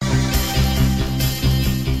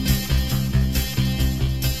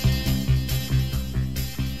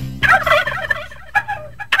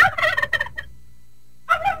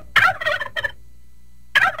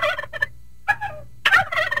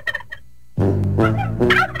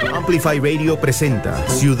Amplify Radio presenta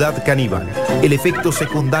Ciudad Canibal, el efecto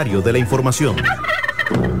secundario de la información.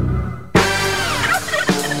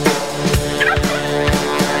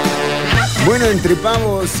 Bueno, entre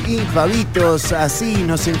pavos y pavitos, así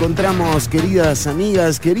nos encontramos, queridas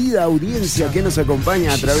amigas, querida audiencia que nos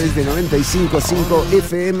acompaña a través de 95.5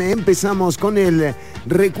 FM. Empezamos con el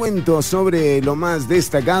recuento sobre lo más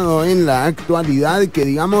destacado en la actualidad, que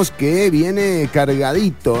digamos que viene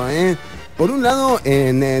cargadito, ¿eh? Por un lado,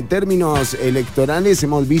 en términos electorales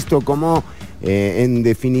hemos visto cómo, en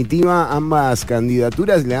definitiva, ambas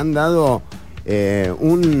candidaturas le han dado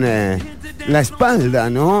la espalda,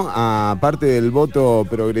 ¿no?, a parte del voto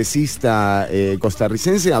progresista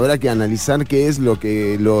costarricense. Habrá que analizar qué es lo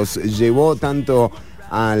que los llevó tanto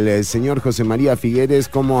al señor José María Figueres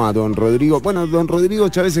como a don Rodrigo. Bueno, don Rodrigo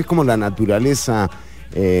Chávez es como la naturaleza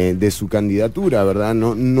de su candidatura, ¿verdad?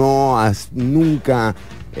 Nunca,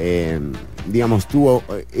 digamos, tuvo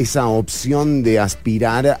esa opción de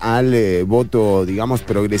aspirar al voto, digamos,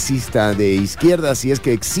 progresista de izquierda, si es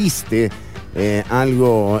que existe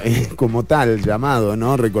algo como tal llamado,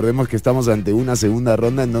 ¿no? Recordemos que estamos ante una segunda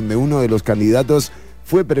ronda en donde uno de los candidatos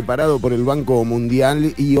fue preparado por el Banco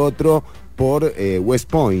Mundial y otro por West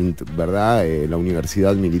Point, ¿verdad? La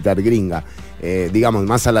Universidad Militar Gringa. Digamos,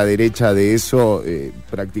 más a la derecha de eso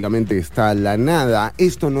prácticamente está la nada.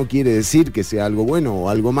 Esto no quiere decir que sea algo bueno o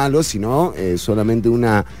algo malo, sino solamente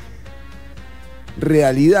una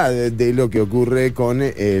realidad de lo que ocurre con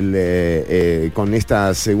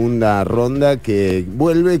esta segunda ronda, que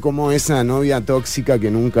vuelve como esa novia tóxica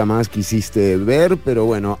que nunca más quisiste ver, pero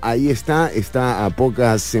bueno, ahí está a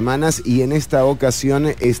pocas semanas, y en esta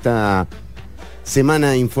ocasión, esta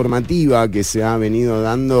semana informativa que se ha venido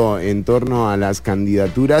dando en torno a las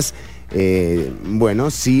candidaturas,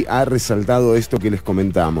 bueno, sí ha resaltado esto que les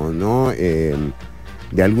comentamos, ¿no?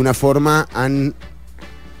 De alguna forma han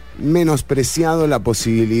menospreciado la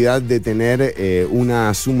posibilidad de tener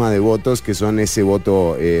una suma de votos que son ese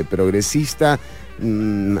voto progresista.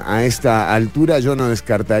 A esta altura yo no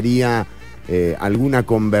descartaría alguna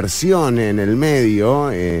conversión en el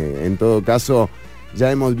medio. En todo caso, ya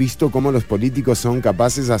hemos visto cómo los políticos son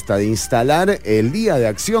capaces hasta de instalar el Día de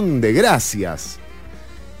Acción de Gracias.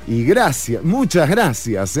 Y gracias, muchas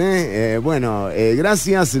gracias, bueno,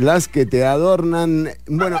 gracias las que te adornan.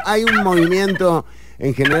 Bueno, hay un movimiento.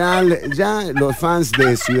 En general, ya los fans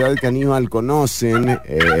de Ciudad Canibal conocen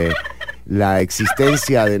la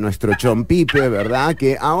existencia de nuestro chompipe, ¿verdad?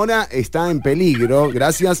 Que ahora está en peligro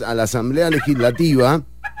gracias a la Asamblea Legislativa.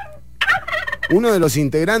 Uno de los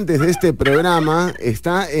integrantes de este programa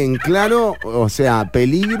está en claro, o sea,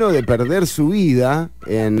 peligro de perder su vida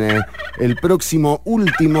en el próximo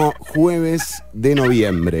último jueves de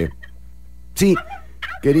noviembre. Sí,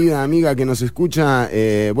 querida amiga que nos escucha,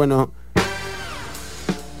 bueno,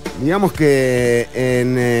 digamos que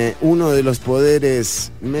en uno de los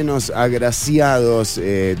poderes menos agraciados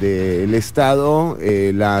del Estado,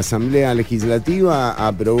 la Asamblea Legislativa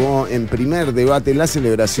aprobó en primer debate la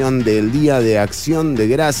celebración del Día de Acción de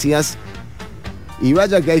Gracias. Y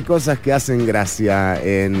vaya que hay cosas que hacen gracia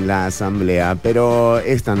en la Asamblea, pero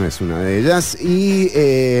esta no es una de ellas. Y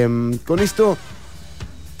con esto,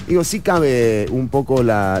 digo, sí cabe un poco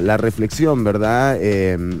la reflexión, ¿verdad?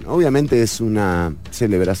 Obviamente es una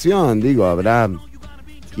celebración, digo, habrá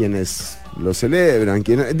quienes lo celebran,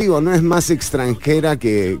 digo, no es más extranjera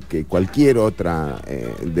que cualquier otra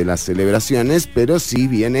de las celebraciones, pero sí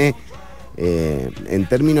viene en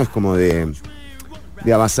términos como de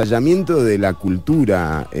avasallamiento de la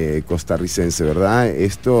cultura costarricense, ¿verdad?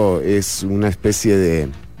 Esto es una especie de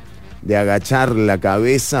agachar la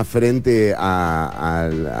cabeza frente a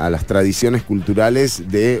las tradiciones culturales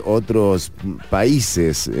de otros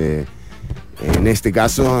países, en este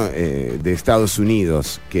caso de Estados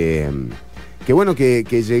Unidos, que bueno,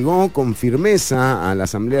 que llegó con firmeza a la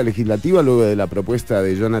Asamblea Legislativa luego de la propuesta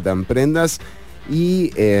de Jonathan Prendas. Y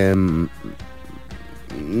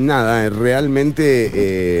nada,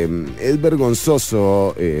 realmente es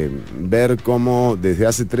vergonzoso ver cómo desde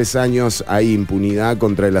hace 3 años hay impunidad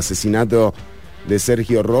contra el asesinato de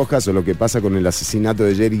Sergio Rojas, o lo que pasa con el asesinato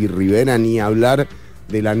de Jerry Rivera, ni hablar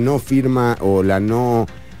de la no firma o la no,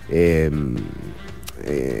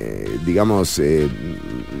 digamos,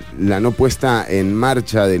 la no puesta en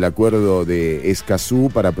marcha del acuerdo de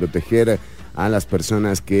Escazú para proteger a las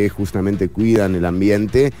personas que justamente cuidan el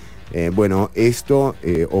ambiente. Bueno, esto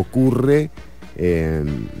ocurre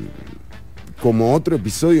como otro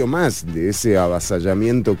episodio más de ese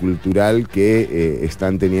avasallamiento cultural que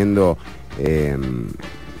están teniendo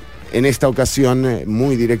en esta ocasión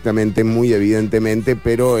muy directamente, muy evidentemente,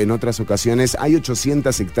 pero en otras ocasiones hay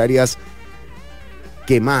 800 hectáreas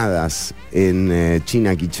quemadas en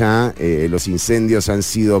Chinaquichá. Los incendios han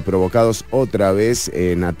sido provocados otra vez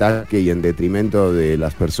en ataque y en detrimento de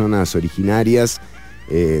las personas originarias,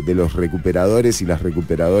 de los recuperadores y las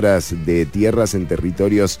recuperadoras de tierras en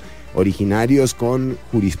territorios originarios, con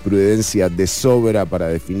jurisprudencia de sobra para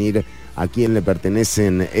definir a quién le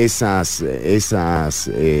pertenecen esas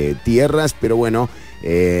tierras. Pero bueno,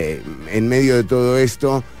 en medio de todo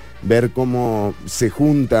esto, ver cómo se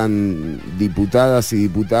juntan diputadas y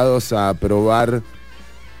diputados a aprobar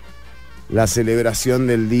la celebración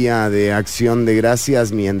del Día de Acción de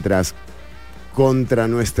Gracias, mientras contra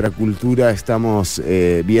nuestra cultura estamos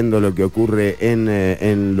viendo lo que ocurre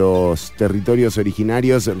en los territorios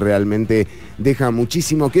originarios, realmente deja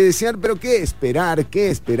muchísimo que desear. Pero qué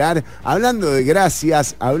esperar. Hablando de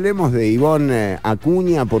gracias, hablemos de Ivonne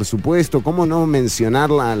Acuña, por supuesto. ¿Cómo no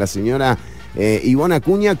mencionarla a la señora Ivonne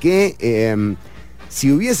Acuña, que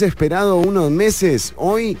si hubiese esperado unos meses,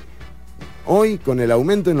 hoy, con el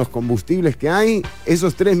aumento en los combustibles que hay,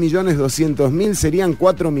 esos 3.200.000 serían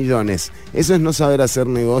 4 millones. Eso es no saber hacer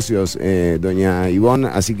negocios, doña Ivonne.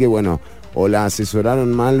 Así que bueno, o la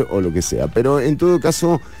asesoraron mal o lo que sea. Pero en todo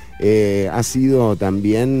caso, ha sido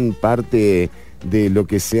también parte de lo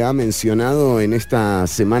que se ha mencionado en esta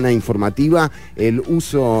semana informativa, el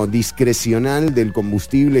uso discrecional del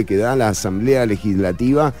combustible que da la Asamblea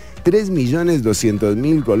Legislativa.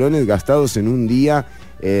 3.200.000 colones gastados en un día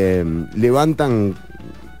levantan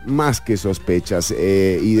más que sospechas,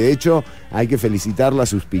 y de hecho hay que felicitar la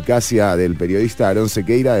suspicacia del periodista Aarón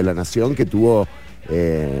Sequeira de La Nación, que tuvo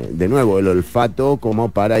de nuevo el olfato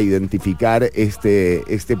como para identificar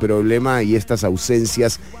este problema y estas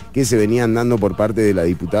ausencias que se venían dando por parte de la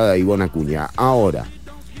diputada Ivonne Acuña. Ahora,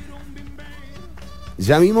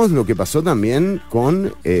 ya vimos lo que pasó también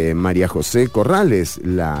con María José Corrales,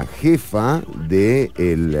 la jefa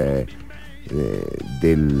del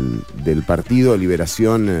Partido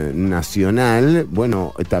Liberación Nacional.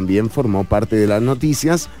 Bueno, también formó parte de las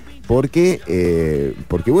noticias porque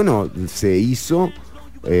bueno, se hizo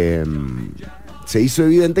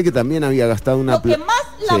evidente que también había gastado una... Lo que más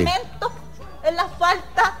lamento es la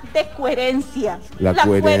falta de coherencia. La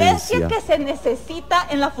coherencia que se necesita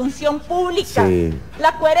en la función pública. Sí.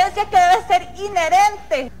 La coherencia que debe ser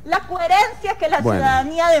inherente. La coherencia que la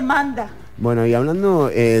ciudadanía demanda. Bueno, y hablando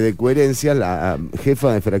de coherencia, la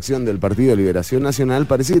jefa de fracción del Partido Liberación Nacional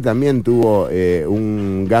parece que también tuvo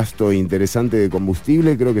un gasto interesante de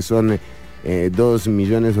combustible. Creo que son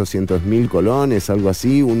 2.200.000 colones, algo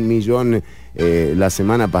así, 1 millón la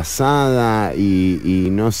semana pasada y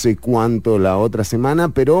no sé cuánto la otra semana.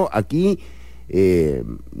 Pero aquí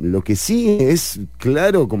lo que sí es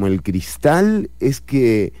claro como el cristal es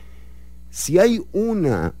que si hay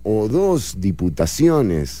una o dos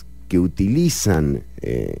diputaciones que utilizan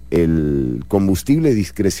el combustible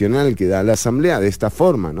discrecional que da la Asamblea de esta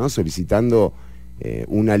forma, ¿no?, solicitando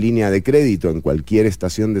una línea de crédito en cualquier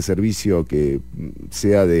estación de servicio que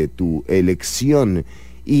sea de tu elección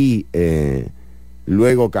y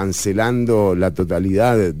luego cancelando la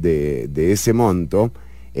totalidad de ese monto,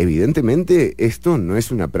 evidentemente esto no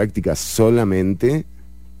es una práctica solamente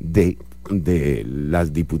de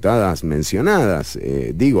las diputadas mencionadas.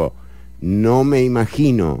 No me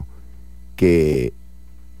imagino que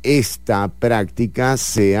esta práctica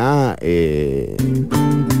sea de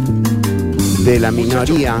la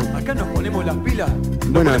minoría. Acá nos ponemos las pilas.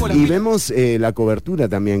 Bueno, y vemos la cobertura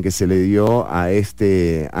también que se le dio a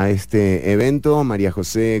este evento. María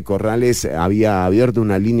José Corrales había abierto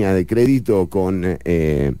una línea de crédito con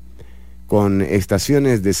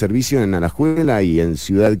estaciones de servicio en Alajuela y en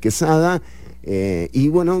Ciudad Quesada, y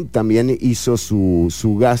bueno, también hizo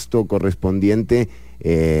su gasto correspondiente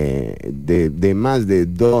de más de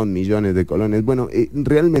 2 millones de colones. Bueno,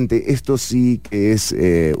 realmente esto sí que es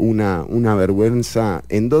una vergüenza.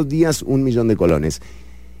 En 2 días, 1 millón de colones.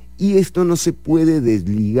 Y esto no se puede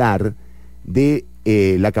desligar de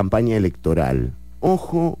la campaña electoral.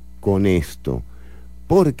 Ojo con esto,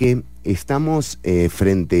 porque estamos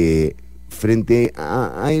frente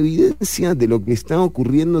a evidencia de lo que está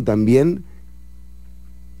ocurriendo también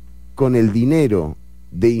con el dinero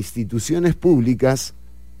de instituciones públicas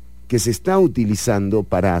que se está utilizando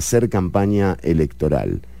para hacer campaña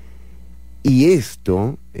electoral. Y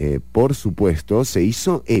esto, por supuesto, se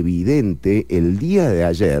hizo evidente el día de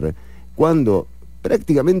ayer, cuando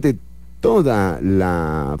prácticamente toda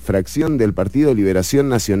la fracción del Partido Liberación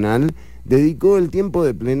Nacional dedicó el tiempo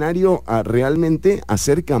de plenario a realmente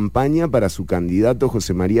hacer campaña para su candidato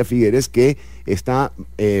José María Figueres, que está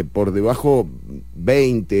por debajo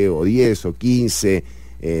 20 o 10 o 15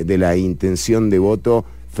 de la intención de voto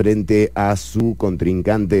frente a su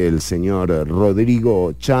contrincante, el señor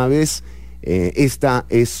Rodrigo Chávez. Esta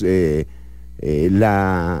es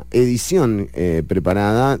la edición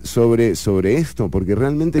preparada sobre esto, porque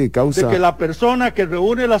realmente causa... De que la persona que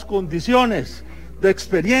reúne las condiciones de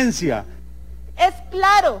experiencia... Es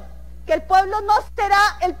claro que el pueblo no será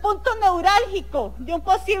el punto neurálgico de un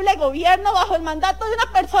posible gobierno bajo el mandato de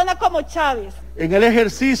una persona como Chávez. En el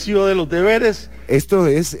ejercicio de los deberes... Esto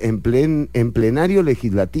es en plenario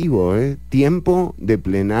legislativo, tiempo de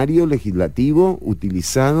plenario legislativo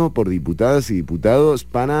utilizado por diputadas y diputados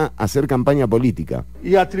para hacer campaña política.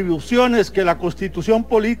 Y atribuciones que la Constitución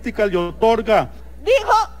política le otorga.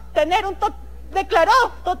 Declaró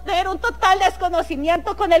tener un total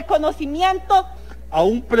desconocimiento con el conocimiento a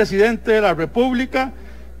un presidente de la República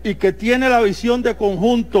y que tiene la visión de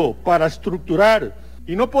conjunto para estructurar.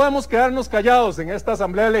 Y no podemos quedarnos callados en esta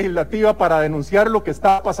Asamblea Legislativa para denunciar lo que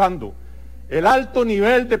está pasando. El alto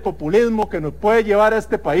nivel de populismo que nos puede llevar a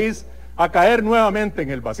este país a caer nuevamente en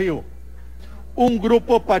el vacío. Un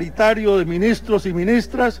grupo paritario de ministros y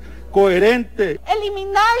ministras coherente.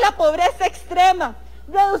 Eliminar la pobreza extrema.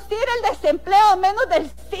 Reducir el desempleo a menos del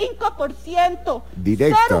 5%.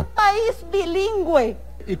 Directo. Ser un país bilingüe.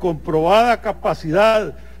 Y con probada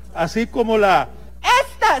capacidad, así como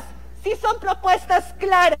Estas sí son propuestas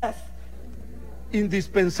claras.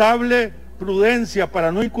 Indispensable prudencia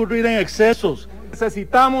para no incurrir en excesos.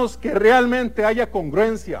 Necesitamos que realmente haya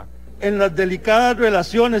congruencia en las delicadas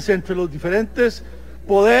relaciones entre los diferentes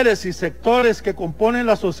poderes y sectores que componen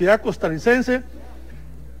la sociedad costarricense.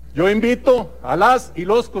 Yo invito a las y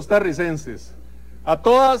los costarricenses, a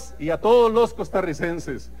todas y a todos los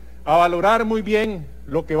costarricenses, a valorar muy bien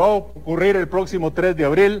lo que va a ocurrir el próximo 3 de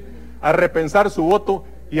abril, a repensar su voto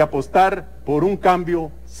y apostar por un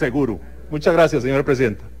cambio seguro. Muchas gracias, señora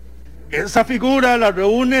presidenta. Esa figura la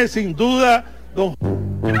reúne sin duda don...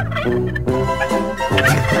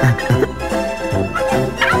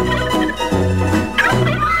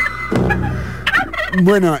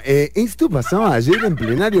 Bueno, esto pasaba ayer en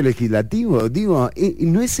plenario legislativo. Digo,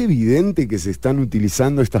 ¿no es evidente que se están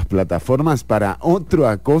utilizando estas plataformas para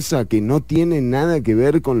otra cosa que no tiene nada que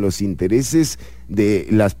ver con los intereses de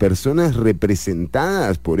las personas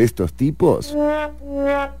representadas por estos tipos?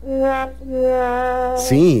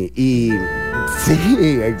 Sí,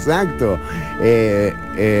 exacto.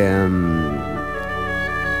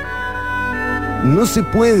 No se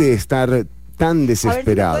puede estar tan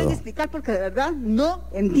desesperado. A ver si me pueden explicar, porque de verdad no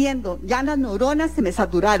entiendo. Ya las neuronas se me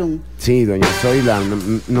saturaron. Sí, doña Zoila,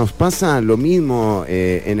 nos pasa lo mismo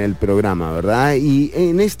en el programa, ¿verdad? Y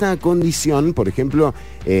en esta condición, por ejemplo,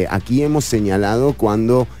 aquí hemos señalado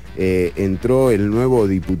cuando entró el nuevo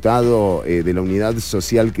diputado de la Unidad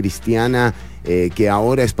Social Cristiana, que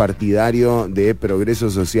ahora es partidario de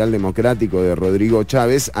Progreso Social Democrático de Rodrigo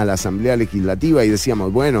Chávez, a la Asamblea Legislativa, y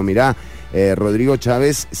decíamos, bueno, mirá, Rodrigo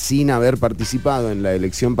Chávez, sin haber participado en la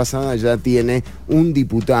elección pasada, ya tiene un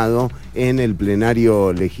diputado en el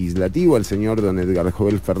plenario legislativo, el señor don Edgar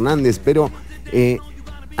Joel Fernández, pero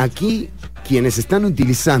aquí quienes están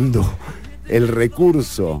utilizando el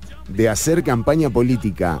recurso de hacer campaña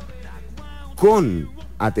política con,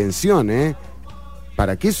 atención,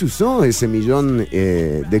 ¿para qué se usó ese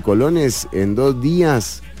 1.000.000 de colones en 2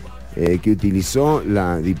 días que utilizó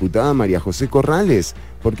la diputada María José Corrales?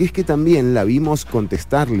 Porque es que también la vimos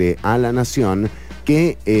contestarle a La Nación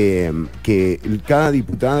que cada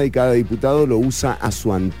diputada y cada diputado lo usa a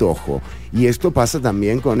su antojo. Y esto pasa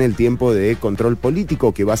también con el tiempo de control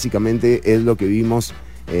político, que básicamente es lo que vimos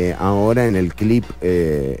ahora en el clip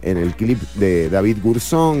de David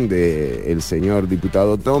Gurzón, del señor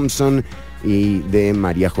diputado Thompson y de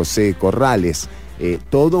María José Corrales.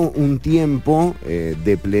 Todo un tiempo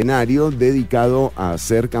de plenario dedicado a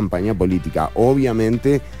hacer campaña política.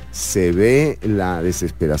 Obviamente se ve la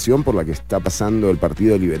desesperación por la que está pasando el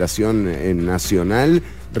Partido de Liberación Nacional.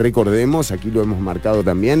 Recordemos, aquí lo hemos marcado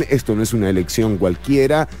también, esto no es una elección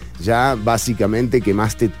cualquiera, ya básicamente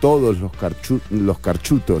quemaste todos los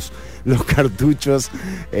cartuchos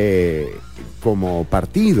como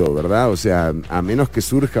partido, ¿verdad? O sea, a menos que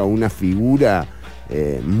surja una figura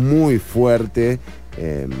muy fuerte,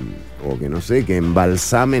 o que no sé, que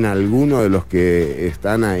embalsamen a alguno de los que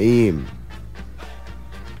están ahí,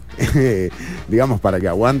 digamos, para que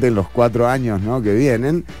aguanten los 4 años, ¿no?, que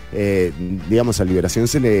vienen, digamos, a Liberación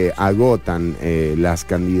se le agotan las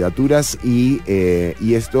candidaturas y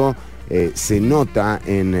esto se nota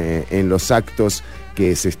en los actos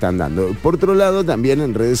que se están dando. Por otro lado, también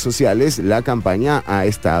en redes sociales la campaña ha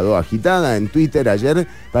estado agitada. En Twitter ayer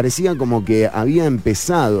parecía como que había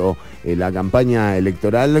empezado la campaña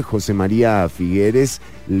electoral. José María Figueres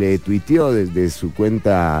le tuiteó desde su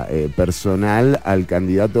cuenta personal al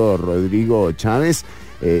candidato Rodrigo Chávez,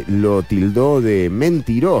 lo tildó de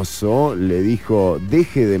mentiroso, le dijo: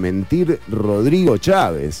 deje de mentir, Rodrigo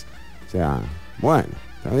Chávez. O sea, bueno,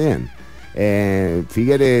 está bien.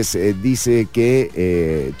 Figueres dice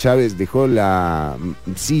que Chávez dejó la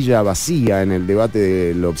silla vacía en el debate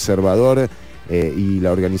del Observador y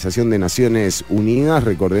la Organización de Naciones Unidas.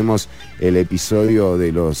 Recordemos el episodio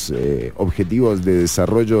de los Objetivos de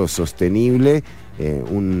Desarrollo Sostenible,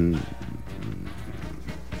 un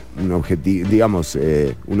objetivo, digamos,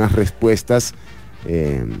 unas respuestas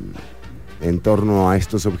en torno a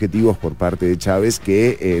estos objetivos por parte de Chávez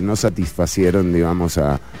que no satisfacieron, digamos,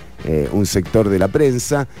 a un sector de la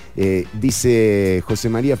prensa. Dice José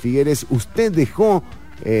María Figueres: usted dejó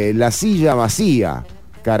la silla vacía,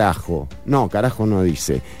 carajo. No, carajo no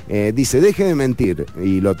dice. Dice: deje de mentir,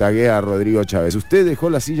 y lo taguea a Rodrigo Chávez. Usted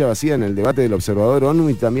dejó la silla vacía en el debate del Observador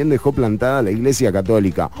ONU y también dejó plantada la Iglesia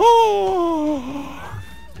Católica.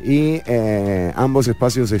 Y ambos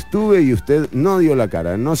espacios estuve y usted no dio la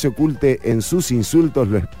cara. No se oculte en sus insultos,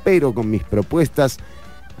 lo espero con mis propuestas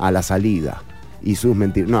a la salida. Y sus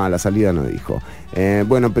mentiras. No, a la salida no dijo.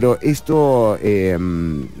 Bueno, pero esto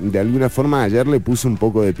de alguna forma ayer le puso un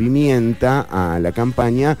poco de pimienta a la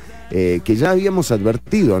campaña que ya habíamos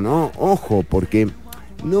advertido, ¿no? Ojo, porque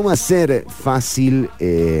no va a ser fácil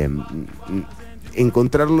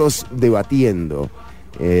encontrarlos debatiendo.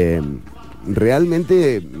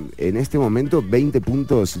 Realmente en este momento 20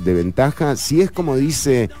 puntos de ventaja, si es como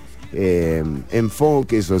dice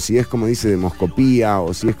Enfoques, o si es como dice Demoscopía,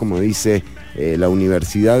 o si es como dice la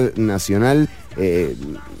Universidad Nacional,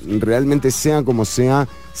 realmente sea como sea,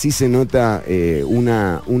 sí se nota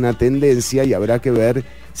una tendencia, y habrá que ver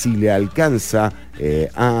si le alcanza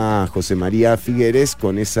a José María Figueres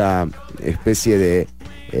con esa especie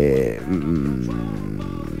de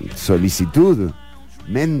solicitud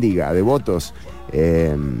mendiga de votos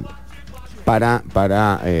para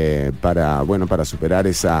superar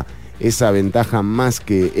esa ventaja más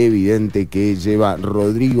que evidente que lleva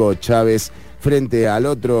Rodrigo Chávez frente al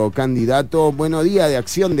otro candidato. Bueno, día de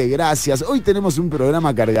Acción de Gracias. Hoy tenemos un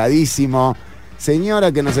programa cargadísimo.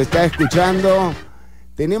 Señora que nos está escuchando,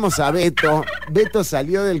 tenemos a Beto. Beto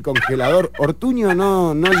salió del congelador. Ortuño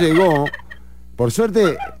no llegó. Por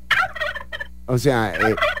suerte, o sea,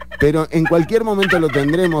 pero en cualquier momento lo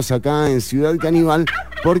tendremos acá en Ciudad Canibal,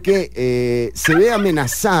 porque se ve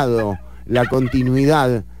amenazado la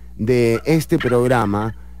continuidad de este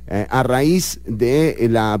programa a raíz de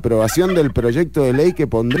la aprobación del proyecto de ley que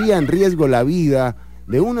pondría en riesgo la vida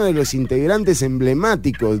de uno de los integrantes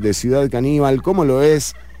emblemáticos de Ciudad Canibal, como lo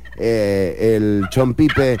es el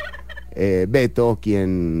chompipe Beto,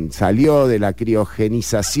 quien salió de la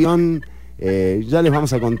criogenización. Ya les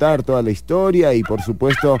vamos a contar toda la historia y por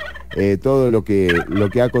supuesto todo lo que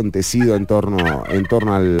ha acontecido en torno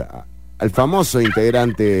al famoso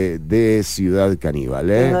integrante de Ciudad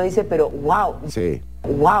Canibal. Uno dice, pero wow. Sí.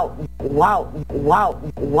 Wow.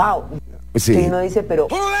 Sí. Y uno dice, pero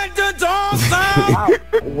wow.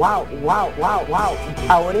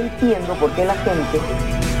 Ahora entiendo por qué la gente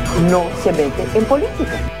no se mete en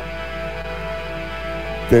política.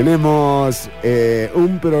 Tenemos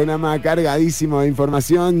un programa cargadísimo de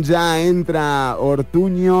información. Ya entra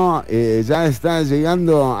Ortuño, ya está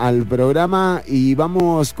llegando al programa y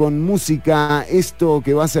vamos con música. Esto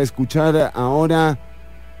que vas a escuchar ahora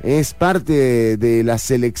es parte de la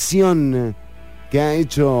selección que ha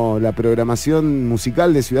hecho la programación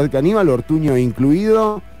musical de Ciudad Canibal, Ortuño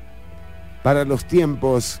incluido, para los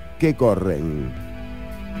tiempos que corren.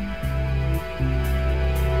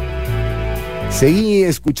 Seguí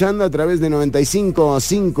escuchando a través de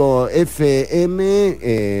 95.5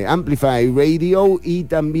 FM, Amplify Radio, y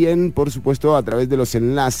también, por supuesto, a través de los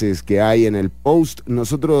enlaces que hay en el post.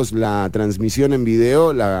 Nosotros la transmisión en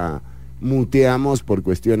video la muteamos por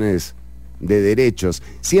cuestiones de derechos.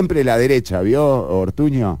 Siempre la derecha, ¿vio,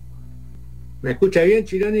 Ortuño? ¿Me escucha bien,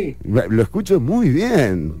 Chironi? Lo escucho muy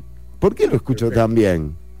bien. ¿Por qué lo escucho Perfecto. tan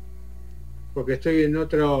bien? Porque estoy en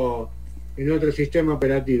otro sistema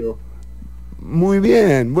operativo. Muy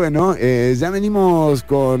bien, bueno, ya venimos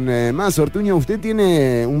con más. Ortuño, usted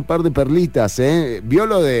tiene un par de perlitas, ¿eh? ¿Vio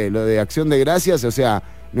lo de Acción de Gracias? O sea,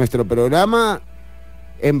 nuestro programa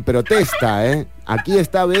en protesta, ¿eh? Aquí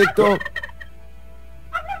está Beto.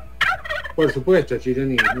 Por supuesto,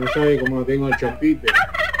 Chironi, no sabe cómo tengo el chompipe.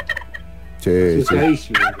 Sí.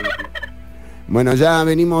 Asustadísimo. Bueno, ya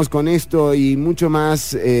venimos con esto y mucho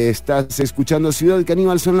más. Estás escuchando Ciudad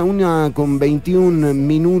Canibal, son la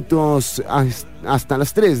 1:21. Hasta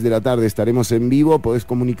las 3 de la tarde estaremos en vivo. Podés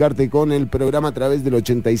comunicarte con el programa a través del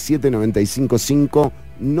 87 95 5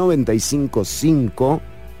 95 5.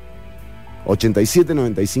 87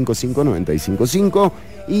 95 5 95 5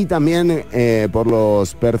 y también por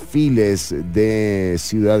los perfiles de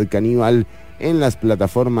Ciudad Canibal en las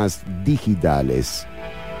plataformas digitales.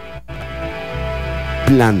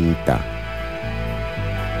 Planta.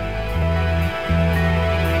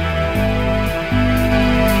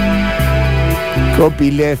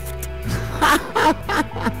 Copyleft.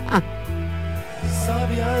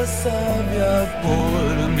 Sabia, sabia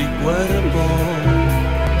por mi cuerpo.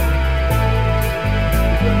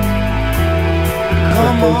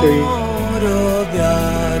 Como oro de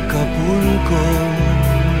Acapulco,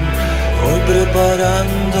 voy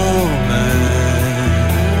preparándome.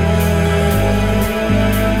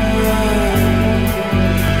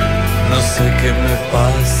 No sé qué me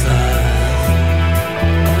pasa.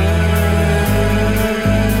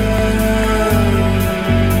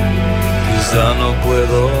 Quizá no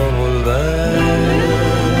puedo volver.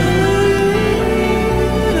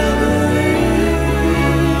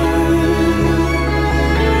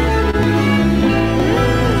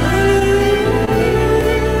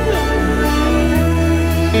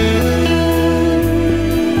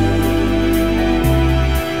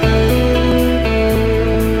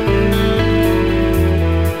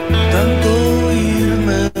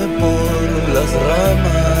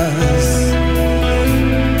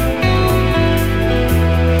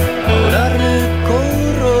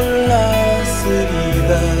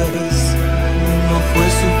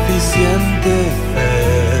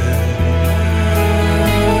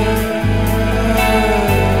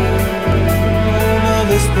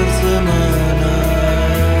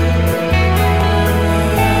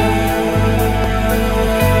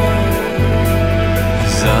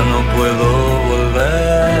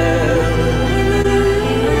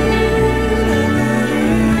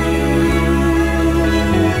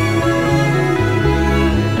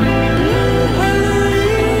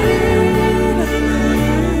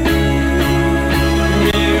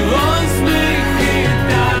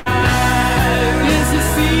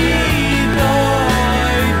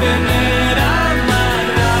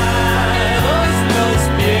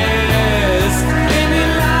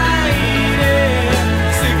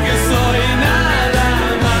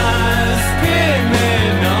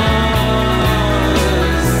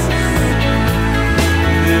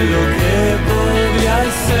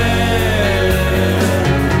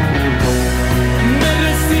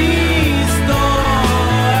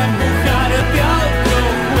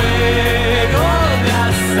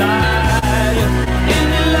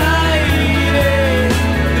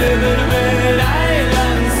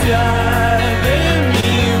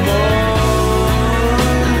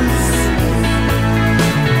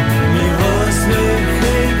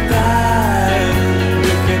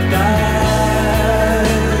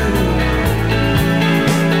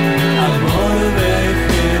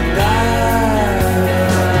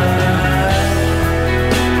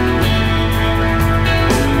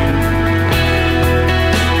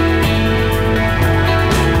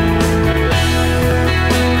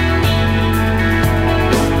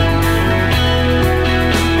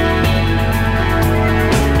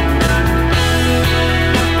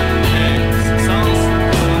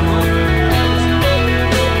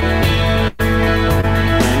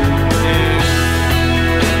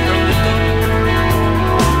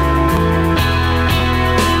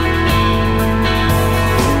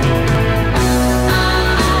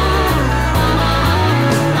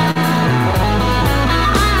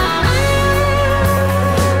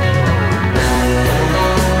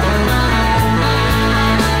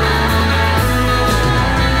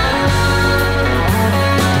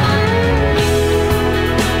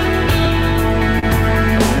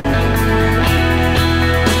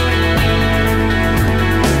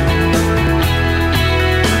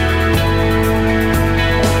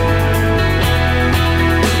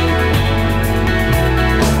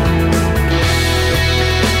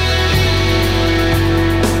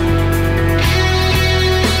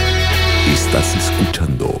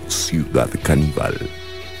 Ciudad Canibal.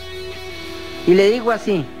 Y le digo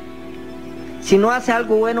así, si no hace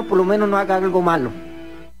algo bueno, por lo menos no haga algo malo.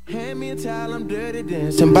 Hand me a towel, I'm dirty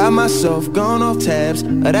dancing by myself, gone off tabs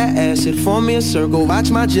of that acid. Form me a circle,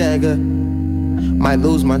 watch my Jagger. Might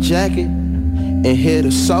lose my jacket and hit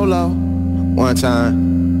a solo one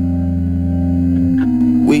time.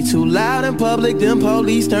 We too loud in public, them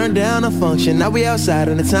police turned down a function. Now we outside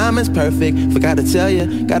and the time is perfect. Forgot to tell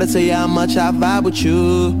you, gotta tell you how much I vibe with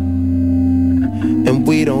you. And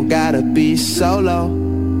we don't gotta be solo.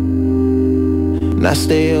 Now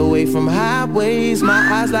stay away from highways, my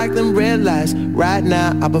eyes like them red lights. Right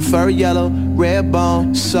now I prefer yellow, red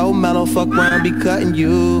bone, so mellow, fuck around, be cutting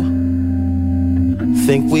you.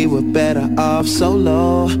 Think we were better off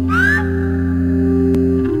solo.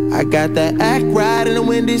 I got that act right in the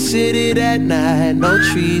windy city that night. No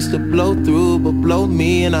trees to blow through but blow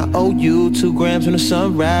me, and I owe you 2 grams from the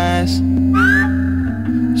sunrise.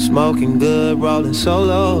 Smoking good, rolling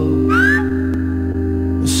solo.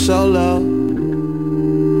 Solo.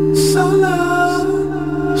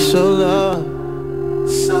 Solo. Solo.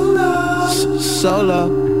 Solo. Solo.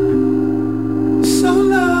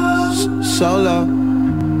 Solo. Solo.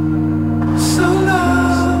 Solo.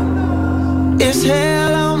 It's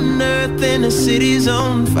hell on earth and the city's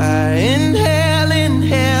on fire. In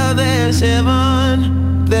hell there's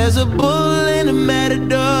heaven. There's a bull and a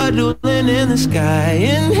matador dueling in the sky.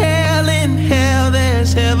 In hell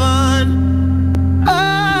there's heaven.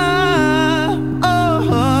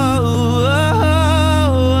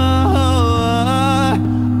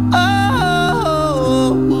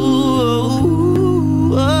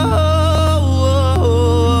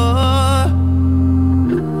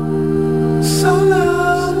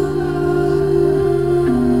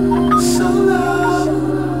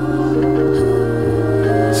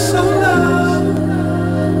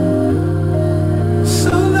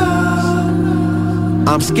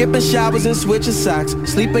 I'm skipping showers and switching socks,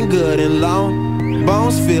 sleeping good and long,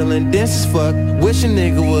 bones feeling dense as fuck. Wish a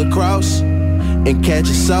nigga would cross and catch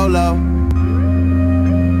a solo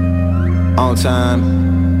on time.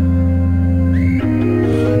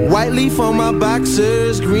 White leaf on my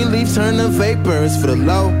boxers, green leaf turn to vapors for the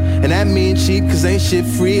low. And that means cheap cause ain't shit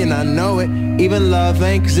free and I know it. Even love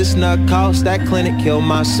ain't cause it's not cost, that clinic killed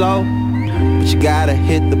my soul. But you gotta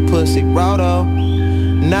hit the pussy roto.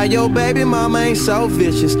 Now your baby mama ain't so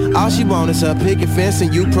vicious. All she want is her picket fence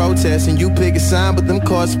and you protest and you pick a sign, but them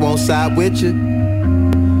courts won't side with you.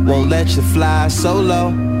 Won't let you fly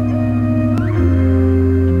solo.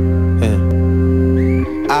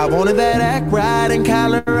 I wanted that act right in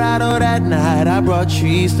Colorado that night. I brought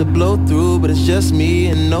trees to blow through, but it's just me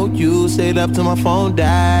and no you. Stayed up till my phone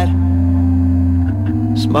died.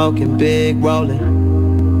 Smoking big, rolling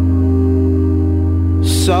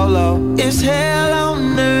solo. It's hell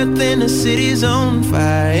on earth and the city's on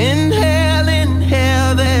fire. In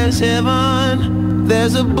hell there's heaven.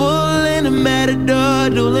 There's a bull and a matador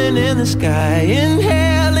dueling in the sky. In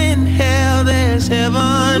hell there's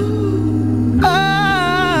heaven.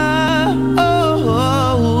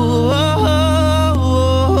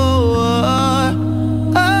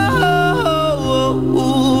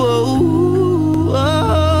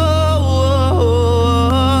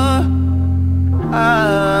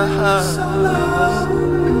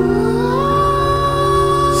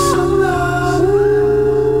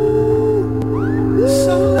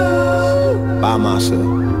 By myself.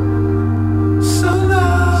 Solo.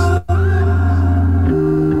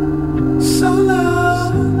 Solo.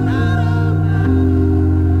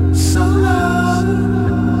 Solo.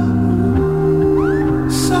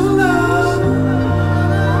 Solo.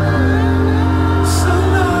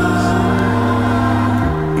 Solo.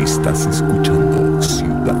 Estás escuchando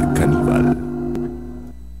Ciudad Canibal.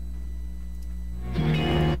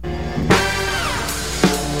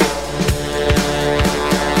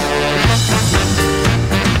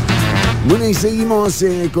 Bueno, y seguimos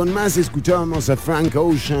con más. Escuchábamos a Frank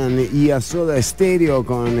Ocean y a Soda Stereo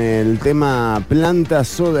con el tema Planta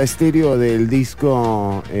Soda Stereo del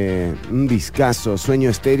disco, un discazo,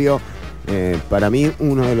 Sueño Stereo. Para mí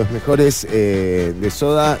uno de los mejores de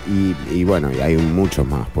Soda y bueno, y hay muchos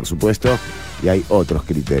más, por supuesto, y hay otros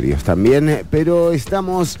criterios también, pero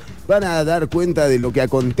estamos para dar cuenta de lo que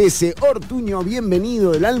acontece. Ortuño,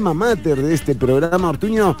 bienvenido, el alma mater de este programa.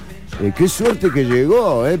 Ortuño, qué suerte que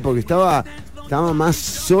llegó, porque estaba más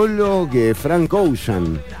solo que Frank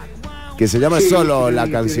Ocean, que se llama Solo la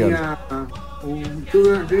canción.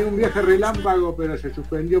 Tuve un viaje relámpago, pero se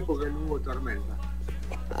suspendió porque no hubo tormenta.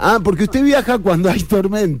 Ah, porque usted viaja cuando hay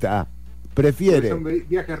tormenta. Prefiere. Son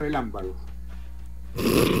viajes relámpagos.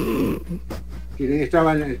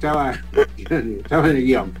 Estaba en el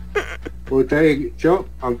guión. Ustedes, yo,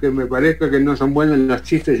 aunque me parezca que no son buenos los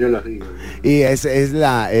chistes, yo los digo. Y es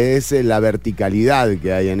la verticalidad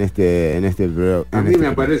que hay en este A mí me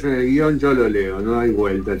aparece en el guión, yo lo leo, no hay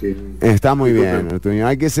vuelta. Sí. Está muy bien, Ortuño,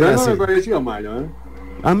 hay que ser pero así. No me pareció malo,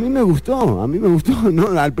 A mí me gustó, no,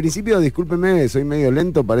 al principio, discúlpeme, soy medio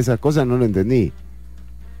lento para esas cosas, no lo entendí.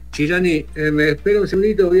 Chironi, me espera un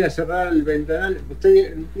segundito, voy a cerrar el ventanal. Estoy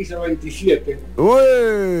en el piso 27.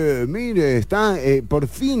 ¡Ué! Mire, está por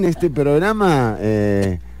fin este programa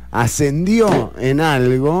ascendió en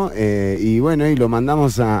algo y bueno, y lo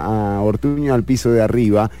mandamos a Ortuño al piso de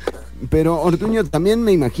arriba. Pero Ortuño también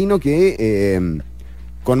me imagino que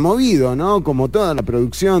conmovido, ¿no? Como toda la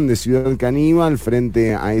producción de Ciudad Canibal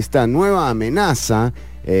frente a esta nueva amenaza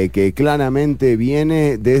que claramente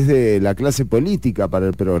viene desde la clase política para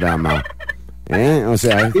el programa. O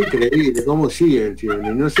sea, es increíble cómo siguen, Chironi.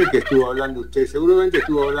 No sé qué estuvo hablando usted, seguramente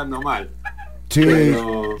estuvo hablando mal. Sí,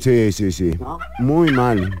 pero... sí. ¿No? Muy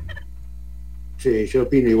mal. Sí, yo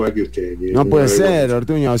opino igual que usted. No puede ser,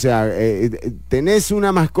 Ortuño, o sea, tenés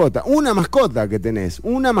una mascota que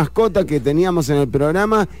teníamos en el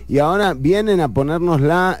programa y ahora vienen a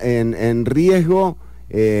ponérnosla en riesgo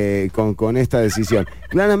con esta decisión.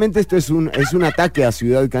 Claramente esto es un ataque a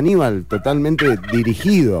Ciudad Canibal, totalmente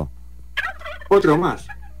dirigido. Otro más.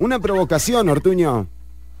 Una provocación, Ortuño.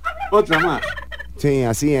 Otra más. Sí,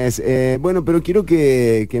 así es. Bueno, pero quiero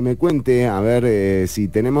que me cuente, a ver si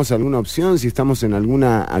tenemos alguna opción, si estamos en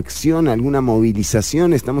alguna acción, alguna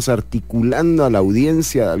movilización, estamos articulando a la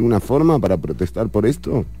audiencia de alguna forma para protestar por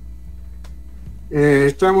esto.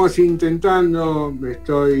 Estamos intentando, me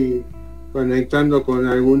estoy conectando con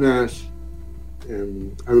algunas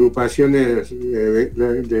agrupaciones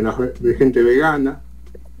de gente vegana.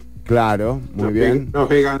 Claro, muy bien. Los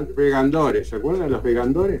vegandores, ¿se acuerdan de los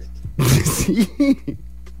vegandores? Sí.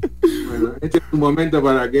 Bueno, este es un momento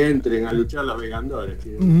para que entren a luchar los vegandores. ¿Sí?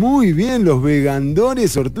 Muy bien, los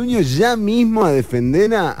vegandores, Ortuño, ya mismo a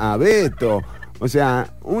defender a Beto. O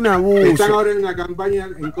sea, un abuso. Están ahora en una campaña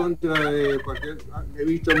en contra de... porque he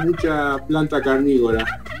visto mucha planta carnívora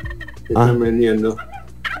que están vendiendo.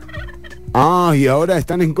 Y ahora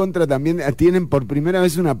están en contra también, tienen por primera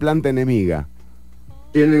vez una planta enemiga.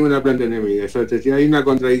 Tienen una planta enemiga, exacto. Hay una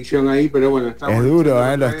contradicción ahí, pero bueno, estamos... Es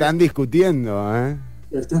duro, lo están discutiendo,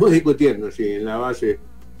 Lo estamos discutiendo, sí, en la base.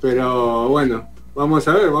 Pero bueno, vamos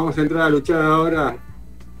a ver, vamos a entrar a luchar ahora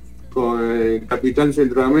con el Capitán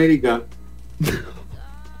Centroamérica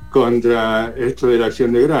contra esto de la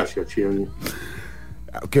Acción de Gracias, Chironi.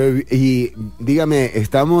 Y dígame,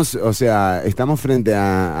 estamos frente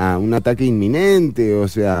a un ataque inminente, o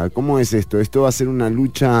sea, ¿cómo es esto? ¿Esto va a ser una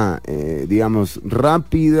lucha, digamos,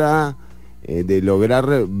 rápida, de lograr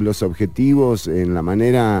los objetivos en la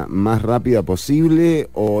manera más rápida posible,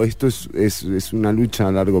 o esto es una lucha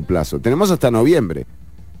a largo plazo? Tenemos hasta noviembre.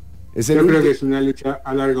 Yo creo que es una lucha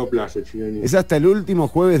a largo plazo, Chironi. Es hasta el último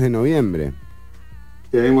jueves de noviembre.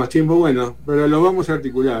 Tenemos tiempo, bueno, pero lo vamos a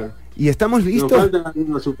articular. ¿Y estamos listos? Nos faltan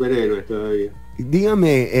unos superhéroes todavía.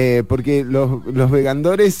 Dígame, porque los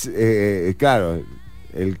vegandores, claro,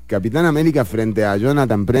 el Capitán América frente a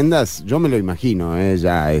Jonathan Prendas, yo me lo imagino,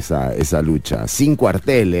 ya esa lucha, sin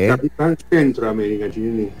cuartel, Capitán Centroamérica,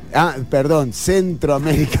 Chironi. Perdón,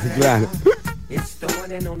 Centroamérica, claro. Está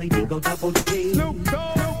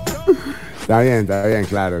bien,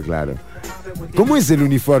 claro. ¿Cómo es el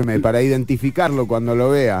uniforme para identificarlo cuando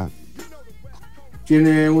lo vea?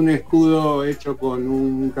 Tiene un escudo hecho con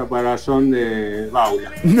un caparazón de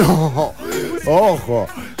baula. No, ojo,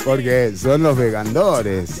 porque son los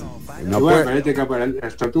vegandores. No bueno, puede...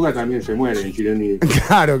 las tortugas también se mueren, Chironi.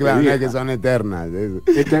 Claro, no es que son eternas.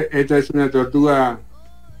 Esta es una tortuga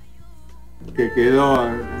que quedó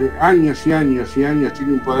de años y años,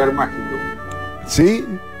 tiene un poder mágico. ¿Sí?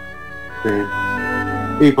 Sí.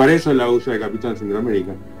 Y por eso la usa el Capitán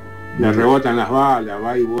Centroamérica. Le rebotan las balas,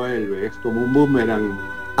 va y vuelve, es como un boomerang.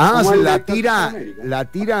 La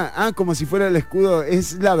tira, como si fuera el escudo,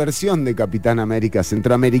 es la versión de Capitán América,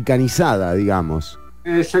 centroamericanizada, digamos.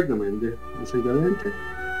 Exactamente.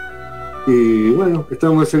 Y bueno,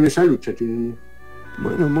 estamos en esa lucha, Chironi.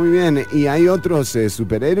 Bueno, muy bien. ¿Y hay otros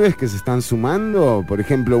superhéroes que se están sumando? Por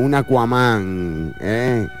ejemplo, un Aquaman,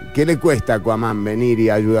 ¿Qué le cuesta a Aquaman venir y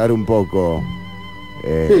ayudar un poco?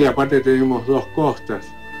 Sí, aparte tenemos dos costas.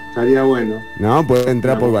 Estaría bueno. No, puede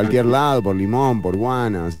entrar por cualquier lado, por Limón, por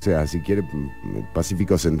Guana, o sea, si quiere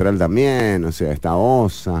Pacífico Central también, o sea, está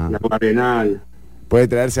Osa. La Arenal. Puede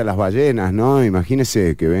traerse a las ballenas, ¿no?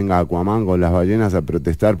 Imagínese que venga Aquaman con las ballenas a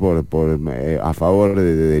protestar a favor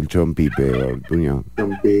del Chompipe, Ortuño.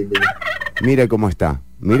 Chompipe. Mire cómo está.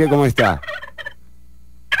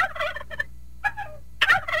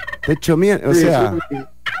 Está hecho mierda, o sea...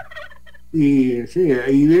 Y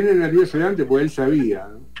viene nervioso delante porque él sabía,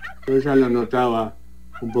 ¿no? Yo ya lo notaba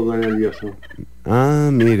un poco nervioso.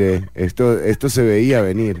 Mire, esto se veía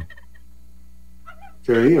venir.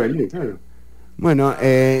 Se veía venir, claro. Bueno,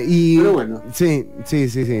 pero bueno. Sí,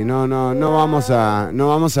 no vamos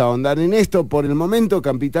a ahondar en esto. Por el momento,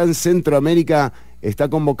 Capitán Centroamérica está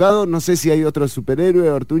convocado. No sé si hay otro superhéroe,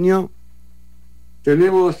 Ortuño.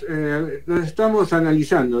 Nos estamos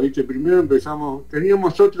analizando, ¿viste? Primero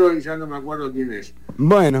teníamos otro y ya no me acuerdo quién es.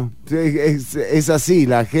 Bueno, es así,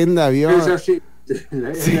 la agenda, ¿vio? Es así,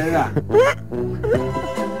 la edad.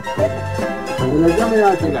 Pero ya me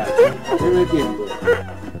va a llegar, déme tiempo.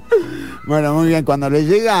 Bueno, muy bien, cuando le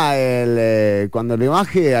llega cuando le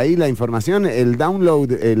baje ahí la información, el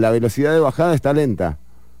download, la velocidad de bajada está lenta.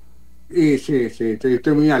 Sí,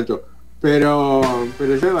 estoy muy alto. Pero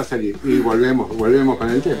ya va a salir. Y volvemos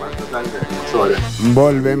con el tema.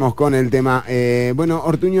 Volvemos con el tema. Bueno,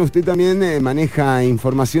 Ortuño, usted también maneja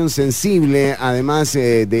información sensible, además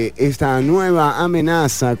de esta nueva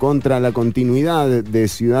amenaza contra la continuidad de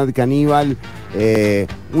Ciudad Canibal,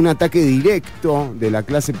 un ataque directo de la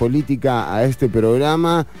clase política a este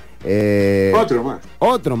programa.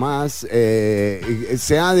 Otro más.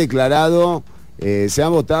 Se ha declarado, se ha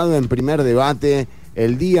votado en primer debate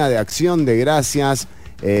el Día de Acción de Gracias.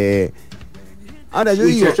 Ahora yo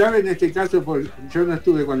digo... ¿Se sabe en este caso, yo no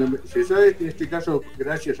estuve cuando... ¿Se sabe en este caso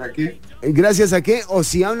gracias a qué? ¿Gracias a qué? O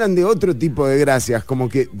si hablan de otro tipo de gracias, como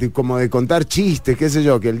de contar chistes, qué sé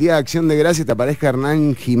yo, que el Día de Acción de Gracias te aparezca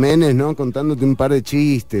Hernán Jiménez, ¿no? Contándote un par de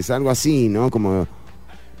chistes, algo así, ¿no? Como...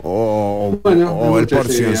 O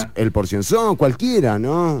el porcionzón, cualquiera,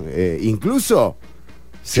 ¿no? Incluso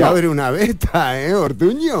se abre una beta,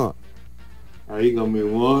 Ortuño. Ahí con mi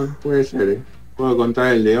humor, puede ser, Puedo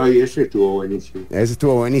contar el de hoy, ese estuvo buenísimo. Ese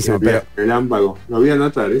estuvo buenísimo, pero... Relámpago, lo voy a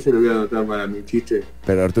anotar para mi chiste.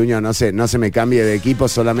 Pero Ortuño, no se me cambie de equipo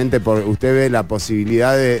solamente por... Usted ve la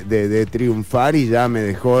posibilidad de triunfar y ya me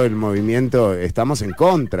dejó el movimiento. Estamos en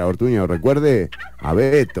contra, Ortuño, recuerde a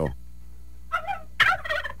Beto.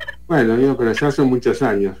 Bueno, amigo, pero ya son muchos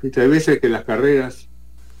años, ¿viste? Hay veces que las carreras...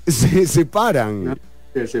 Se separan. ¿No?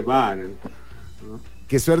 Se separan.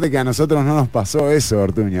 Qué suerte que a nosotros no nos pasó eso,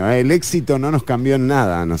 Ortuño. El éxito no nos cambió en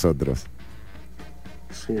nada a nosotros.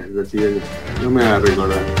 Sí, lo tiene. No me haga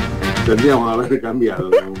recordar. Tendríamos que haber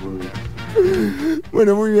cambiado.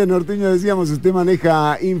 Bueno, muy bien, Ortuño, decíamos, usted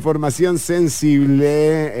maneja información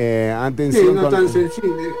sensible. Atención. Sí, no tan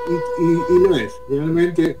sensible. Y no es.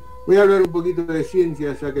 Realmente, voy a hablar un poquito de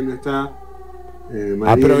ciencia, ya que no está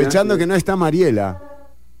Mariela. Aprovechando que no está Mariela.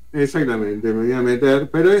 Exactamente, me voy a meter,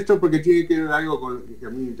 pero esto porque tiene que ver algo con que a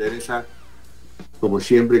mí me interesa, como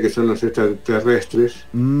siempre, que son los extraterrestres.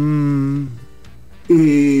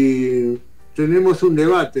 Y tenemos un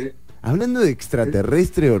debate. Hablando de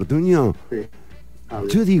extraterrestre, Ortuño, sí,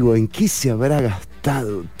 yo digo, ¿en qué se habrá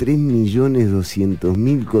gastado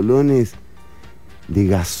 3.200.000 colones de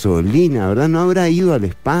gasolina, verdad? ¿No habrá ido al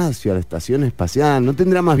espacio, a la estación espacial? ¿No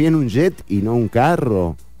tendrá más bien un jet y no un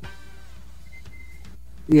carro?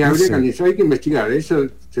 Y habría hay que investigar, eso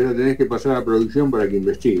se lo tenés que pasar a producción para que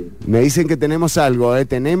investiguen. Me dicen que tenemos algo,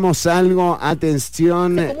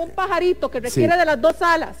 atención. Es como un pajarito que requiere de las dos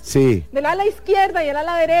alas. Sí. Del ala izquierda y el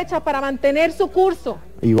ala derecha para mantener su curso.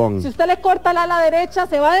 Ivonne. Si usted le corta el ala derecha,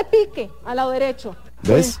 se va de pique al lado derecho.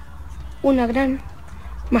 ¿Ves? Una gran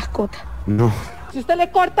mascota. No. Si usted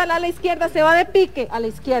le corta el ala izquierda, se va de pique a la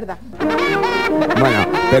izquierda. Bueno,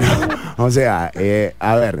 pero, o sea,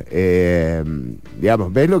 a ver,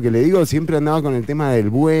 digamos, ¿ves lo que le digo? Siempre andaba con el tema del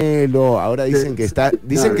vuelo, ahora dicen que está...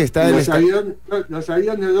 Dicen que está... Los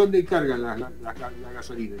aviones de dónde cargan la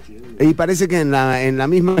gasolina. ¿Sí? Y parece que en la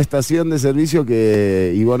misma estación de servicio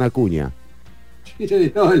que Ivonne Acuña.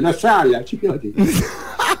 No, en la sala, chicos.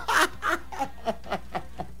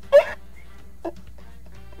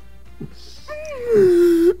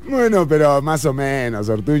 Bueno, pero más o menos,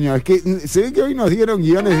 Ortuño. Es que se ve que hoy nos dieron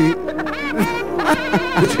guiones...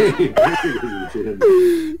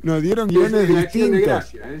 Nos dieron guiones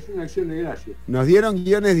distintos. Es una acción de gracia. Nos dieron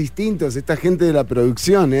guiones distintos esta gente de la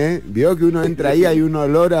producción, Vio que uno entra ahí, hay un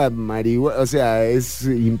olor a marihuana, o sea, es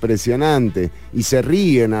impresionante. Y se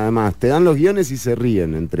ríen además, te dan los guiones y se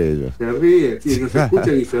ríen entre ellos. Se ríen, sí, nos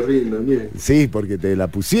escuchan y se ríen también. Sí, porque te la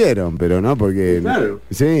pusieron, pero no porque... Claro.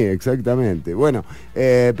 Sí, exactamente. Bueno,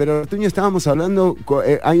 pero Ortuño, estábamos hablando,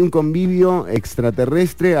 hay un convivio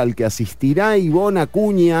extraterrestre al que asistirá Ivonne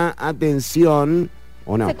Acuña, atención...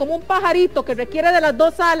 ¿O no? Como un pajarito que requiere de las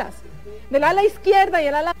dos alas, del ala izquierda y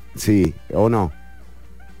el ala... Sí, ¿o no?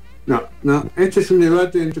 No, este es un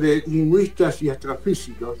debate entre lingüistas y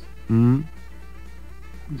astrofísicos.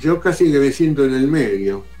 Yo casi que me siento en el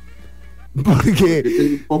medio. ¿Por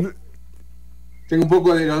qué? Tengo un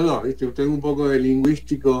poco de los dos, ¿viste? Tengo un poco de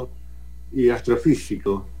lingüístico y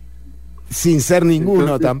astrofísico. Sin ser ninguno.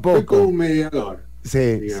 Entonces, tampoco. Soy como un mediador.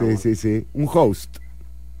 Sí, sí. Un host.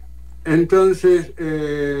 Entonces,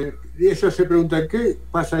 y ellos se preguntan, ¿qué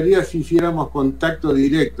pasaría si hiciéramos contacto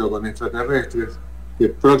directo con extraterrestres? Que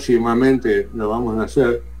próximamente lo vamos a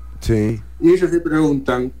hacer. Sí. Y ellos se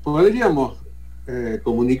preguntan, ¿podríamos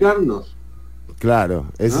comunicarnos? Claro,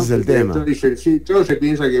 ese ¿no? es el tema. Todos dicen, sí, todos se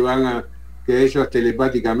piensa que ellos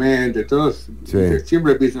telepáticamente, todos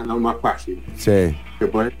siempre piensan lo más fácil. Sí. Que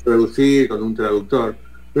poder traducir con un traductor.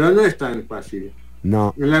 Pero no es tan fácil.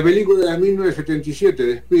 No. En la película de 1977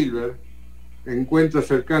 de Spielberg, Encuentros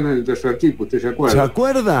cercanos del tercer tipo, ¿usted se acuerda? ¿Se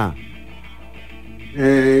acuerda?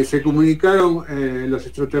 Se comunicaron los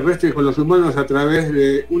extraterrestres con los humanos a través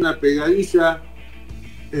de una pegadiza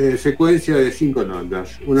secuencia de 5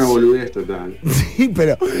 notas, una boludez total. Sí,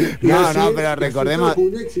 pero pero recordemos. Fue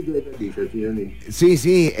un éxito de taquilla, Tironi.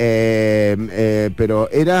 Sí, pero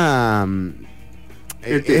eran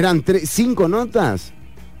 5 notas.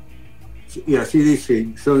 Y así dice,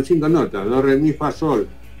 son 5 notas: do, re, mi, fa, sol,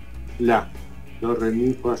 la. Do, re,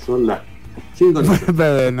 mi, fa, sol, la. 5 notas.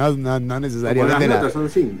 Pero no necesariamente. Las notas son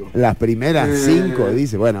 5. Las primeras 5,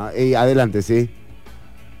 dice. Bueno, adelante, sí.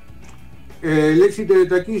 El éxito de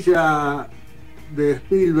taquilla de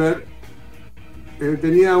Spielberg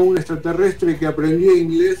tenía un extraterrestre que aprendía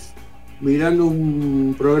inglés mirando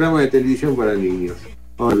un programa de televisión para niños.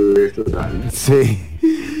 Olvidé total. Sí.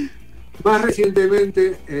 Más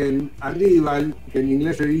recientemente en Arrival, que en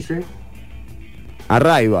inglés se dice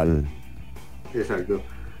Arrival. Exacto.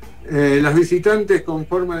 Los visitantes con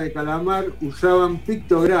forma de calamar usaban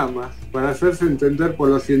pictogramas para hacerse entender por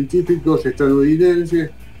los científicos estadounidenses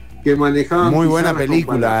que manejaban. Muy buena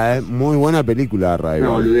película, muy buena película, Arrival.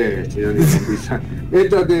 No olvidé,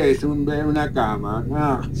 ¿esto qué es? Una cama.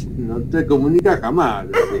 No te comunica jamás.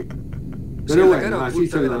 Pero bueno, así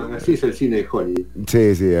es el cine de Hollywood. Sí,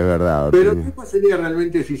 es verdad. Pero ¿qué pasaría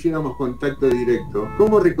realmente si hiciéramos contacto directo?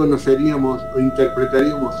 ¿Cómo reconoceríamos o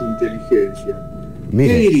interpretaríamos su inteligencia?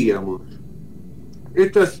 Mire. ¿Qué diríamos?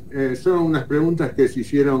 Estas son unas preguntas que se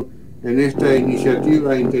hicieron en esta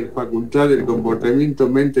iniciativa interfacultad del comportamiento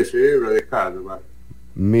mente-cerebro de Harvard.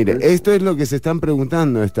 Mire, esto es lo que se están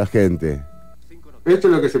preguntando esta gente. Esto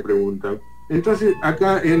es lo que se pregunta. Entonces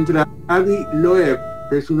acá entra Avi Loeb,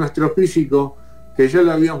 que es un astrofísico que ya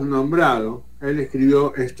lo habíamos nombrado. Él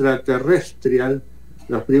escribió Extraterrestrial,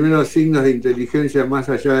 los primeros signos de inteligencia más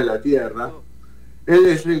allá de la Tierra. Él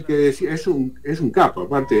es el que decía, es un capo,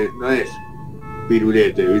 aparte no es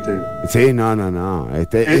pirulete, ¿viste? Sí, no.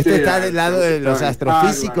 Este está del lado de los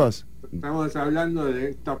astrofísicos. Estamos hablando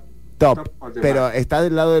de top, pero ¿está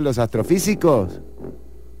del lado de los astrofísicos?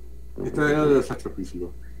 Está del lado de los astrofísicos.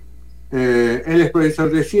 Él es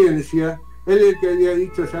profesor de ciencia. Él es el que había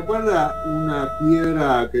dicho, ¿se acuerda? Una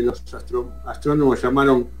piedra que los astrónomos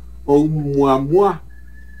llamaron Oumuamua.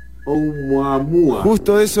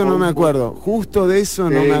 Justo de eso no me acuerdo.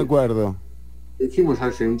 Dijimos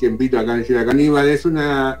hace un tiempito acá en Ciudad Canibal, es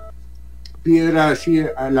una piedra así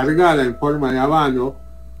alargada en forma de habano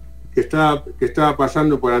que estaba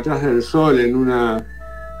pasando por atrás del sol en una.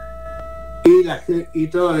 Y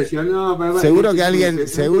todos decían, no, pero seguro que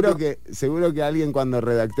alguien cuando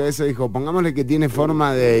redactó eso dijo, pongámosle que tiene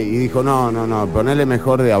forma de, y dijo, no, ponele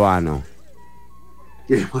mejor de habano.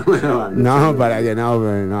 ¿Tiene forma de habano? No, para que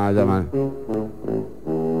no haya mal.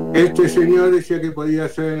 Este señor decía que podía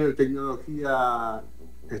ser tecnología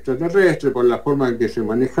extraterrestre por la forma en que se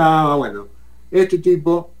manejaba. Bueno, este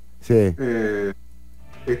tipo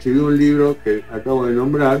escribió un libro que acabo de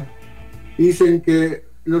nombrar. Dicen que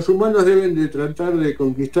los humanos deben de tratar de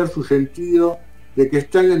conquistar su sentido de que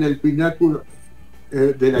están en el pináculo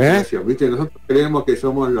de la creación. ¿Viste? Nosotros creemos que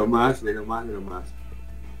somos lo más de lo más de lo más.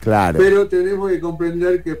 Claro. Pero tenemos que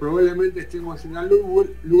comprender que probablemente estemos en algún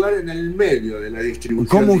lugar en el medio de la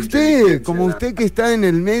distribución. Como usted que está en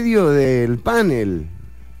el medio del panel.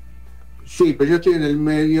 Sí, pero yo estoy en el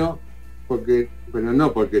medio pero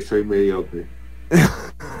no porque soy mediocre.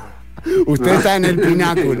 Usted está en el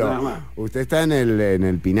pináculo. Usted está en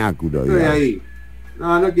el pináculo. Estoy ahí.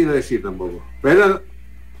 No quiero decir tampoco. Pero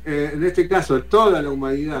en este caso, toda la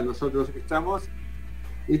humanidad, nosotros estamos,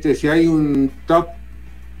 ¿viste? Si hay un top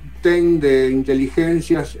 10 de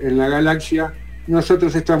inteligencias en la galaxia,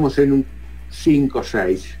 nosotros estamos en un 5 o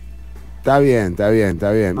 6. Está bien.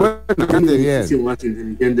 Bueno, bastante bien. Muchísimo más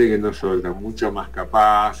inteligente que nosotros, mucho más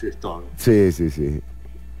capaces, todo. Sí.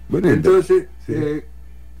 Bueno, entonces,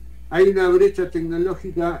 hay una brecha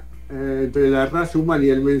tecnológica entre la raza humana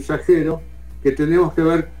y el mensajero que tenemos que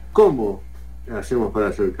ver cómo hacemos para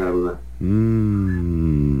acercarla.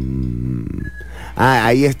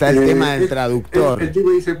 ahí está el tema del traductor. El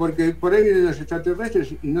tipo dice, porque por ahí vienen los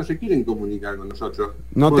extraterrestres y no se quieren comunicar con nosotros.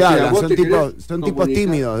 No te hablan, son tipos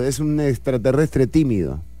tímidos, es un extraterrestre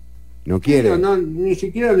tímido. No quiere. No, ni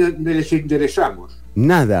siquiera les interesamos.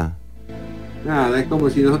 Nada, es como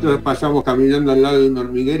si nosotros pasamos caminando al lado de un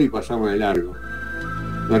hormiguero y pasamos de largo.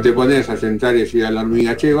 No te pones a sentar y decir a la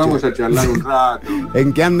hormiga, che, vamos a charlar un rato.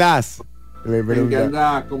 ¿En qué andás? ¿En qué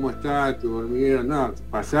andás? ¿Cómo está tu hormiguero? No,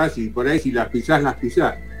 pasás y por ahí si las pisás.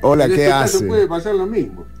 Hola, en ¿qué este hace? caso puede pasar lo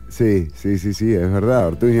mismo. Sí, es verdad,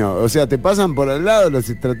 Ortuño. O sea, te pasan por al lado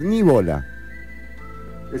ni bola.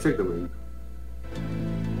 Exactamente.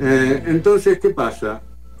 Entonces, ¿qué pasa?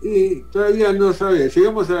 Y todavía no sabemos,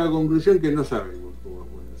 llegamos a la conclusión que no sabemos cómo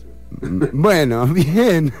vamos a hacer. Bueno,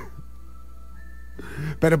 bien.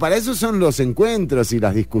 Pero para eso son los encuentros y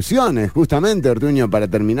las discusiones, justamente, Ortuño, para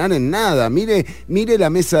terminar en nada. Mire la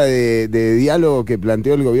mesa de diálogo que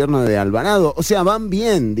planteó el gobierno de Alvarado. O sea, van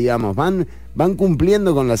bien, digamos, van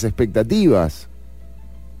cumpliendo con las expectativas.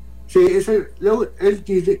 Sí, él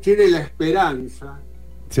tiene la esperanza,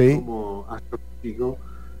 ¿sí?, como astrofísico,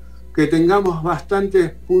 que tengamos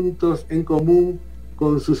bastantes puntos en común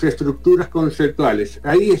con sus estructuras conceptuales.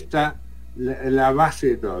 Ahí está la base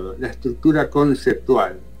de todo, la estructura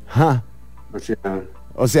conceptual. Ajá.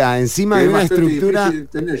 O sea, encima de una estructura...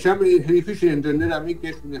 Ya me es difícil entender a mí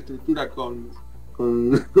que es una estructura con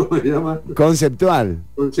 ¿cómo se llama? Conceptual.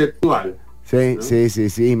 Sí, ¿no?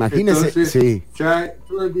 sí, imagínese. Entonces, sí. Ya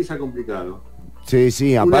todo empieza complicado.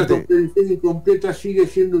 Sí, aparte... Una comprensión incompleta sigue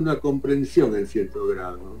siendo una comprensión en cierto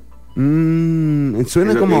grado, ¿no?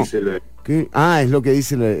 Suena como... es lo que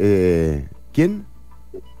dice... ¿Quién?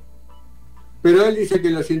 Pero él dice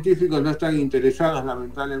que los científicos no están interesados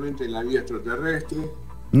lamentablemente en la vida extraterrestre.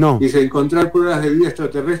 No. Dice, encontrar pruebas de vida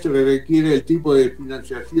extraterrestre requiere el tipo de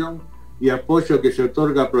financiación y apoyo que se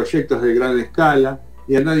otorga a proyectos de gran escala,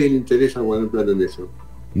 y a nadie le interesa poner plata en eso.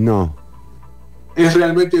 No. Es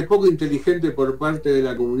realmente poco inteligente por parte de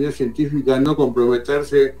la comunidad científica no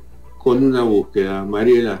comprometerse con una búsqueda.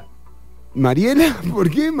 Mariela. ¿Mariela? ¿Por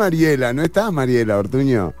qué Mariela? No está Mariela,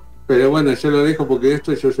 Ortuño. Pero bueno, yo lo dejo porque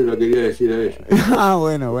esto yo se lo quería decir a ella.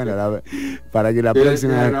 Bueno, para que la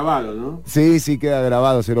próxima... Queda grabado, ¿no? Sí, queda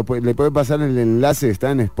grabado. Le puede pasar el enlace,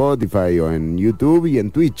 está en Spotify o en YouTube y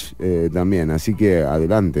en Twitch también, así que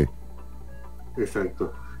adelante.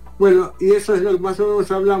 Exacto. Bueno, y eso es lo que más o menos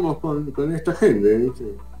hablamos con esta gente, ¿viste?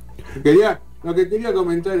 Lo que quería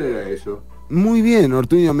comentar era eso. Muy bien,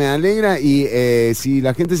 Ortuño, me alegra. Y si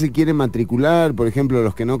la gente se quiere matricular, por ejemplo,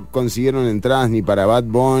 los que no consiguieron entradas ni para Bad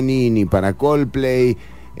Bunny ni para Coldplay,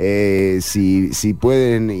 si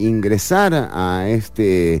pueden ingresar a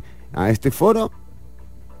este foro.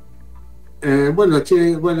 Bueno,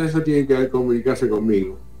 eso tiene que comunicarse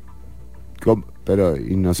conmigo. Pero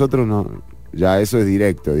y nosotros no, ya eso es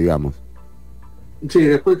directo, digamos. Sí,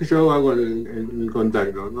 después que yo hago el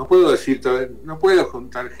contacto. No puedo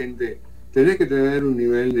juntar gente. Tenés que tener un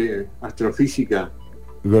nivel de astrofísica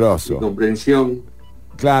grosso, comprensión.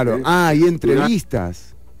 Claro. Y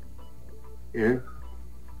entrevistas.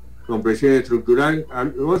 Comprensión estructural.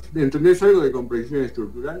 ¿Vos entendés algo de comprensión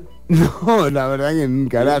estructural? No, la verdad que un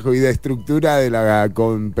carajo. Y de estructura de la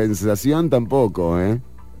compensación tampoco,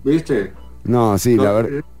 ¿Viste? No, sí, la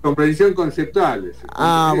verdad. Comprensión conceptual.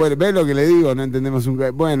 Bueno, ¿ves lo que le digo? No entendemos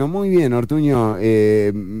Bueno, muy bien, Ortuño.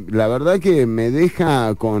 La verdad que me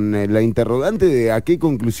deja con la interrogante de a qué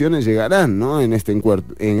conclusiones llegarán, ¿no? En este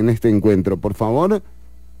encuentro. Por favor,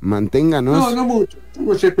 manténganos... No mucho.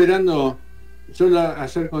 Estamos esperando solo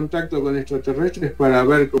hacer contacto con extraterrestres para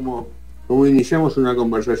ver cómo iniciamos una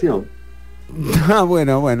conversación.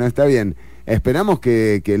 Bueno, está bien. Esperamos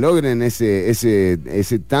que logren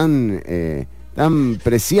ese tan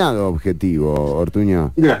preciado objetivo,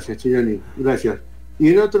 Ortuño. Gracias, Chironi, gracias. Y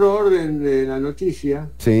en otro orden de la noticia,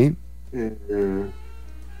 sí,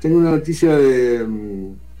 tengo una noticia de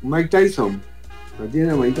Mike Tyson. ¿La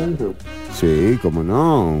tiene Mike Tyson? Sí, cómo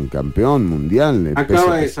no, un campeón mundial.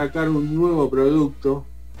 Acaba de sacar un nuevo producto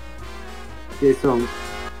que son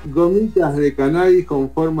gomitas de cannabis con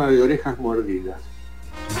forma de orejas mordidas.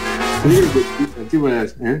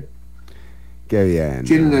 Qué bien.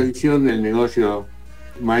 Tiene una visión del negocio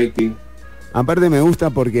Mikey. Aparte me gusta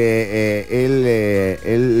porque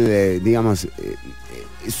él digamos,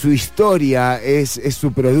 su historia es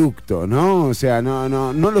su producto, ¿no? O sea,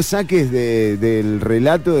 no lo saques del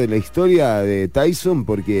relato de la historia de Tyson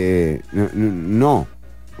porque no.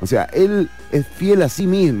 O sea, él es fiel a sí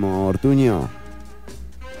mismo, Ortuño.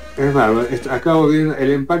 Es bárbaro. Acabo de ver,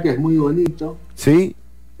 el empaque es muy bonito. ¿Sí?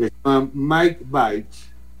 Se llama Mike Bites.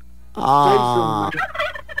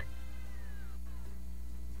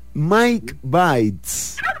 Mike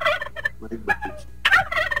Bites.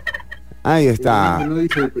 Ahí está. No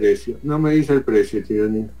dice el precio. No me dice el precio, tío.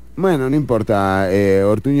 Bueno, no importa,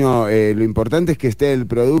 Ortuño, lo importante es que esté el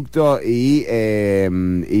producto y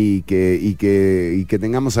que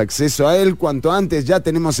tengamos acceso a él cuanto antes. Ya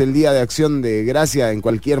tenemos el Día de Acción de Gracia, en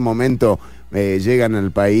cualquier momento llegan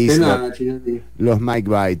al país los Mike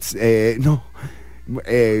Bites.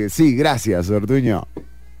 Sí, gracias, Ortuño.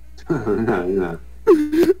 Nada.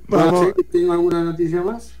 Vamos. ¿Tengo alguna noticia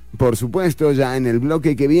más? Por supuesto, ya en el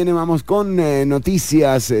bloque que viene vamos con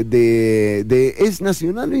noticias de... ¿Es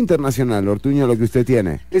nacional o internacional, Ortuño, lo que usted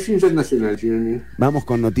tiene? Es internacional, Chironi. Vamos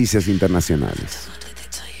con noticias internacionales.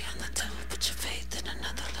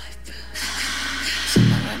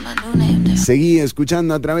 Seguí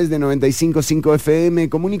escuchando a través de 95.5 FM.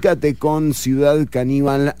 Comunícate con Ciudad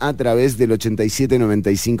Canibal a través del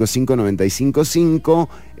 87-95-5-95-5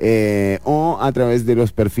 o a través de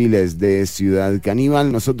los perfiles de Ciudad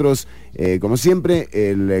Canibal. Nosotros, como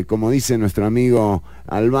siempre, como dice nuestro amigo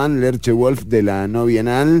Albán Lerche Wolf de la No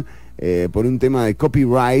Bienal, por un tema de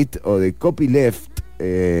copyright o de copyleft,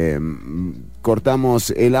 cortamos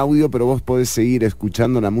el audio, pero vos podés seguir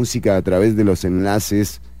escuchando la música a través de los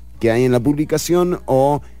enlaces que hay en la publicación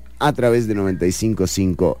o a través de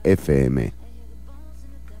 95.5 FM.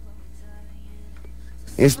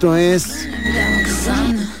 Esto es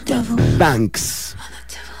Banks.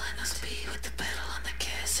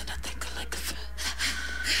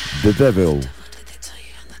 The Devil.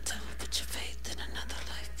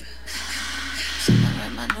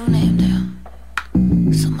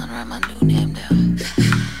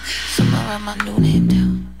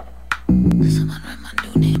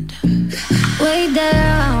 Way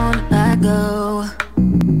down I go.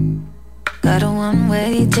 Got a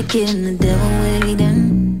one-way ticket and the devil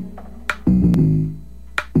waiting.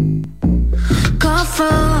 Call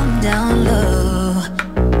from down low.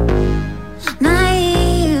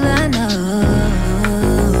 Naive, I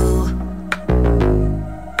know.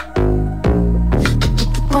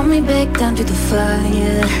 Pull me back down to the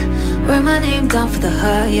fire. Write my name down for the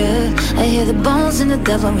hire. I hear the bones and the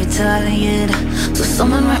devil retired. So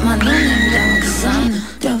someone write my new name down, 'cause I'm the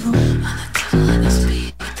devil. I'm the devil in the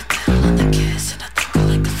speed, with the pedal on the gas, and I think I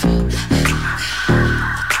like the feel.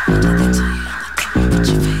 What did they tell you? I'm the devil, put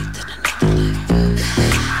your faith in another life.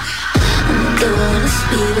 I'm the devil in the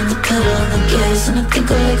speed, and the pedal on the gas, and I think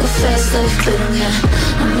I like a fast life better now.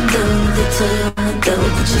 I'm the devil, what they tell you? I'm the devil,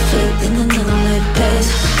 put your faith in another life pass.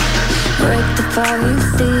 Rectify you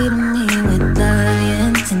feed me with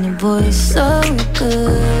lions and your voice so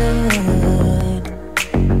good.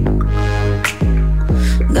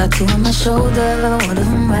 Got you on my shoulder, what if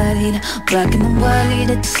I'm right? Black and white,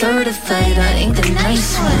 it's certified, I ain't the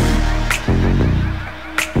nice one.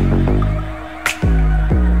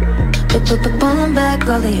 But pulling back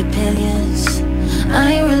all the opinions,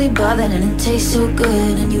 I ain't really bothered and it tastes so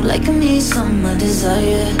good. And you like me, some I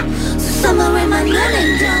desire. So someone write my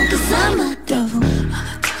name down, 'cause I'm a devil. I'm the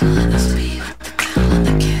devil in the speed, with the pedal on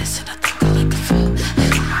the gas, and I think I like the feel.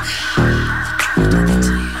 What did they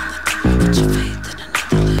tell you? I'm the devil, put your faith in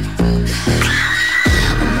another life.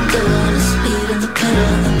 I'm the devil in the speed, and the pedal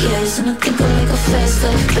on the gas, and I think I like a fast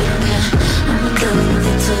life better now. I'm the devil, what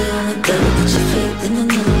they tell you? I'm the devil, put your faith in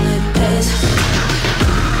another life pass.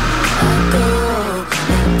 I go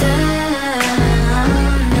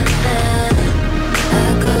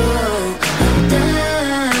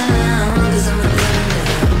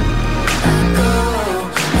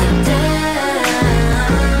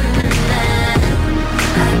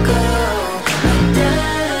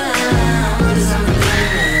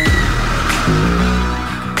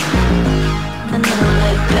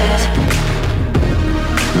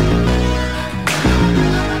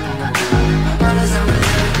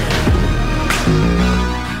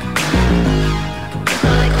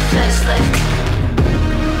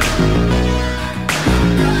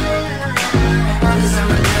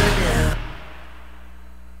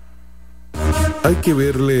Hay que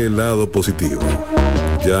verle el lado positivo.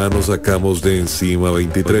 Ya nos sacamos de encima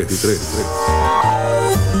 23.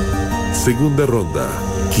 Segunda ronda.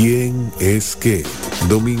 ¿Quién es qué?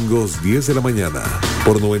 Domingos 10 de la mañana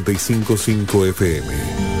por 95.5 FM.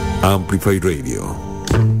 Amplify Radio.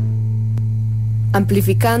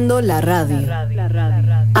 Amplificando la radio.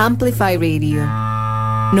 Amplify Radio.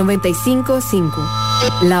 95.5.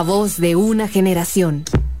 La voz de una generación.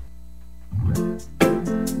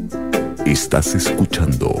 Estás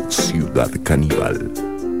escuchando Ciudad Canibal.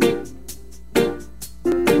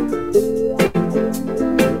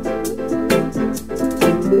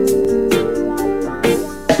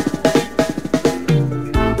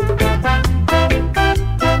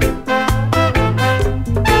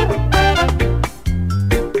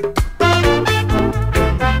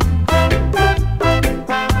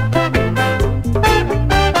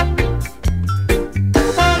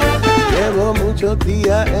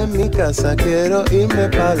 casa, quiero irme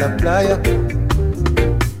pa' la playa.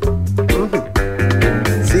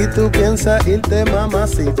 Si tú piensas irte,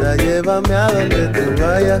 mamacita, llévame a donde tú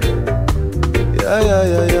vayas. Ya.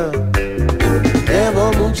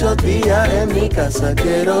 Llevo muchos días en mi casa,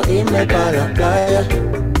 quiero irme pa' la playa.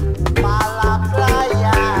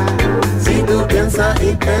 Si tú piensas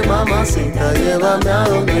irte, mamacita, llévame a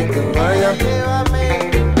donde tú vayas.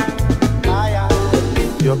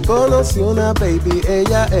 Yo conocí una baby,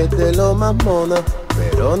 ella es de lo más mona,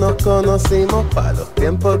 pero nos conocimos para los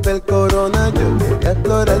tiempos del corona. Yo quería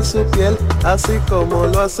explorar su piel, así como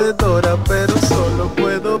lo hace Dora, pero solo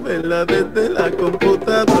puedo verla desde la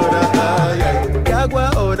computadora. Ay, ¿qué hago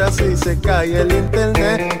ahora si se cae el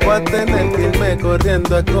internet? Voy a tener que irme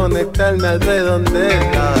corriendo a conectarme al redondel.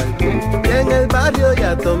 Ay, y en el barrio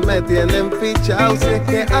ya todos me tienen fichado, si es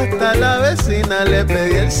que hasta la vecina le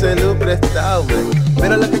pedí el celu prestado, man.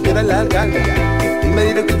 Pero lo que quiero es largarme y me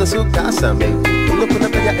directo a su casa, man. Uno con una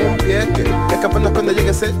playa en pie, que escaparnos cuando llegue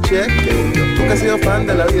ese cheque. Yo nunca he sido fan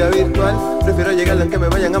de la vida virtual, prefiero llegar aunque me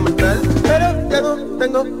vayan a matar. Pero ya no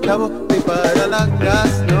tengo chavo ni para la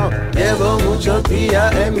gas, no. Llevo muchos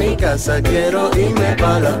días en mi casa, quiero irme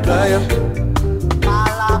pa' la playa.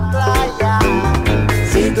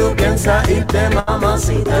 Si tú piensas irte,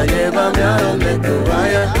 mamacita, llévame a donde tú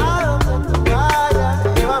vayas.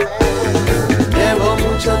 Llevo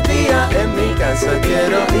muchos días en mi casa,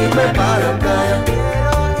 quiero irme para la playa.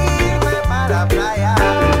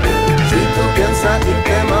 Si tú piensas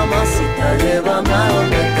irte, mamacita, llévame a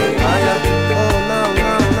donde tú vayas. Oh, no,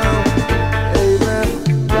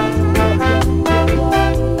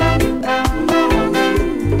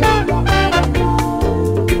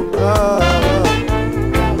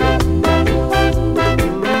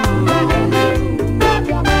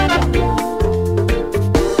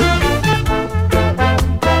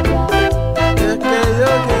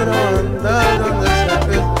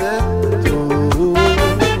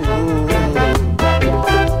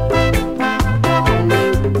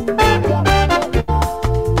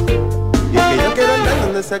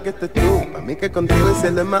 que estés tú, pa' mí que contigo el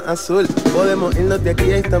cielo es más azul. Podemos irnos de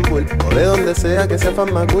aquí a Estambul, o de donde sea que sea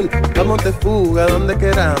más cool. Vamos de fuga donde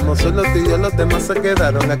queramos, solo tú y yo, los demás se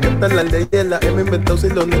quedaron. Aquí está la ley y la hemos inventado, si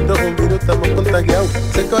lo nuestro es un virus, estamos contagiados.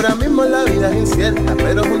 Sé que ahora mismo la vida es incierta,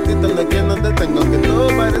 pero juntitos no hay quien nos detenga. Que todo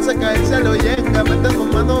parece caerse a lo yenga,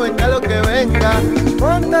 metemos mano, venga lo que venga.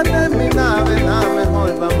 Móntate en mi nave, nada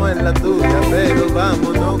mejor, vamos en la tuya, pero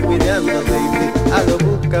vámonos cuidando, baby, a lo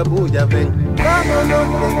busca bulla, ven. Vámonos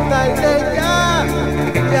que tarde ya.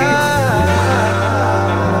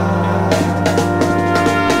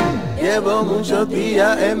 Llevo muchos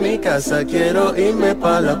días en mi casa, quiero irme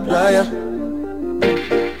pa' la playa.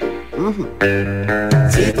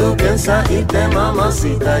 Si tú piensas irte,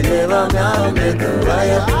 mamacita, llévame a donde tú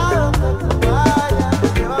vayas.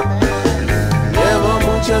 Llevo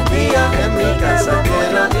muchos días en mi casa,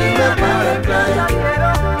 quiero irme pa' la playa.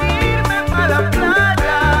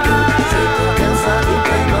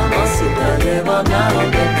 Llévame a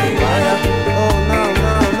donde tú vayas. Oh, no,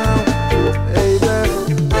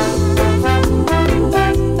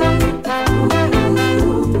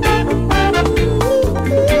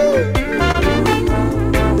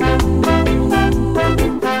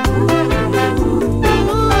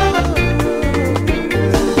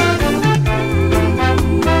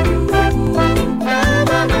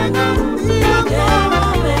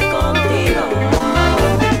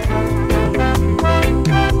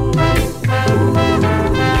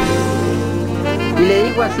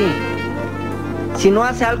 así, si no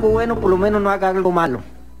hace algo bueno, por lo menos no haga algo malo.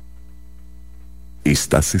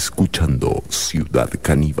 Estás escuchando Ciudad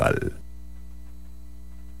Canibal.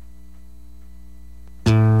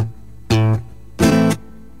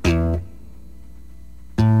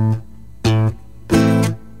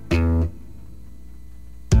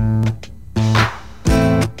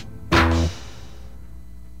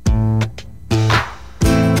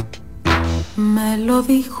 Me lo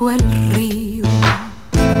dijo el río,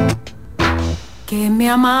 que me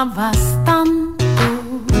amabas tanto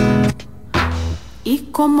y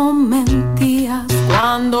como mentías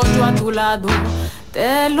cuando yo a tu lado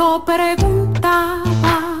te lo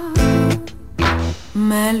preguntaba.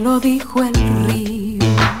 Me lo dijo el río,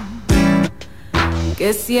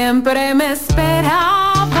 que siempre me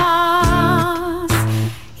esperabas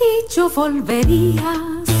y yo volvería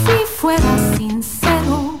si fueras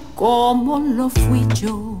sincero como lo fui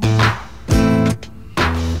yo.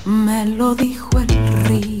 Me lo dijo el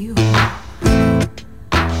río,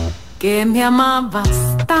 que me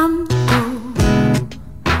amabas tanto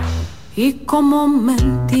y como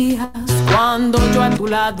mentías cuando yo a tu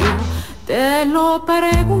lado te lo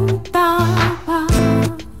preguntaba,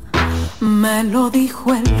 me lo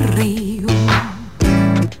dijo el río,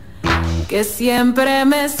 que siempre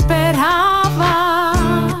me esperabas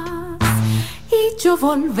y yo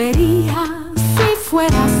volvería si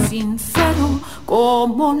fueras sincero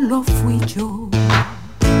como lo fui yo.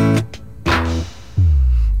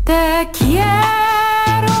 Te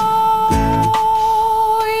quiero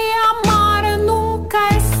y amar nunca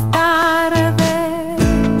es tarde.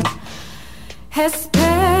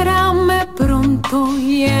 Espérame pronto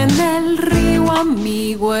y en el río,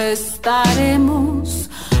 amigo, estaremos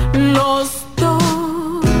los dos.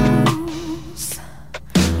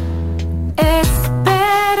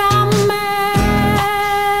 Espérame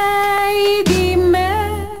y dime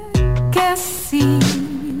que sí.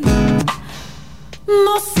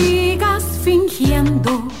 No sigas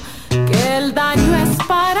fingiendo que el daño es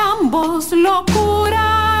para ambos,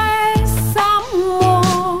 locura es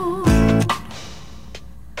amor.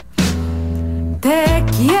 Te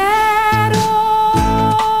quiero,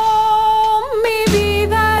 mi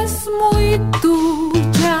vida es muy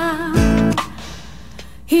tuya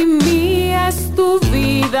y mía es tu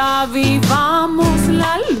vida,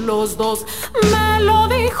 vivámosla los dos, me lo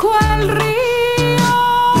dijo el río.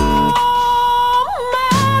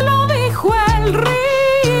 El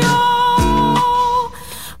río,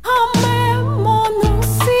 amémonos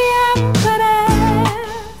siempre,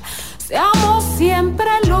 seamos siempre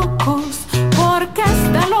locos, porque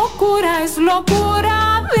esta locura es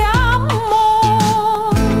locura de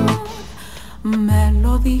amor. Me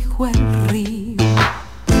lo dijo el río,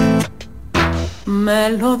 me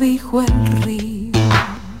lo dijo el río,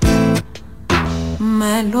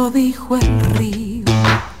 me lo dijo el río.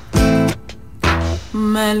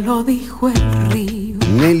 Me lo dijo el río.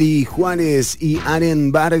 Nelly Juárez y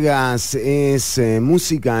Aren Vargas es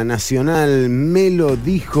música nacional. Me lo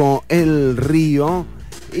dijo el río.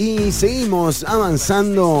 Y seguimos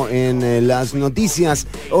avanzando en las noticias.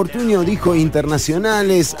 Ortuño dijo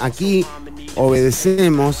internacionales. Aquí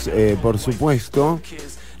obedecemos, por supuesto,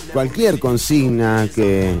 cualquier consigna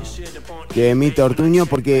que emita Ortuño,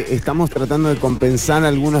 porque estamos tratando de compensar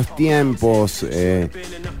algunos tiempos.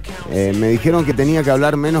 Me dijeron que tenía que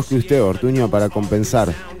hablar menos que usted, Ortuño, para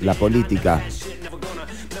compensar la política.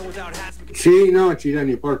 Sí, no,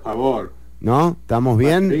 Chirani, por favor. ¿No? ¿Estamos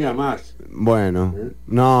bien? Diga más. Bueno,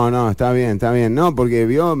 no, está bien. No, porque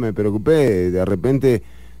me preocupé, de repente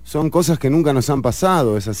son cosas que nunca nos han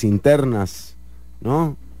pasado, esas internas,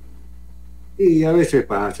 ¿no? Y a veces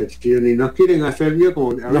pasa, Chirani, nos quieren hacer bien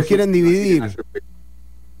como... Nos quieren dividir.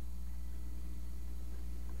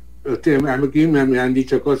 Usted, aquí me han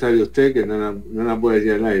dicho cosas de usted que no la puede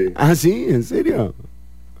decir al aire. ¿Ah, sí? ¿En serio?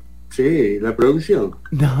 Sí, la producción.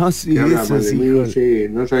 No, sí, eso sí. Sí,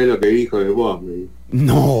 no sabés lo que dijo de vos.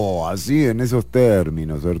 No, así en esos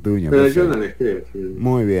términos, Ortuño. Pero yo no les creo. Sí.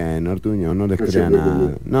 Muy bien, Ortuño, no les crea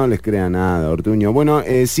nada. No les crea nada, Ortuño. Bueno,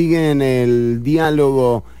 siguen el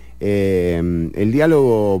diálogo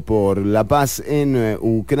por la paz en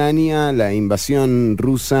Ucrania, la invasión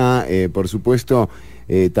rusa, por supuesto,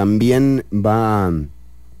 también va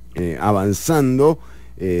avanzando.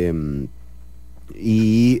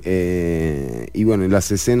 Y bueno,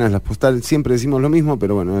 las escenas, las postales, siempre decimos lo mismo,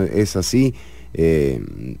 pero bueno, es así.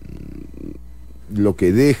 Lo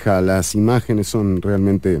que deja las imágenes son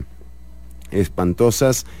realmente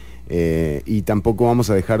espantosas, y tampoco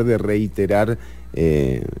vamos a dejar de reiterar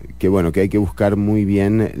que bueno, que hay que buscar muy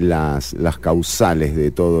bien las causales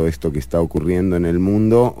de todo esto que está ocurriendo en el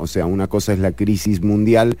mundo. O sea, una cosa es la crisis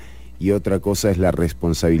mundial y otra cosa es la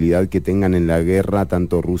responsabilidad que tengan en la guerra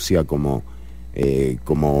tanto Rusia como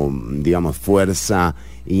digamos fuerza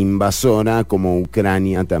invasora, como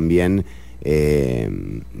Ucrania también,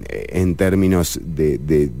 en términos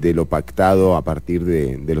de lo pactado a partir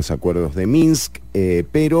de los acuerdos de Minsk,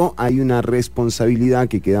 pero hay una responsabilidad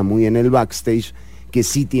que queda muy en el backstage, que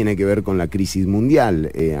sí tiene que ver con la crisis mundial.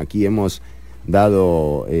 Aquí hemos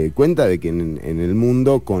dado cuenta de que en el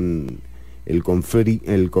mundo, con el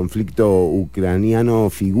conflicto ucraniano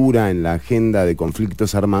figura en la agenda de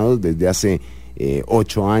conflictos armados desde hace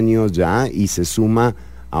 8 años ya, y se suma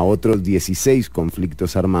a otros 16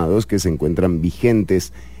 conflictos armados que se encuentran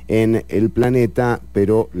vigentes en el planeta,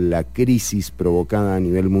 pero la crisis provocada a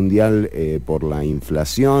nivel mundial por la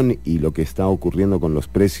inflación y lo que está ocurriendo con los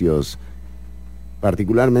precios,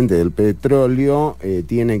 particularmente del petróleo,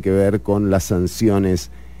 tiene que ver con las sanciones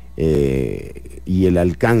y el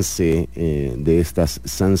alcance de estas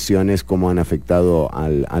sanciones, cómo han afectado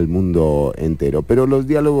al mundo entero. Pero los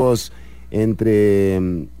diálogos entre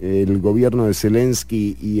el gobierno de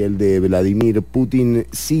Zelensky y el de Vladimir Putin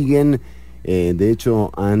siguen, De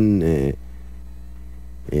hecho,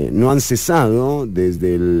 no han cesado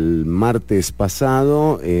desde el martes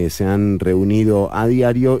pasado, se han reunido a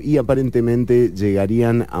diario y aparentemente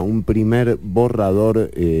llegarían a un primer borrador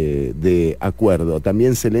de acuerdo.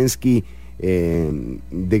 También Zelensky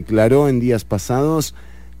declaró en días pasados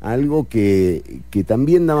algo que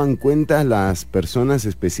también daban cuenta las personas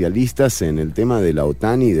especialistas en el tema de la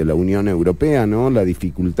OTAN y de la Unión Europea, ¿no? La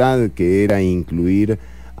dificultad que era incluir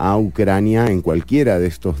a Ucrania en cualquiera de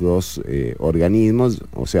estos dos organismos,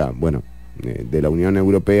 o sea, bueno, de la Unión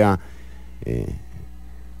Europea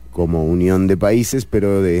como unión de países,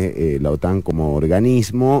 pero de la OTAN como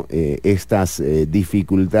organismo. Estas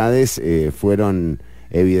dificultades fueron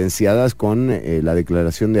evidenciadas con la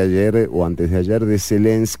declaración de ayer o antes de ayer de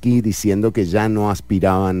Zelensky diciendo que ya no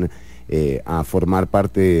aspiraban a formar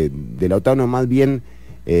parte de la OTAN, o más bien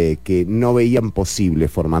que no veían posible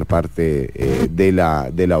formar parte de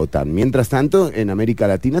la OTAN. Mientras tanto, en América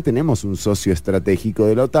Latina tenemos un socio estratégico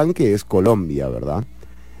de la OTAN que es Colombia, ¿verdad?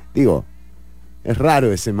 Digo, es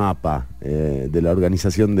raro ese mapa de la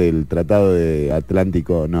Organización del Tratado de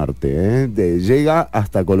Atlántico Norte, llega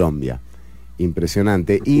hasta Colombia.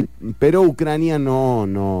 Impresionante. Pero Ucrania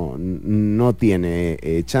no tiene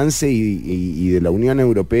chance y de la Unión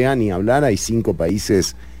Europea ni hablar. Hay 5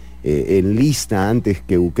 países en lista antes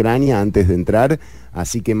que Ucrania, antes de entrar,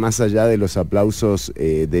 así que más allá de los aplausos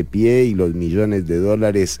de pie y los millones de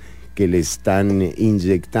dólares que le están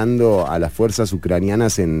inyectando a las fuerzas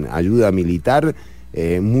ucranianas en ayuda militar,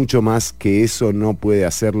 mucho más que eso no puede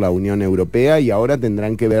hacer la Unión Europea, y ahora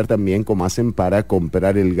tendrán que ver también cómo hacen para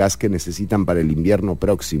comprar el gas que necesitan para el invierno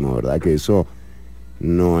próximo, ¿verdad? Que eso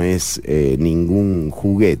no es ningún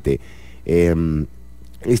juguete.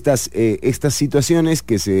 Estas situaciones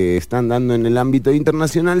que se están dando en el ámbito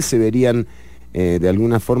internacional se verían de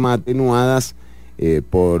alguna forma atenuadas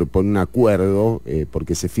por un acuerdo,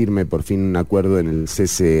 porque se firme por fin un acuerdo en el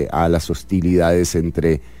cese a las hostilidades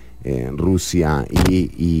entre Rusia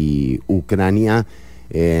y Ucrania,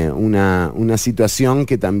 una situación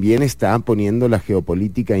que también está poniendo la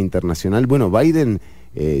geopolítica internacional. Bueno, Biden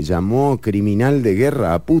llamó criminal de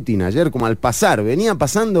guerra a Putin ayer, como al pasar, venía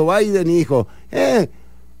pasando Biden y dijo,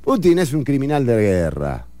 Putin es un criminal de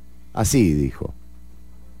guerra. Así dijo.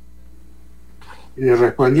 Y le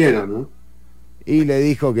respondieron, ¿no? Y le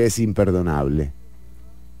dijo que es imperdonable.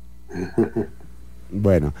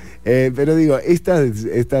 Bueno, pero digo,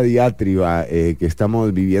 esta diatriba que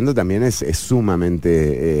estamos viviendo también es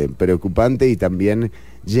sumamente preocupante y también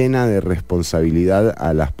llena de responsabilidad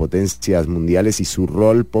a las potencias mundiales y su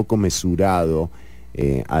rol poco mesurado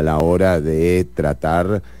a la hora de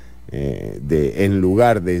tratar en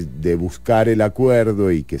lugar de buscar el acuerdo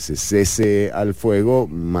y que se cese al fuego,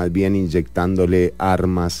 más bien inyectándole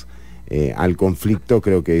armas al conflicto.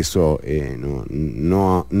 Creo que eso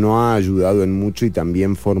no ha ayudado en mucho y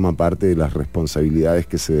también forma parte de las responsabilidades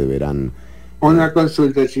que se deberán. Una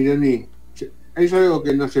consulta, Chironi. Es algo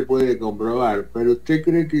que no se puede comprobar, pero ¿usted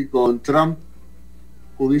cree que con Trump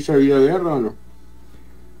hubiese habido guerra o no?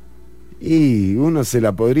 Y uno se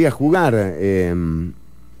la podría jugar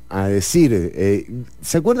a decir.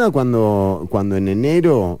 ¿Se acuerda cuando en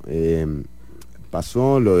enero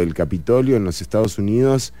pasó lo del Capitolio en los Estados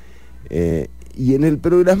Unidos? Y en el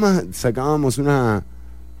programa sacábamos una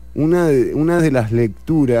de las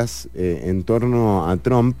lecturas en torno a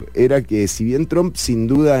Trump, era que si bien Trump sin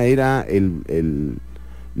duda era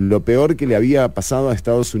lo peor que le había pasado a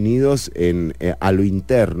Estados Unidos a lo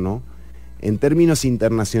interno, en términos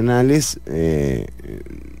internacionales,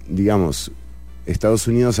 digamos, Estados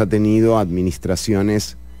Unidos ha tenido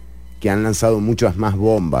administraciones que han lanzado muchas más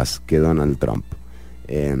bombas que Donald Trump.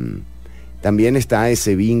 También está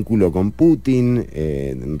ese vínculo con Putin.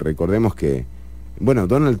 Recordemos que, bueno,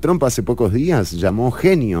 Donald Trump hace pocos días llamó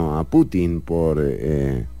genio a Putin por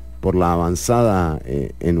la avanzada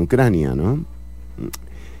en Ucrania, ¿no?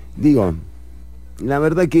 Digo, la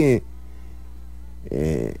verdad que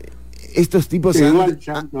estos tipos... Sí, igual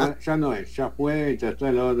ya no es, ya fue, ya está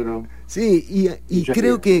el otro. Sí, y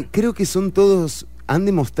creo que son todos... han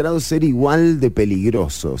demostrado ser igual de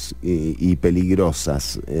peligrosos y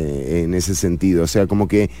peligrosas en ese sentido. O sea, como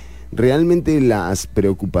que realmente las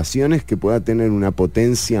preocupaciones que pueda tener una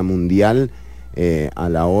potencia mundial a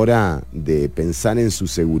la hora de pensar en su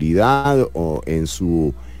seguridad o en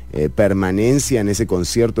su permanencia en ese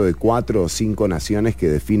concierto de 4 o 5 naciones que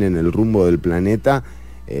definen el rumbo del planeta,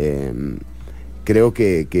 creo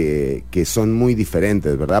que son muy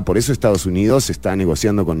diferentes, ¿verdad? Por eso Estados Unidos está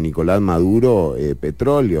negociando con Nicolás Maduro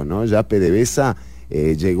petróleo, ¿no? Ya PDVSA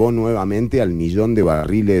llegó nuevamente al 1 millón de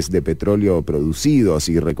barriles de petróleo producidos,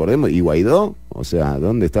 y recordemos, ¿y Guaidó? O sea,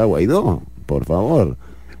 ¿dónde está Guaidó? por favor.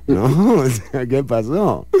 ¿No? O sea, ¿qué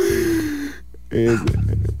pasó?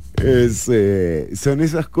 Son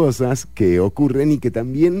esas cosas que ocurren y que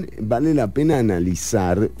también vale la pena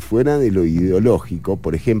analizar fuera de lo ideológico.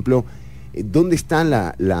 Por ejemplo, ¿dónde está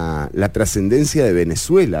la trascendencia de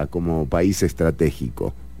Venezuela como país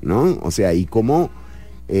estratégico? ¿No? O sea, y cómo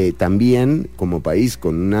también como país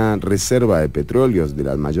con una reserva de petróleos de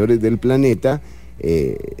las mayores del planeta,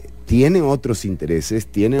 tiene otros intereses,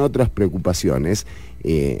 tiene otras preocupaciones,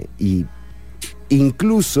 y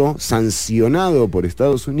incluso sancionado por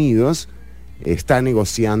Estados Unidos, está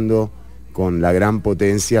negociando con la gran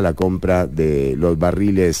potencia la compra de los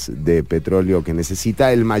barriles de petróleo que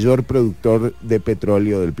necesita el mayor productor de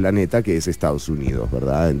petróleo del planeta, que es Estados Unidos,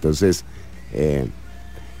 ¿verdad? Entonces,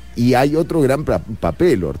 y hay otro gran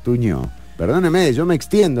papel, Ortuño. Perdóneme, yo me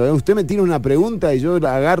extiendo, ¿eh? Usted me tira una pregunta y yo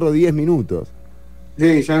la agarro 10 minutos.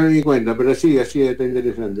 Sí, ya me di cuenta, pero sí, así está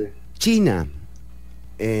interesante. China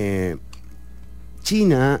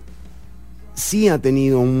sí ha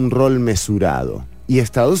tenido un rol mesurado y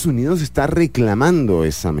Estados Unidos está reclamando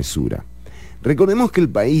esa mesura. Recordemos que el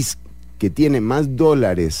país que tiene más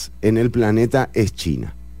dólares en el planeta es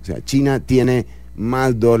China. O sea, China tiene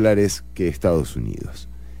más dólares que Estados Unidos.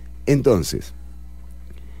 Entonces,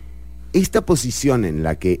 esta posición en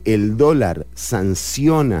la que el dólar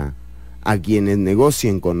sanciona a quienes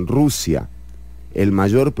negocien con Rusia, el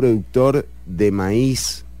mayor productor de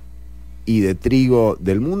maíz y de trigo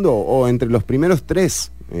del mundo, o entre los primeros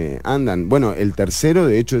tres andan. Bueno, el tercero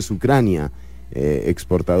de hecho es Ucrania,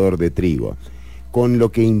 exportador de trigo, con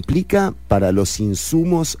lo que implica para los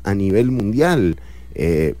insumos a nivel mundial.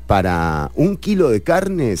 Para 1 kilo de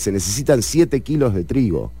carne se necesitan 7 kilos de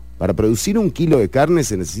trigo. Para producir 1 kilo de carne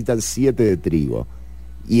se necesitan 7 de trigo.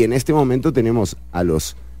 Y en este momento tenemos a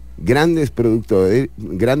los grandes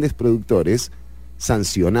productores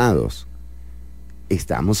sancionados.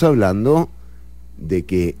 Estamos hablando de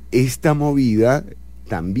que esta movida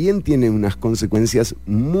también tiene unas consecuencias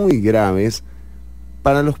muy graves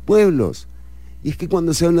para los pueblos. Y es que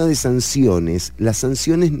cuando se habla de sanciones, las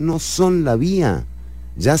sanciones no son la vía.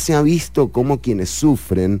 Ya se ha visto cómo quienes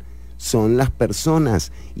sufren son las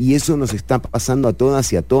personas, y eso nos está pasando a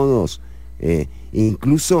todas y a todos.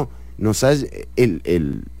 Incluso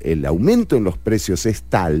el aumento en los precios es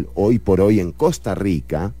tal, hoy por hoy en Costa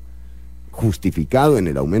Rica, justificado en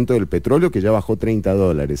el aumento del petróleo, que ya bajó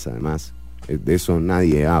 $30 además, de eso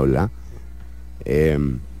nadie habla,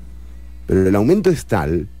 pero el aumento es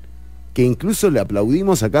tal que incluso le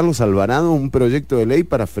aplaudimos a Carlos Alvarado un proyecto de ley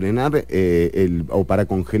para frenar o para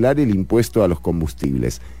congelar el impuesto a los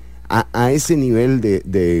combustibles. A ese nivel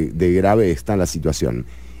de grave está la situación.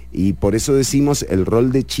 Y por eso decimos, el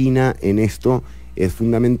rol de China en esto es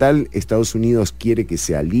fundamental. Estados Unidos quiere que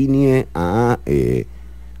se alinee a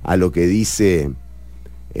lo que dice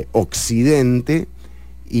Occidente,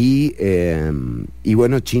 y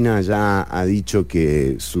bueno, China ya ha dicho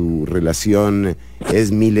que su relación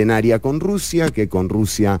es milenaria con Rusia, que con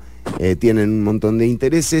Rusia tienen un montón de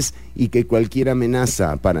intereses, y que cualquier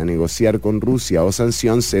amenaza para negociar con Rusia o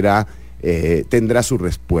sanción tendrá su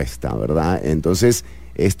respuesta, ¿verdad? Entonces,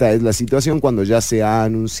 esta es la situación cuando ya se ha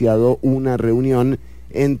anunciado una reunión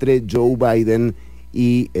entre Joe Biden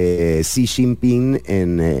y Xi Jinping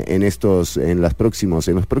en los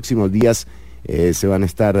próximos días. Se van a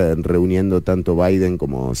estar reuniendo tanto Biden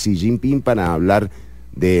como Xi Jinping para hablar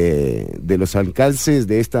de los alcances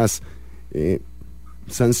de estas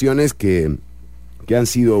sanciones que han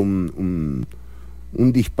sido un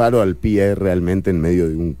disparo al pie realmente en medio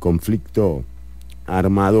de un conflicto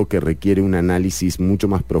armado que requiere un análisis mucho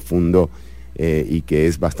más profundo y que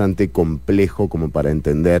es bastante complejo como para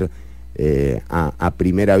entender a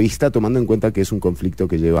primera vista, tomando en cuenta que es un conflicto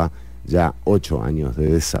que lleva ya 8 años de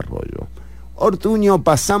desarrollo. Ortuño,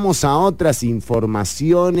 pasamos a otras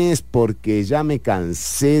informaciones porque ya me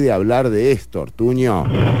cansé de hablar de esto, Ortuño.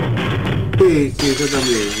 Sí, yo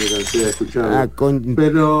también me cansé de escucharlo.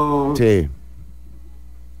 Pero sí,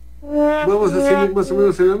 vamos a seguir más o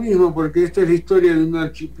menos en lo mismo, porque esta es la historia de un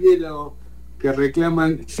archipiélago que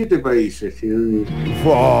reclaman 7 países.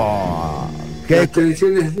 Las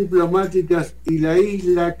tensiones diplomáticas y la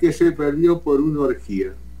isla que se perdió por una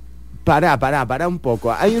orgía. Pará un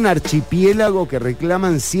poco. Hay un archipiélago que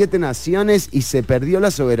reclaman 7 naciones y se perdió la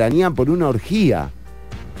soberanía por una orgía.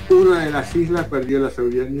 Una de las islas perdió la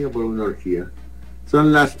soberanía por una orgía.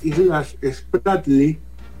 Son las islas Spratly,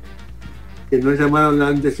 que no llamaron la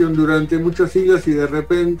atención durante muchos siglos, y de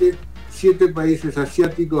repente 7 países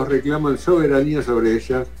asiáticos reclaman soberanía sobre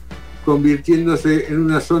ellas convirtiéndose en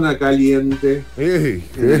una zona caliente.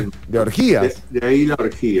 De orgías. De ahí la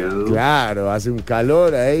orgía, ¿no? Claro, hace un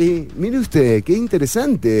calor ahí. Mire usted, qué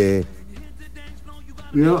interesante.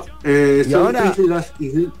 No, y son ahora,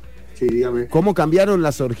 sí, dígame. ¿cómo cambiaron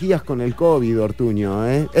las orgías con el COVID, Ortuño?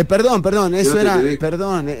 Perdón,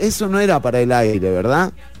 eso no era para el aire,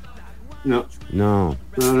 ¿verdad? No,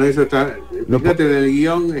 eso está. Fíjate, en el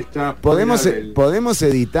guión está. Podemos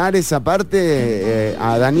editar esa parte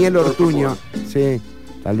a Daniel Ortuño. Sí,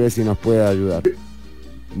 tal vez si nos pueda ayudar.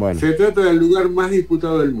 Bueno. Se trata del lugar más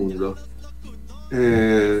disputado del mundo.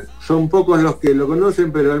 Son pocos los que lo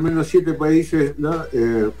conocen, pero al menos 7 países la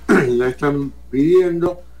están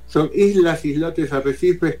pidiendo. Son islas, islotes,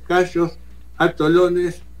 arrecifes, cayos,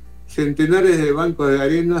 atolones, centenares de bancos de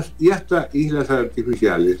arenas y hasta islas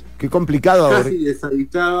artificiales. Qué complicado ahora. Casi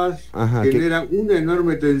deshabitadas, generan una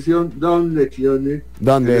enorme tensión ¿dónde? En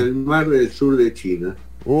el mar del sur de China.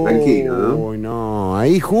 Tranquilo, ¿no? Uy, no,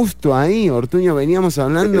 justo ahí, Ortuño, veníamos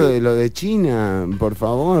hablando de lo de China, por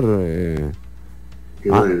favor. Qué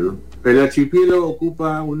bueno. El archipiélago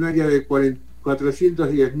ocupa un área de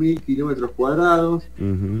 410.000 kilómetros cuadrados.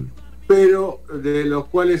 Pero de los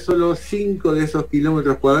cuales solo 5 de esos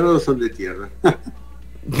kilómetros cuadrados son de tierra.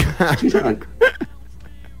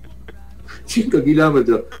 5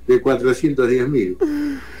 kilómetros de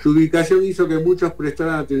 410.000. Su ubicación hizo que muchos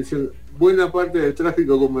prestaran atención. Buena parte del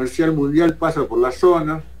tráfico comercial mundial pasa por la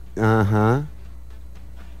zona.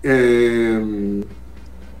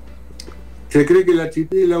 Se cree que el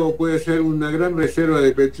archipiélago puede ser una gran reserva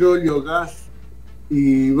de petróleo, gas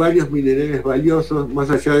y varios minerales valiosos más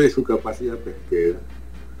allá de su capacidad pesquera.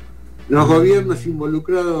 Los gobiernos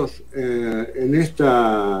involucrados en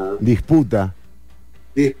esta disputa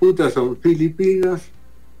son Filipinas,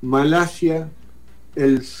 Malasia,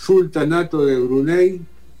 el Sultanato de Brunei,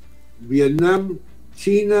 Vietnam,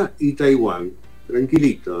 China y Taiwán.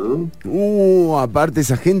 Tranquilito, ¿no? Aparte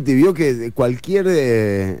esa gente vio que cualquier...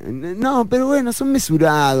 No, pero bueno, son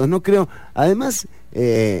mesurados, no creo... Además,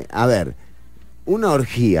 a ver... Una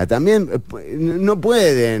orgía, también no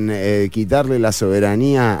pueden quitarle la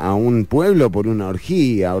soberanía a un pueblo por una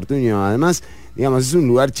orgía, Ortuño. Además, digamos, es un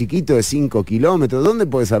lugar chiquito de 5 kilómetros. ¿Dónde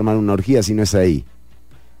puedes armar una orgía si no es ahí?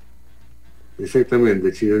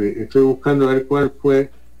 Exactamente, Chironi. Estoy buscando a ver cuál fue.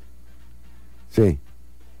 Sí.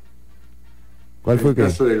 ¿Cuál fue el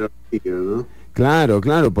caso de la orgía, ¿no? Claro,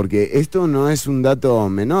 porque esto no es un dato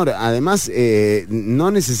menor. Además, no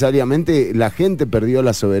necesariamente la gente perdió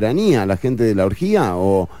la soberanía, la gente de la orgía,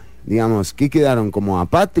 o, digamos, ¿qué quedaron como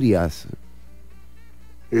apatrias?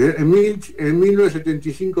 En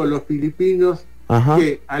 1975 los filipinos,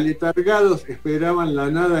 que aletargados esperaban la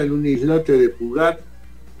nada en un islote de Pugat,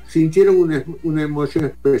 sintieron una emoción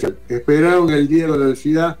especial. Esperaron el día de la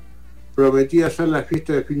ansiedad, prometía ser la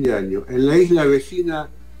fiesta de fin de año. En la isla vecina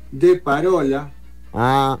de Parola.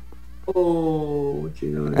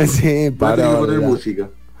 Sí, Parola. Poner música.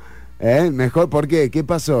 Mejor, ¿por qué? ¿Qué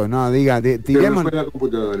pasó? No, diga, tiremos. Fue la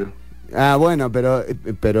computadora. Bueno,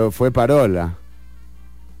 pero fue Parola.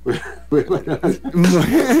 Fue Parola.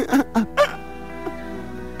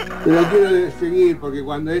 Pero quiero seguir, porque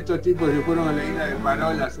cuando estos tipos se fueron a la isla de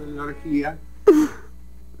Parola a hacer la orgía,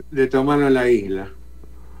 le tomaron la isla.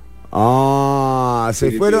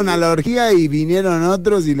 Se fueron a la orgía y vinieron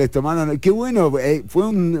otros y les tomaron... Qué bueno, fue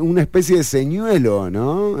una especie de señuelo,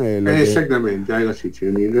 ¿no? Exactamente, algo así, y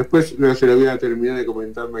después no se lo voy a terminar de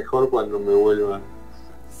comentar mejor cuando me vuelva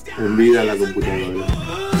en vida a la computadora.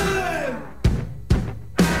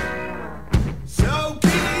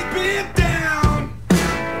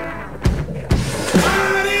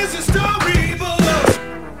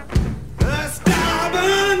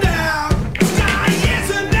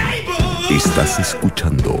 Estás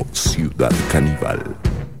escuchando Ciudad Canibal.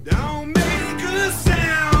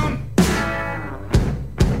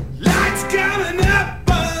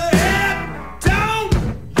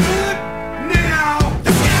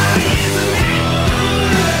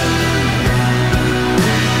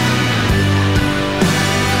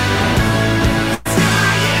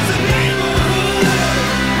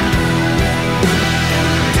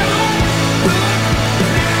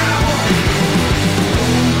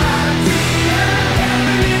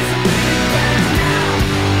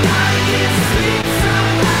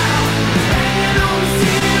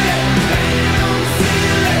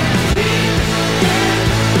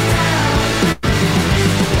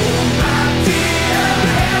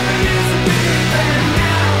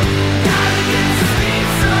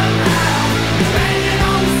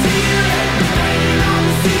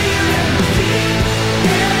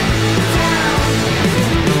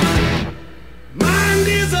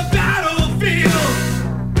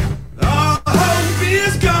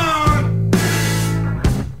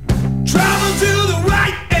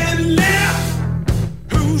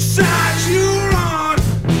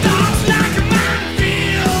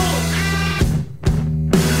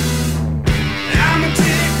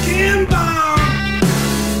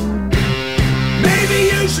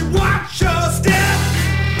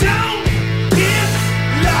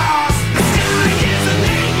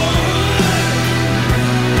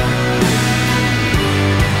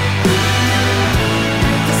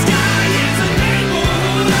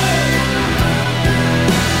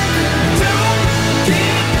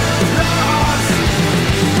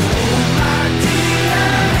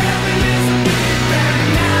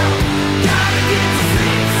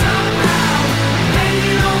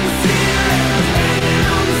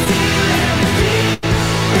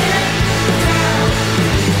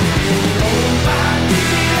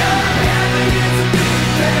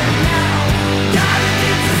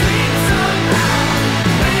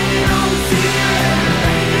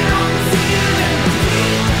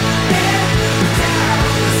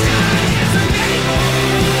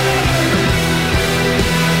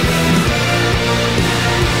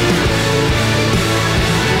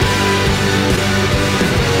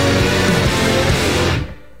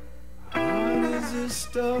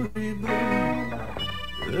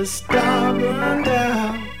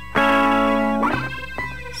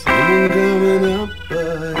 I'm coming up,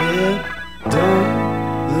 but it don't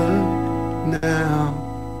look now.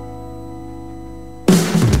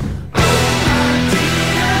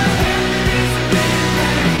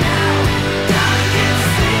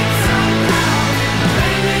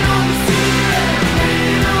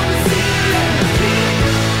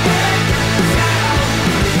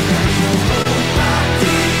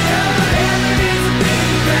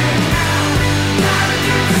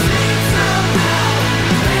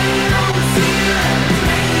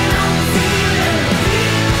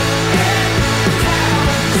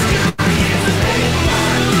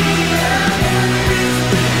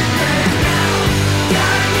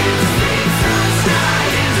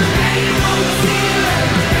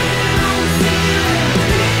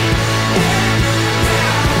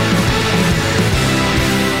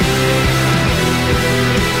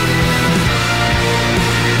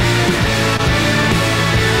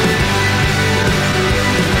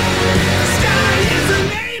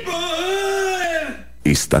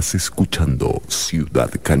 Estás escuchando Ciudad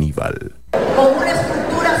Canibal. Con una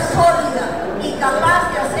estructura sólida y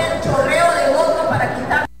capaz de hacer chorreo de votos para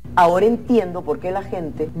quitar. Ahora entiendo por qué la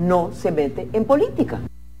gente no se mete en política.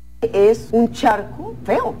 Es un charco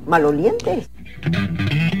feo, maloliente.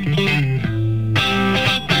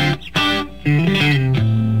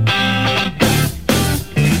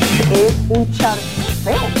 Es un charco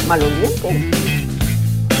feo, maloliente.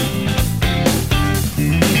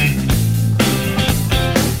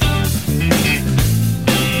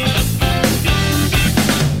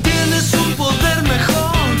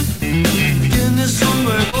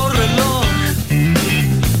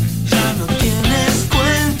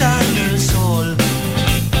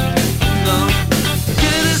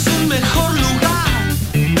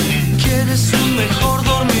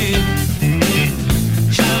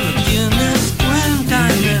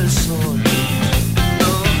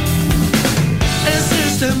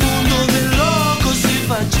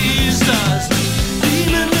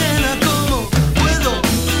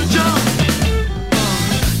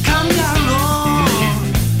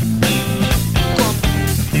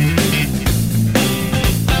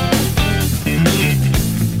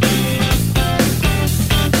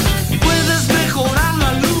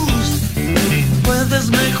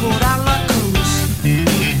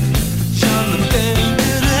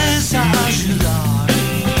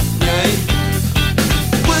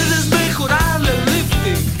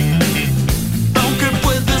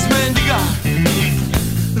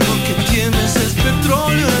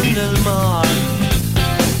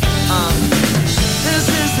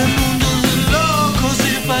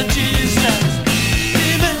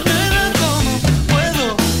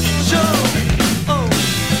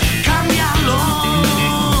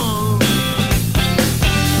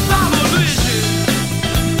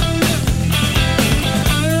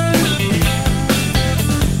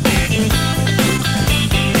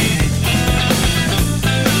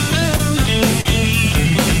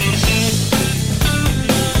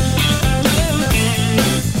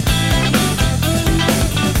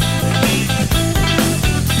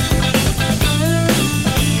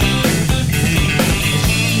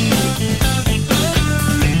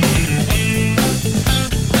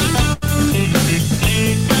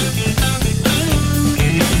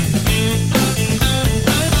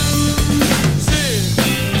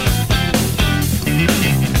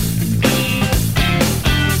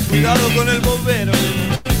 Con el bombero.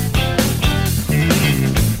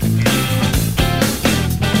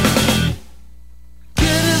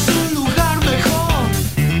 ¿Quieres un lugar mejor?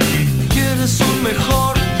 ¿Quieres un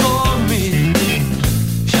mejor dormir?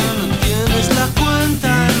 Ya no tienes la cuenta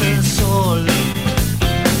en el sol.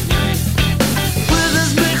 Puedes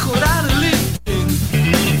mejorar el living,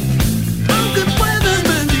 aunque puedes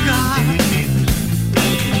mendigar.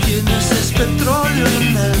 Lo que tienes es petróleo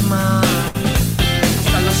en el mar.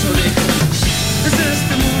 Hasta las orejas.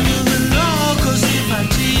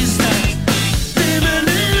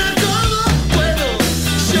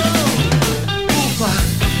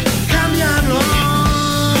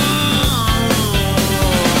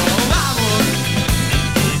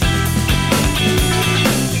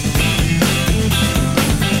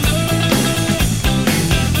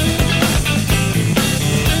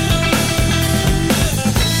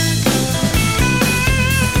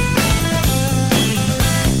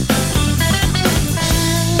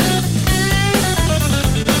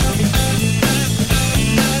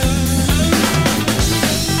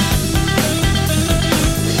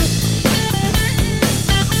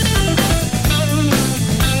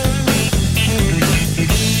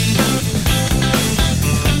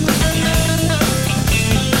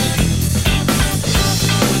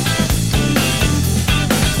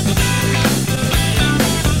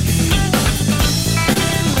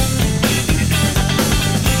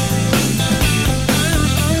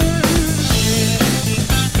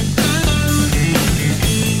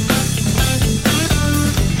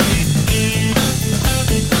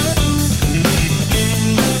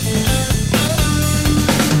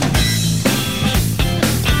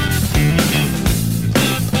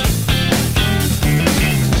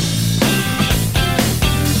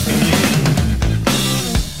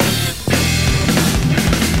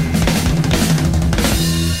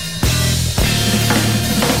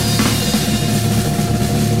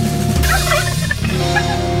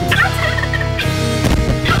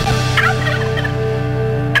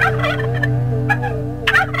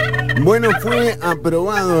 Bueno, fue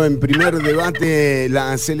aprobado en primer debate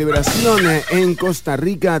la celebración en Costa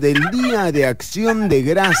Rica del Día de Acción de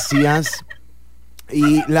Gracias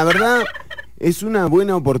y la verdad es una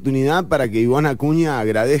buena oportunidad para que Ivonne Acuña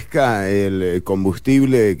agradezca el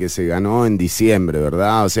combustible que se ganó en diciembre,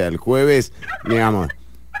 ¿verdad? O sea, el jueves, digamos,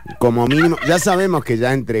 como mínimo, ya sabemos que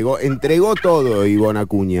ya entregó todo Ivonne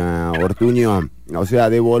Acuña, Ortuño, o sea,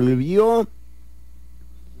 devolvió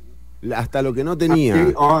hasta lo que no tenía.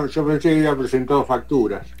 Sí, yo pensé que había presentado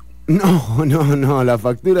facturas. No, las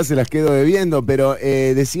facturas se las quedo debiendo, pero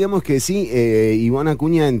decíamos que sí, Ivonne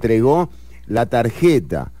Acuña entregó la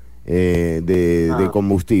tarjeta de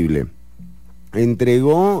combustible.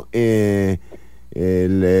 Entregó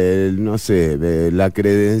no sé, la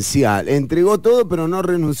credencial. Entregó todo, pero no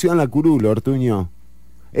renunció a la curul, Ortuño.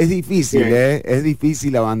 Es difícil, es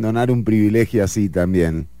difícil abandonar un privilegio así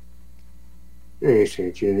también.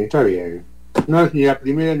 Sí, está bien. No es ni la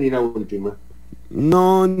primera ni la última.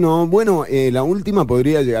 No, bueno, la última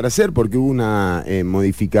podría llegar a ser porque hubo una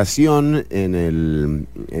modificación en el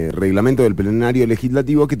reglamento del plenario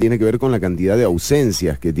legislativo que tiene que ver con la cantidad de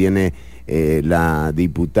ausencias que tiene la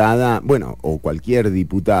diputada, bueno, o cualquier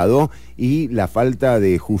diputado, y la falta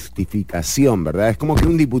de justificación, ¿verdad? Es como que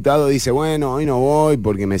un diputado dice, bueno, hoy no voy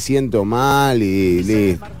porque me siento mal y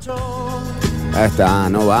listo. Ahí está,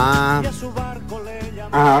 no va.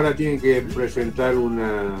 Ahora tienen que presentar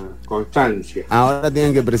una constancia. Ahora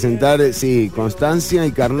tienen que presentar, sí, constancia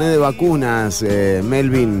y carnet de vacunas,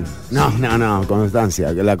 Melvin. No,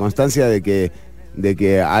 constancia. La constancia de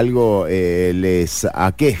que algo les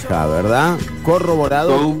aqueja, ¿verdad?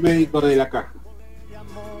 Corroborado. Con un médico de la caja.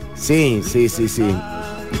 Sí.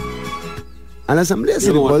 A la asamblea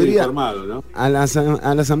se le podría... Informado, ¿no? A la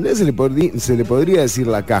asamblea se le podría decir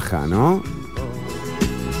la caja, ¿no?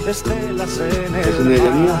 ¿Es una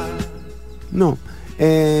ironía? No.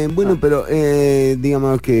 Bueno, pero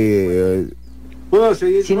digamos que... ¿Puedo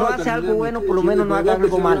seguir? Si no hace algo bueno, por lo menos no haga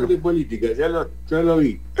algo malo. De política, ya lo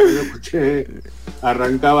vi. Lo escuché,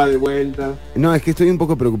 arrancaba de vuelta. No, es que estoy un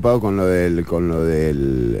poco preocupado con lo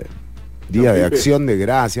del Día de Acción de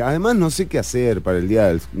Gracias. Además, no sé qué hacer para el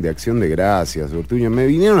Día de Acción de Gracias, Ortuño. Me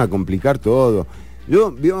vinieron a complicar todo.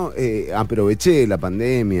 Yo aproveché la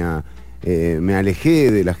pandemia. Me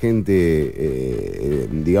alejé de la gente,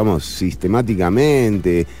 digamos,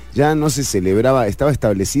 sistemáticamente. Ya no se celebraba, estaba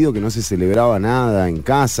establecido que no se celebraba nada en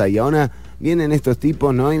casa y ahora vienen estos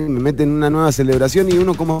tipos, ¿no? Y me meten una nueva celebración y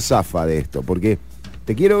uno cómo zafa de esto, porque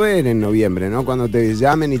te quiero ver en noviembre, ¿no? Cuando te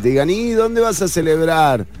llamen y te digan, ¿y dónde vas a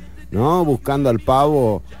celebrar? ¿No? Buscando al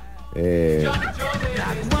pavo.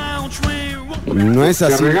 No es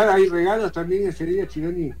así. Hay regalos también ese día,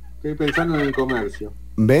 Chironi. Estoy pensando en el comercio.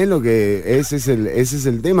 ¿Ven lo que ese es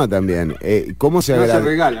el tema también? ¿Cómo se agradece? No se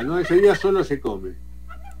regala, ¿no? Ese día solo se come.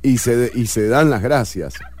 Y se dan las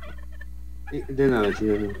gracias. De nada,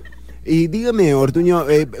 Chironi. Y dígame, Ortuño,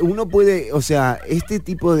 uno puede, o sea, este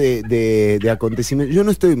tipo de acontecimientos, yo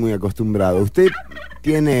no estoy muy acostumbrado. Usted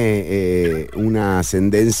tiene una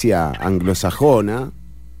ascendencia anglosajona.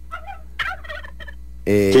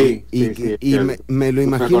 Sí, me lo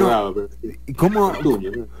imagino.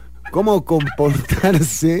 ¿Cómo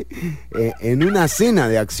comportarse en una cena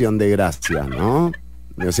de Acción de Gracias, ¿no?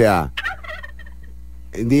 O sea,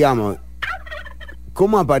 digamos,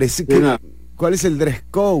 ¿cómo aparece? ¿Cuál es el dress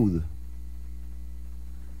code?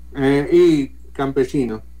 Y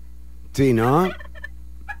campesino. Sí, ¿no?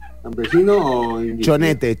 ¿Campesino o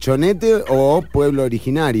indígena? Chonete o pueblo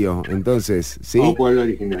originario, entonces, ¿sí? O pueblo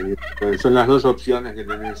originario. Son las dos opciones que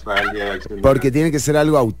tenés para el Día de Acción. Porque tiene que ser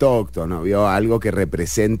algo autóctono, ¿vio? Algo que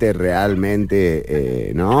represente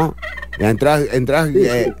realmente, ¿no? Entrás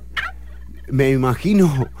sí. Me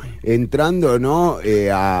imagino entrando, ¿no?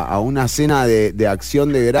 A una cena de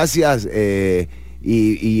Acción de Gracias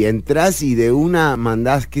y entrás y de una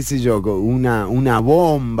mandás, qué sé yo, una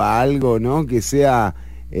bomba, algo, ¿no? Que sea...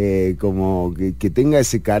 como que tenga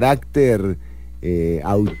ese carácter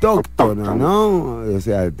autóctono, ¿no? O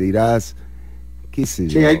sea, tirás, qué sé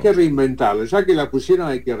yo. Sí, hay que reinventarlo, ya que la pusieron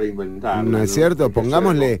hay que reinventarlo. ¿No es cierto?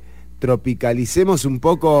 Pongámosle, tropicalicemos un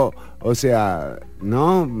poco, o sea,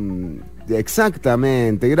 ¿no?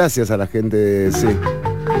 Exactamente, gracias a la gente de... Sí.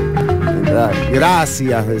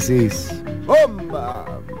 Gracias, decís.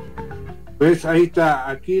 ¡Bomba! ¿Ves? Ahí está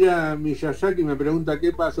Akira Miyazaki, me pregunta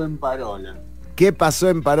qué pasó en Parola. ¿Qué pasó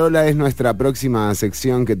en Parola? Es nuestra próxima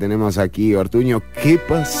sección que tenemos aquí, Ortuño. ¿Qué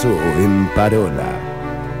pasó en Parola?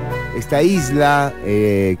 Esta isla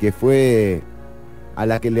que fue a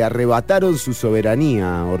la que le arrebataron su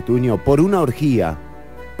soberanía, Ortuño, por una orgía.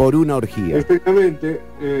 Exactamente.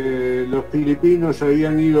 Los filipinos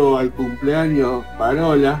habían ido al cumpleaños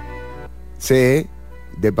Parola Sí,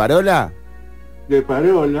 ¿de Parola? De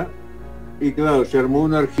Parola. Y claro, se armó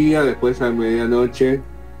una orgía después a medianoche,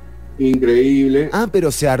 increíble. Ah, pero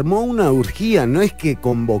se armó una orgía, no es que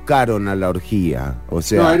convocaron a la orgía, o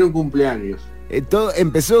sea... No, era un cumpleaños. Todo,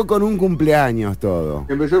 empezó con un cumpleaños todo.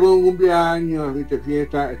 Empezó con un cumpleaños, viste,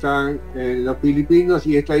 fiesta, estaban los filipinos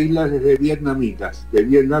y esta isla es de vietnamitas, de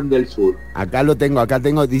Vietnam del Sur. Acá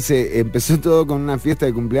tengo, dice, empezó todo con una fiesta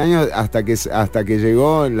de cumpleaños hasta que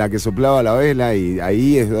llegó la que soplaba la vela y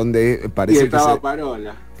ahí es donde parece que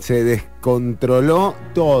Parola. Se descontroló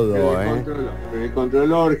todo, Se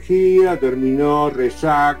descontroló orgía, terminó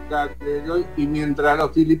resaca, y mientras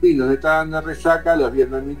los filipinos estaban de resaca, los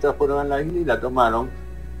vietnamitas fueron a la isla y la tomaron.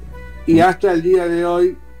 Y hasta el día de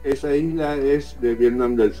hoy, esa isla es de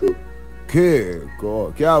Vietnam del Sur.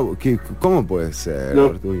 ¿Cómo puede ser?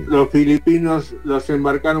 Los filipinos los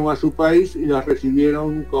embarcaron a su país y los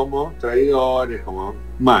recibieron como traidores, como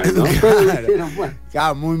mal, ¿no? Claro.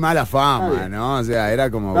 Claro, muy mala fama, ¿no? O sea, era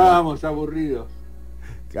como... Estábamos aburridos.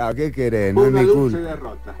 Claro, ¿qué querés? No es mi dulce culpa.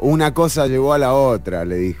 Derrota. Una cosa llevó a la otra,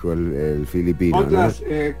 le dijo el filipino. Otras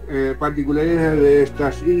particularidades de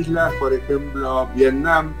estas islas, por ejemplo,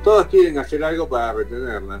 Vietnam, todos quieren hacer algo para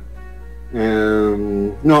retenerla.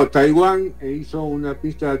 Taiwán hizo una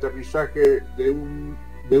pista de aterrizaje de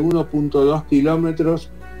 1.2 kilómetros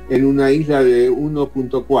en una isla de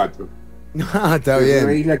 1.4. Está bien.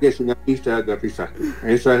 Una isla que es una pista de aterrizaje.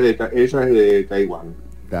 Esa es de Taiwán.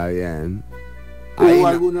 Está bien. Hubo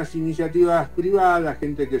algunas iniciativas privadas,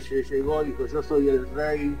 gente que se llegó y dijo yo soy el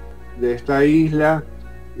rey de esta isla,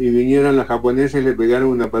 y vinieron los japoneses, le pegaron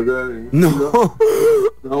una patada en el culo.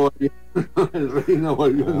 No volvió, el rey no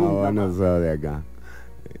volvió nunca. No soy de acá.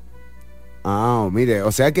 Mire,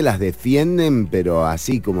 o sea que las defienden, pero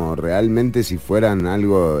así como realmente si fueran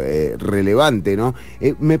algo relevante, ¿no?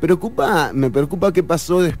 Me preocupa qué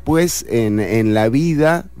pasó después en la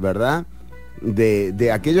vida, ¿verdad?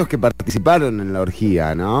 De aquellos que participaron en la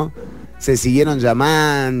orgía, ¿no? Se siguieron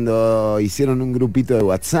llamando, hicieron un grupito de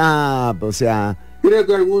WhatsApp, o sea... Creo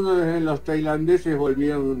que algunos de los tailandeses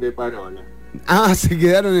volvieron de Parola. Se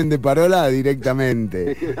quedaron en de Parola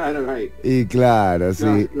directamente. Se quedaron ahí. Y claro,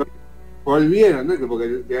 sí. Volvieron, ¿no? Porque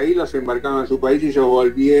de ahí los embarcaban a su país y ellos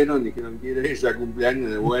volvieron, dijeron quiero irse a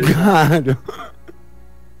cumpleaños de vuelta. Claro.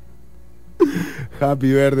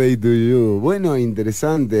 Happy birthday to you. Bueno,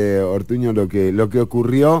 interesante, Ortuño, lo que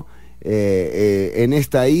ocurrió en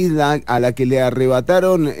esta isla a la que le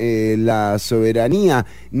arrebataron la soberanía.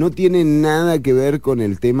 No tiene nada que ver con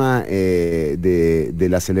el tema de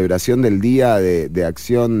la celebración del Día de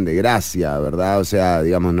Acción de Gracia, ¿verdad? O sea,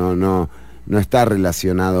 digamos, no está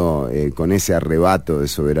relacionado con ese arrebato de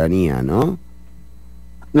soberanía, ¿no?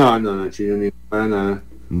 No, Chino, ni para nada.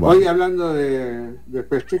 Bueno. Hoy, hablando de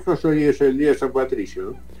festejos, hoy es el Día de San Patricio,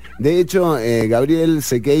 ¿no? De hecho, Gabriel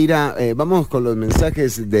Sequeira, vamos con los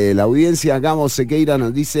mensajes de la audiencia. Gabo Sequeira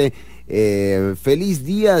nos dice, feliz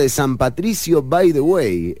día de San Patricio, by the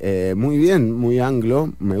way. Muy bien, muy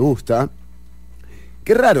anglo, me gusta.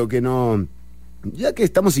 Qué raro que no, ya que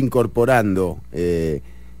estamos incorporando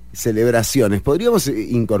celebraciones, podríamos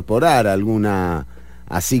incorporar alguna...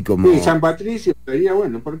 Así como... Sí, San Patricio sería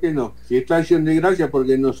bueno, ¿por qué no? Si está Acción de Gracia, ¿por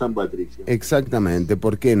qué no San Patricio? Exactamente,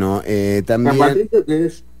 ¿por qué no? También... San Patricio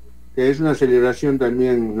que es una celebración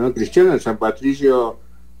también, ¿no?, cristiana. San Patricio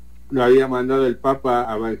lo había mandado el Papa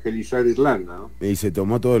a evangelizar Irlanda, ¿no? Y se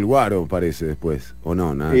tomó todo el guaro, parece, después, ¿o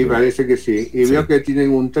no? Nada, y parece que sí. Y veo que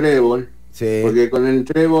tienen un trébol, porque con el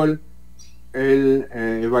trébol él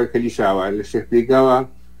evangelizaba, les explicaba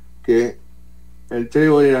que el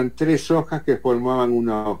trébol eran 3 hojas que formaban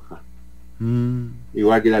una hoja.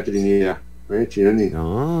 Igual que la Trinidad. Chironi?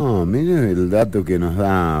 No, miren el dato que nos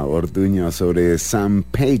da Ortuño sobre St.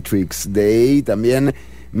 Patrick's Day. También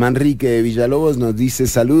Manrique Villalobos nos dice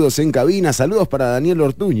saludos en cabina. Saludos para Daniel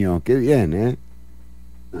Ortuño. Qué bien, ¿eh?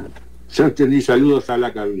 Yo entendí saludos a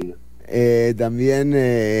la cabina. También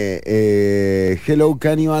Hello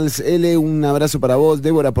Canibals L, un abrazo para vos.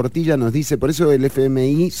 Débora Portilla nos dice, por eso el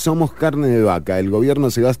FMI somos carne de vaca, el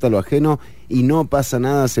gobierno se gasta lo ajeno y no pasa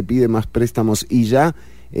nada, se pide más préstamos y ya.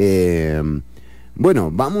 Bueno,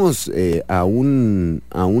 vamos a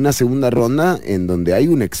una segunda ronda en donde hay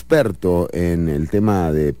un experto en el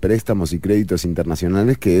tema de préstamos y créditos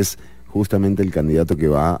internacionales, que es justamente el candidato que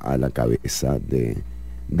va a la cabeza de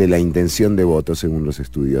la intención de voto según los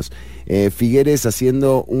estudios. Figueres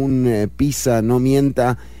haciendo un Pisa no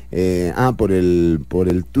mienta, por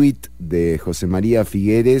el tuit de José María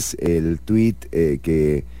Figueres, el tuit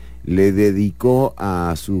que le dedicó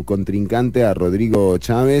a su contrincante, a Rodrigo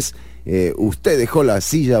Chávez. Usted dejó la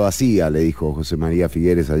silla vacía, le dijo José María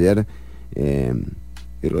Figueres ayer.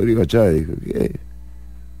 Y Rodrigo Chávez dijo, ¿qué?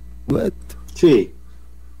 ¿What? Sí.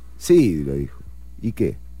 Sí, lo dijo. ¿Y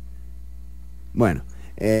qué? Bueno,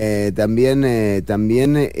 también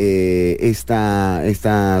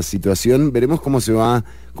esta situación, veremos cómo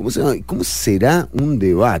será un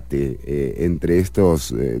debate entre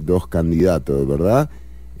estos dos candidatos, ¿verdad?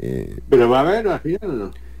 ¿Pero va a haber al final o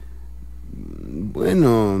no?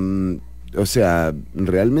 Bueno, o sea,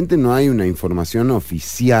 realmente no hay una información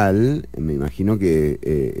oficial. Me imagino que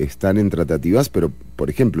están en tratativas, pero, por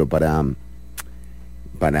ejemplo, para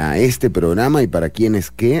este programa y para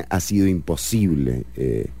quienes que ha sido imposible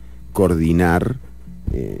coordinar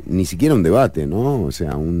ni siquiera un debate, ¿no? O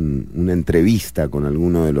sea, una entrevista con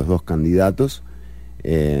alguno de los dos candidatos.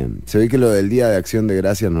 Se ve que lo del Día de Acción de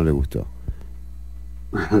Gracias no le gustó.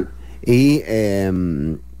 Y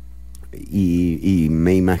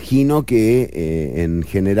me imagino que en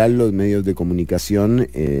general los medios de comunicación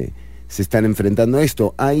se están enfrentando a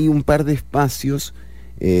esto. Hay un par de espacios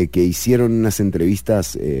que hicieron unas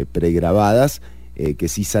entrevistas pregrabadas que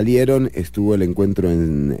sí salieron. Estuvo el encuentro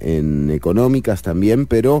en Económicas también,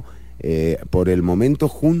 pero por el momento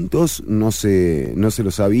juntos no se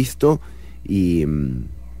los ha visto y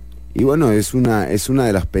bueno, es una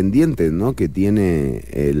de las pendientes, ¿no?, que tiene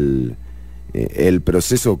el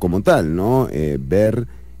proceso como tal, ¿no? Ver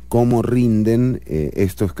cómo rinden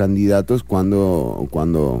estos candidatos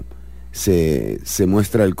cuando se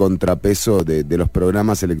muestra el contrapeso de los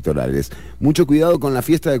programas electorales. Mucho cuidado con la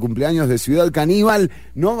fiesta de cumpleaños de Ciudad Canibal,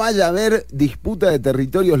 no vaya a haber disputa de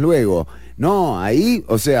territorios luego. No, ahí,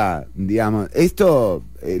 o sea, digamos, esto,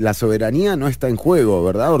 la soberanía no está en juego,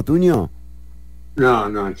 ¿verdad, Ortuño?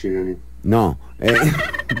 No, Chino. No,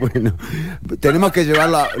 bueno, tenemos que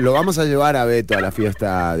llevarlo, lo vamos a llevar a Beto a la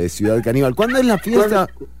fiesta de Ciudad Canibal. ¿Cuándo es la fiesta?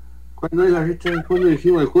 ¿Cuándo es la fiesta? ¿Cuándo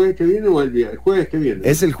dijimos? ¿El jueves que viene o el día? El jueves que viene.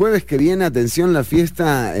 Es el jueves que viene, atención, la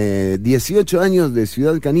fiesta 18 años de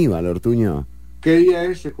Ciudad Canibal, Ortuño. ¿Qué día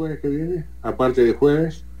es el jueves que viene? Aparte de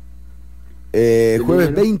jueves.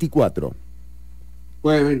 Jueves 24.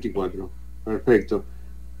 Jueves 24, perfecto.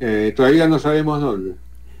 Todavía no sabemos dónde.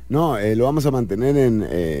 No, lo vamos a mantener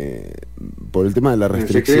por el tema de la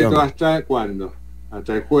restricción. ¿El secreto hasta cuándo?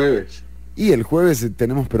 ¿Hasta el jueves? Y el jueves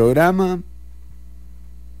tenemos programa.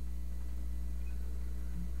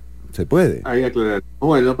 Se puede. Ahí aclarar.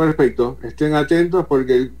 Bueno, perfecto. Estén atentos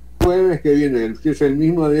porque el jueves que viene, que es el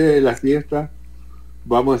mismo día de la fiesta,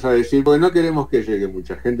 vamos a decir, porque no queremos que llegue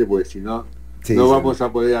mucha gente, porque si no, vamos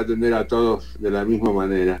a poder atender a todos de la misma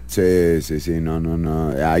manera. Sí,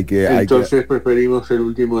 no. Entonces preferimos el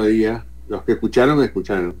último día. Los que escucharon.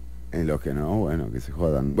 Los que no, bueno, que se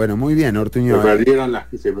jodan. Bueno, muy bien, Ortuño. Se perdieron las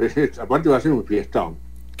que se presentan. Aparte va a ser un fiestón.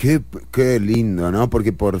 Qué lindo, ¿no?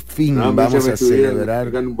 Porque por fin vamos a celebrar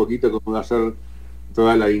un poquito cómo va a ser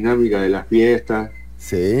toda la dinámica de la fiesta.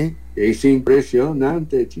 Sí. Es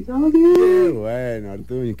impresionante, chicos. Qué bueno,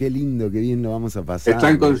 Arturo, qué lindo, qué bien lo vamos a pasar.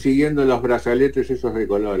 Están consiguiendo los brazaletes esos de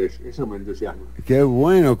colores, eso me entusiasma. Qué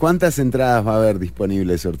bueno. ¿Cuántas entradas va a haber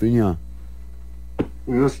disponibles, Ortuño?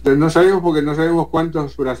 No sabemos porque no sabemos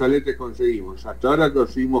cuántos brazaletes conseguimos. Hasta ahora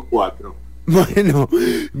conseguimos 4.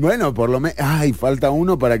 Bueno, por lo menos... Ay, falta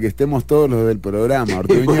uno para que estemos todos los del programa,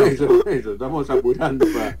 Ortuño. Por eso, estamos apurando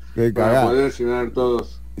para poder llenar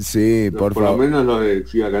todos. Sí, por favor. Por lo menos los de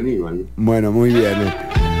Ciudad Canibal, ¿no? Bueno, muy bien.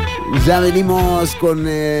 Ya venimos con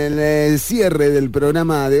el cierre del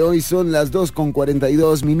programa de hoy. Son las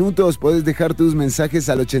 2:42. Podés dejar tus mensajes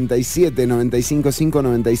al 87 955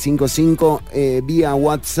 955 vía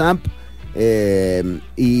WhatsApp.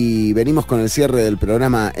 Y venimos con el cierre del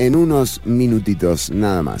programa en unos minutitos,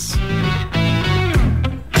 nada más.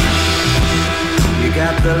 You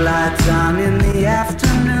got the lights on in the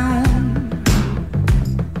afternoon,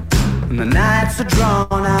 and the nights are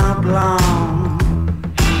drawn out long,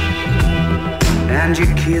 and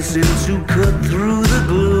you're kissing to cut through the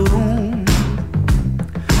gloom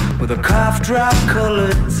with a cough drop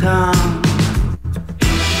colored tongue.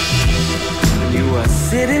 You were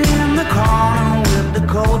sitting in the corner with the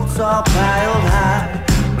coats all piled high,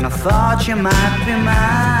 and I thought you might be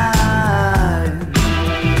mine.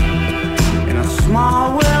 In a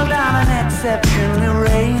small world on an exceptionally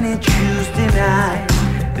rainy Tuesday night,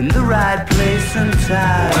 in the right place and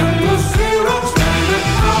time. When the zero's standing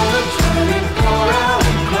on the 24-hour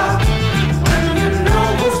clock, when you know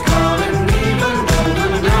who's calling even though the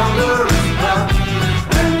number is blocked,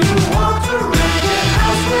 when you walk to rent your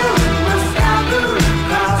house wearing the staggering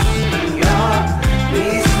cross and your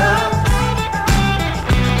knees up.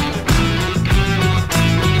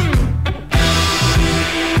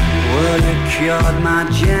 Well, you cured my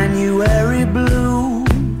January blues.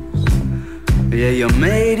 Yeah, you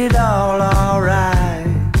made it all alright.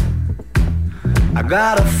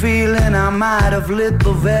 got a feeling I might have lit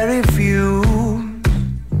the very few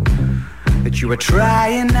that you were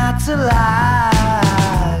trying not to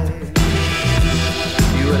lie.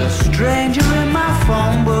 You were a stranger in my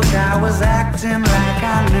phone book. I was acting like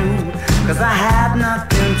I knew, 'cause I had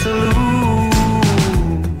nothing to lose.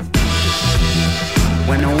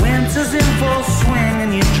 When the winter's in full swing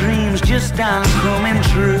and your dreams just aren't coming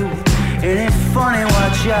true, ain't it funny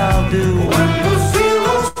what y'all do? When the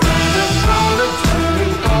zero's standing on the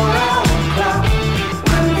 24-hour clock,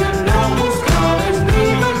 when you know who's calling,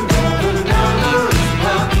 even though the number is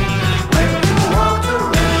blocked, when you walked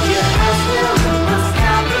around your house wearing my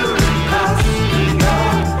scalpel cause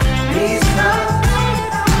your knees cut.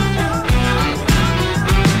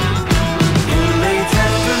 In late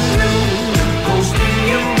afternoon, ghost in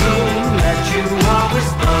your room that you always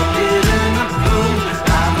thought didn't approve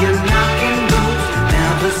of your knocking boots.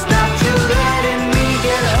 Never stopped you letting me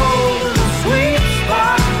get hold of the sweet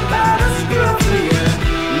spot by the screw to your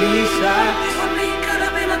Lisa. For me, could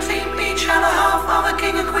have been a team each, have a half of a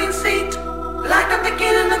king and queen seat. Like the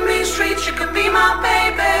beginning of Main Street, you could be my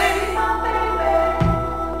baby.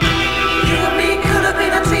 You and me could have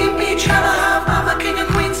been a team each, have a half of a king and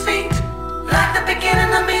queen seat. Like the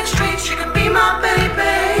beginning of Main Street, you could be my baby.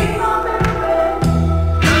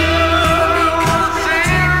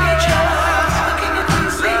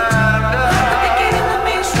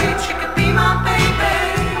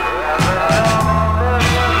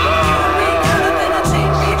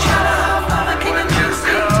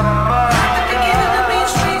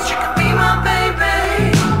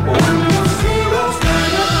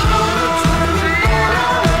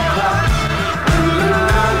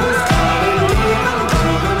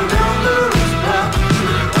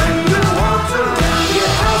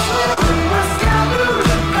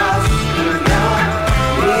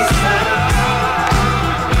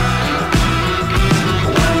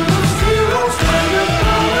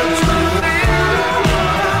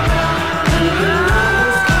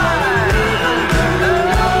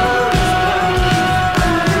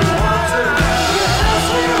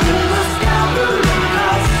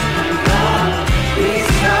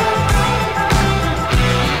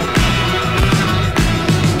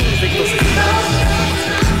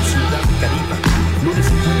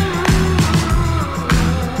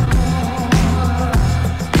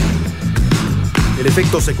 El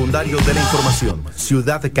efecto secundario de la información.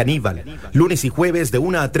 Ciudad Caníbal. Lunes y jueves de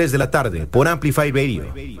 1 a 3 de la tarde por Amplify Radio.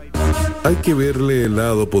 Hay que verle el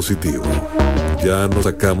lado positivo. Ya nos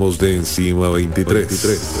sacamos de encima 23.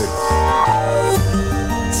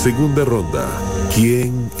 Segunda ronda.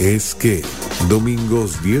 ¿Quién es qué?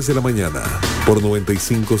 Domingos 10 de la mañana por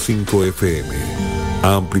 95.5 FM.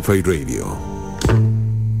 Amplify Radio.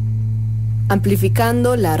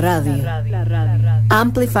 Amplificando la radio.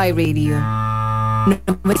 Amplify Radio.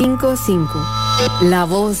 95.5. La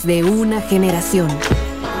voz de una generación.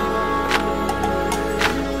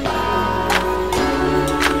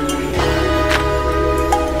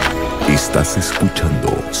 Estás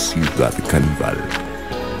escuchando Ciudad Canibal.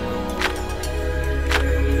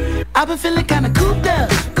 I've been feeling kinda cooped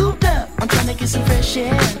up. I'm trying to get some fresh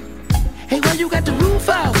air. Hey, why you got the roof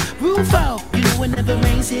out? You know it never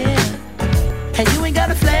rains here. Hey, you ain't got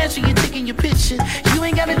a flash when you're taking your picture. You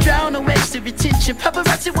ain't gotta draw no extra attention.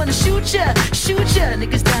 Paparazzi wanna shoot ya.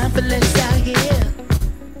 Niggas dying for less out here.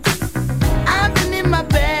 I've been in my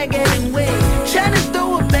bag anyway, trying to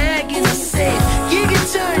throw a bag in the safe. You get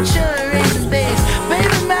turn in the base.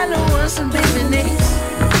 Baby, my little wants some baby names.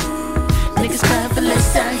 Niggas crying for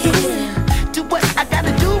less out here. Do what I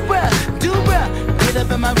gotta do, bruh. Get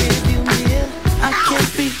up in my rearview mirror. I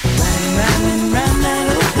can't be riding round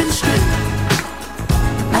that open street.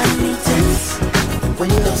 I need tents,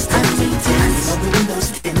 windows tints, windows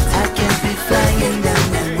tint. I can't be flying down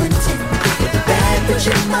that 110 with a bad bitch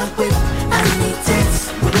in my whip. I need tents,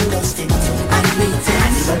 windows tint. I need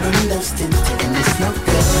tents, windows tint. And it's no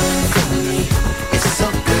good for me, it's so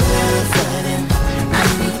good for them. I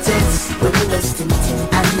need tents, windows tint.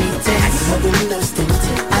 I need tents, windows tint.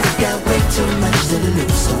 I've got way too much to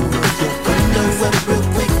lose, so real window up real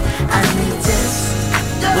quick. I need tents,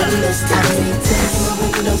 windows tint. I need tents,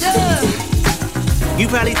 windows tint. You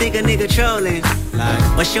probably think a nigga trolling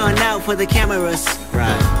or showing out for the cameras.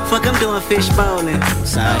 Right. Fuck, I'm doing fish bowling.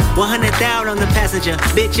 Sorry. 100,000 on the passenger.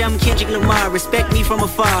 Bitch, I'm Kendrick Lamar. Respect me from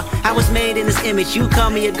afar. I was made in this image. You call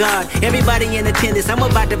me a god. Everybody in attendance. I'm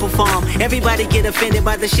about to perform. Everybody get offended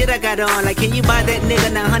by the shit I got on. Like, can you buy that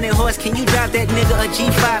nigga 900 horse? Can you drive that nigga a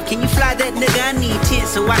G5? Can you fly that nigga? I need 10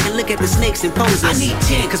 so I can look at the snakes and poses. I need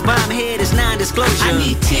 10 cause bomb head is non-disclosure. I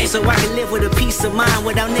need 10 so I can live with a peace of mind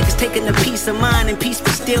without niggas taking a piece of mine and peace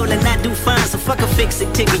be still and not do fine. So fuck a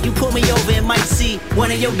fix-it ticket. You pull me over and might see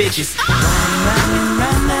one of your bitches.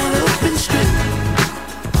 Round that open strip.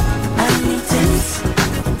 I need tents.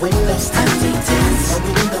 Windows, I need tents.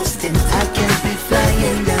 Windows tents. I can't be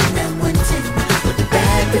flying down that 110 with the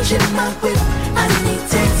bad bitch in my whip. I need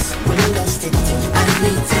tents. Windows tinted. I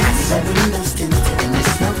need tents. Windows tinted. And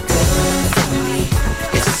it's no good for me.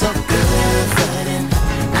 It's so good for them.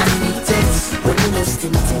 I need tents. Windows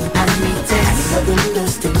tinted. I need tents.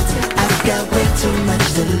 Windows tinted. I've got way too much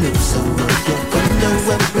to lose, so roll your window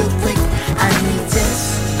up real quick. I need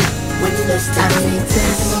tents. Windows tinted. I need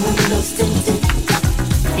tents. Windows tinted.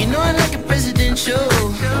 You know I like a presidential.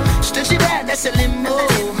 Stretch it out, that's a limo.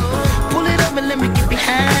 Pull it up and let me get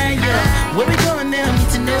behind ya. Where we going now, I need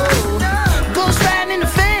to know. Ghost riding in the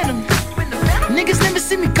Phantom. Niggas never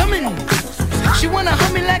see me coming. She wanna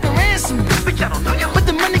hold me like a ransom. But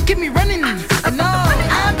the money keep me running. And all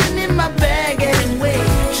I've been in my bag anyway.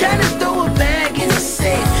 Trying to throw a bag in the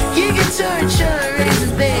safe. You get to raise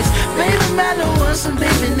the base. Baby, I don't want some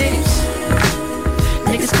baby names.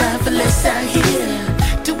 Niggas cry for less out here.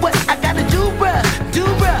 Do what I gotta do, bruh.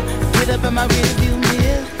 Get up in my rearview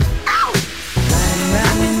mirror.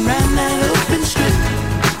 Round that open strip.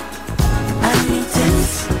 I need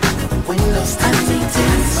tents. Windows, I need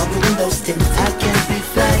tents. Windows tents. I can't be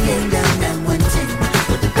flying down that 110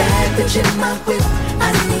 with the bad bitch in my whip.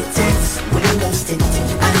 I need tents. Windows tinted.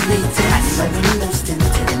 I need tents. Windows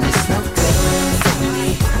tinted. And it's no good for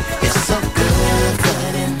me. It's so good for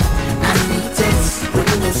them. I need tents.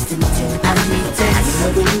 Windows tinted. I need tents.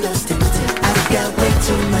 Windows tinted. I've got way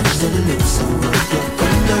too much to lose, so roll your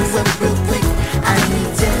window up real quick. I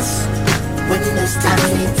need tents. Windows tinted.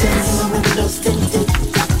 I need tents. Windows tinted.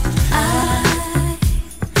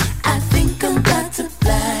 I think I'm about to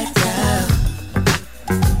black out.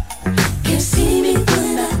 Can't see me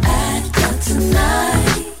when I act out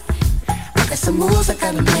tonight. I got some moves I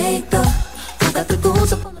gotta make though. Got the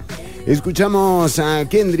goons up on the... Escuchamos a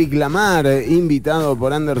Kendrick Lamar, invitado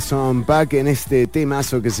por Anderson .Paak en este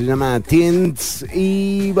temazo que se llama Tents,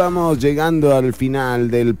 y vamos llegando al final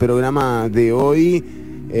del programa de hoy.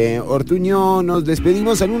 Ortuño, nos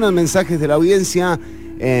despedimos. Algunos mensajes de la audiencia.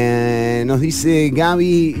 Nos dice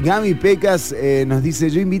Gaby Pecas, nos dice: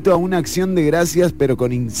 yo invito a una acción de gracias pero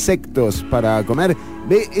con insectos para comer.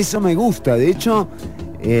 Ve, eso me gusta. De hecho,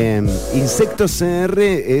 Insectos CR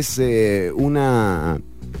es una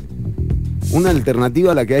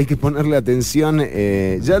alternativa a la que hay que ponerle atención.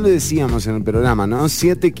 Ya lo decíamos en el programa, ¿no?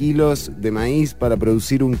 7 kilos de maíz para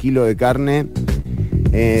producir 1 kilo de carne.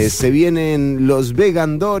 Se vienen los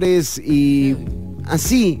vegandores y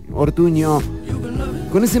así, Ortuño,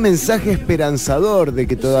 con ese mensaje esperanzador de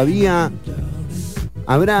que todavía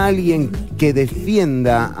habrá alguien que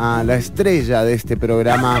defienda a la estrella de este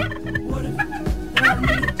programa,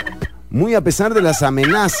 muy a pesar de las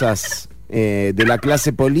amenazas de la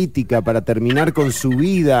clase política para terminar con su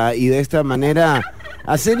vida y de esta manera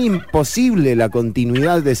hacer imposible la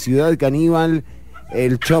continuidad de Ciudad Canibal.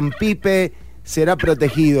 El Chompipe será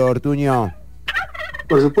protegido, Ortuño.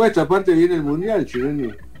 Por supuesto, aparte viene el Mundial,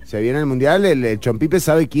 Chileni. Se viene el Mundial, el Chompipe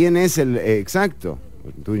sabe quién es el exacto,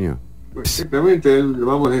 Ortuño. Exactamente, él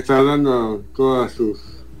vamos a estar dando todas sus,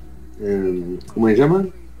 ¿cómo se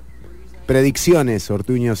llaman? Predicciones,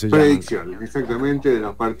 Ortuño se llama. Predicciones, exactamente, de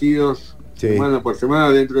los partidos, sí, semana por semana.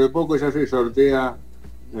 Dentro de poco ya se sortea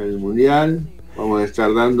el Mundial. Vamos a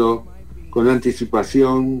estar dando con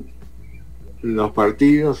anticipación los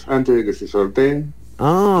partidos antes de que se sorteen.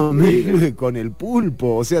 Ah, con el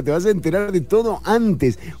pulpo, o sea, te vas a enterar de todo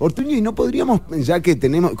antes. Ortuño, y no podríamos, ya que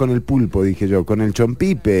tenemos, con el pulpo, dije yo, con el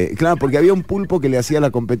Chompipe, claro, porque había un pulpo que le hacía la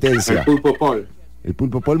competencia. El pulpo Paul. El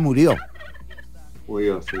pulpo Paul murió.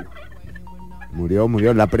 Murió, sí.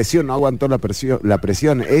 Murió, la presión, no aguantó la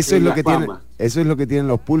presión. Eso es lo que tienen, eso es lo que tienen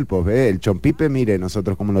los pulpos, ¿ves? El Chompipe, mire,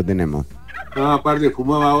 nosotros cómo lo tenemos. No, aparte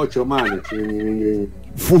fumaba 8 manos.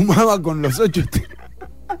 Fumaba con los 8.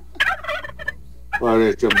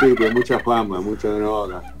 Pobre Chompipe, mucha fama, mucha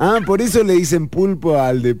droga. Ah, por eso le dicen pulpo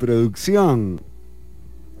al de producción.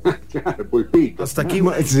 Claro, pulpito. Hasta aquí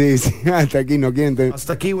sí, hasta aquí no quieren tener...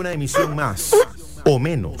 Hasta aquí una emisión más o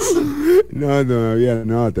menos. No,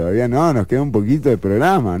 todavía no, nos queda un poquito de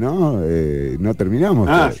programa, ¿no? No terminamos.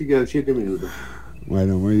 Ah, sí, quedan 7 minutos.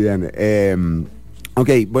 Bueno, muy bien. Ok,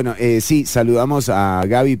 bueno, sí, saludamos a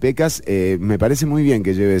Gaby Pecas. Me parece muy bien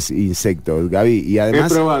que lleves insectos, Gaby, y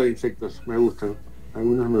además... He probado insectos, me gustan.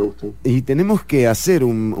 Algunos me gustan. Y tenemos que hacer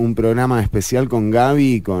un programa especial con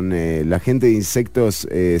Gaby y con la gente de Insectos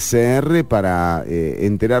CR para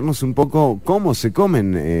enterarnos un poco cómo se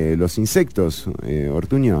comen los insectos,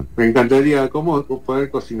 Ortuño. Me encantaría cómo poder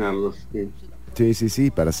cocinarlos. Sí. Sí,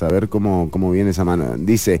 para saber cómo viene esa mano.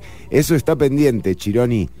 Dice, eso está pendiente,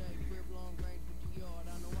 Chironi.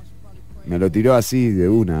 Me lo tiró así de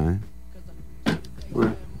una,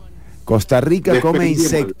 Bueno. Costa Rica come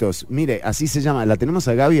insectos. Mire, así se llama. La tenemos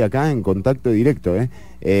a Gaby acá en contacto directo,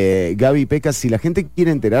 Gaby Pecas, si la gente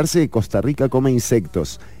quiere enterarse, Costa Rica come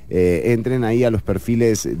insectos. Entren ahí a los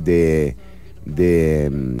perfiles de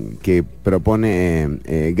que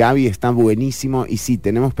propone Gaby, está buenísimo. Y sí,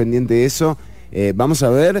 tenemos pendiente eso. Vamos a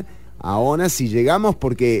ver ahora si llegamos,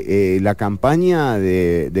 porque la campaña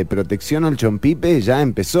de protección al chompipe ya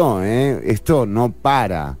empezó, Esto no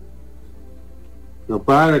para. No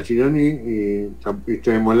para, Chironi, y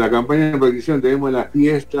tenemos la campaña de protección, tenemos la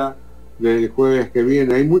fiesta del jueves que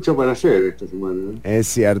viene. Hay mucho para hacer esta semana. Es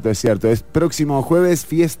cierto. Es próximo jueves,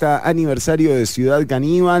 fiesta aniversario de Ciudad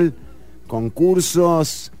Canibal,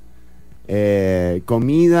 concursos,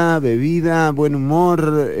 comida, bebida, buen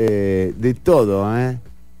humor, de todo,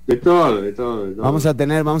 De todo. Vamos a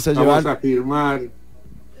llevar... Vamos a firmar.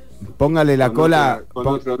 Póngale la cola... Con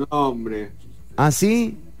otro nombre. ¿Ah,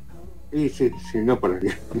 sí? Sí, no, para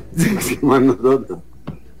qué. Firmar nosotros.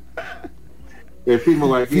 Firmo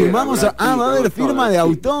cualquiera. Firmamos va a haber firma de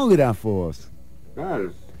autógrafos.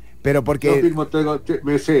 Claro. Pero porque... Yo firmo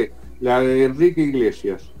me sé la de Enrique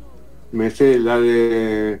Iglesias. Me sé la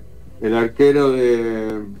de el arquero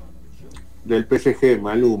del PSG,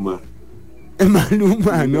 Maluma.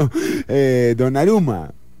 Maluma, no.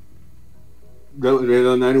 Donnarumma. De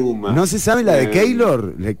Donnarumma. ¿No se sabe la de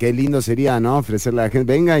Keylor? Qué lindo sería, ¿no? Ofrecerle a la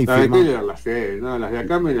gente, venga y la firma. de Keylor la sé, no, las de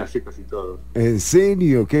acá me las sé casi todo. ¿En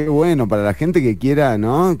serio? Qué bueno, para la gente que quiera,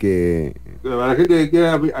 ¿no? Para la gente que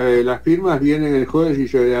quiera, las firmas vienen el jueves y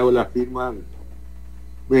yo le hago las firmas.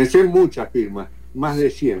 Me sé muchas firmas, más de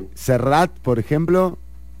 100. Serrat, por ejemplo.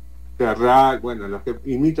 Serrat, bueno, los que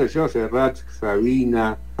imito yo, Serrat,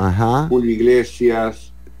 Sabina, ajá, Julio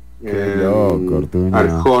Iglesias, qué loco, Ortuño.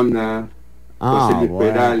 Arjona, José Luis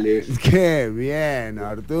Perales. Qué bien,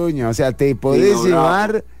 Ortuño. O sea, te podés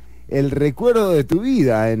llevar el recuerdo de tu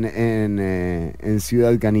vida en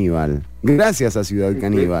Ciudad Canibal. Gracias a Ciudad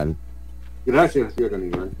Caníbal. Gracias a Ciudad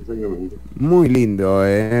Canibal, exactamente. Muy lindo,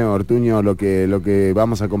 Ortuño, lo que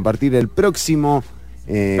vamos a compartir el próximo...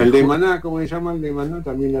 el de Maná, ¿cómo se llama el de Maná?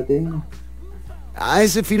 También la tengo.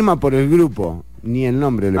 Ese firma por el grupo, ni el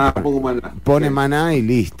nombre le pone. Pongo Maná. Pone Maná y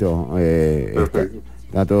listo.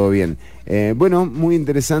 Está todo bien. Bueno, muy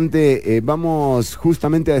interesante. Vamos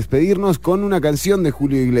justamente a despedirnos con una canción de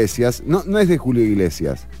Julio Iglesias. No es de Julio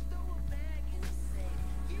Iglesias.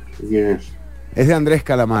 ¿Quién es? Es de Andrés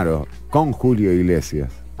Calamaro, con Julio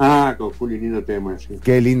Iglesias. Con Julio, lindo tema, sí.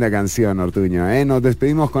 Qué linda canción, Ortuño. Nos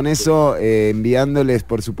despedimos con eso, enviándoles,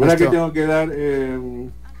 por supuesto... Ahora que tengo que dar...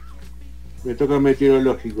 me toca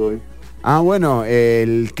meteorológico hoy. Bueno,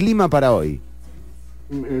 el clima para hoy.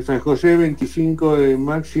 En San José 25 de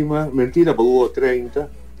máxima, mentira porque hubo 30.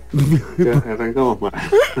 Arrancamos más.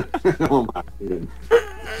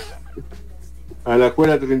 A la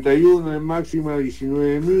Escuela 31 de máxima, 19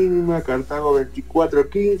 de mínima, Cartago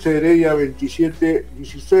 24-15, Heredia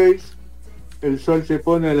 27-16, el sol se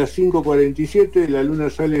pone a las 5:47 y la luna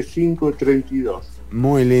sale 5:32.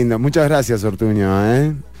 Muy lindo, muchas gracias, Ortuño,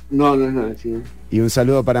 No es nada, sí. Y un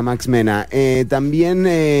saludo para Max Mena. También,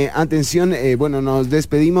 atención, bueno, nos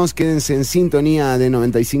despedimos, quédense en sintonía de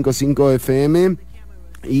 95.5 FM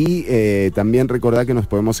y también recordad que nos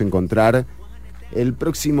podemos encontrar el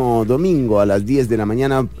próximo domingo a las 10 de la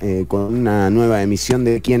mañana con una nueva emisión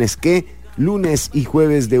de ¿Quién es qué? Lunes y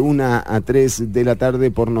jueves de 1 a 3 de la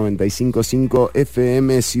tarde por 95.5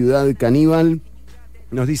 FM Ciudad Caníbal.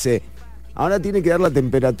 Nos dice, ahora tiene que dar la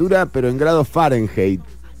temperatura, pero en grados Fahrenheit.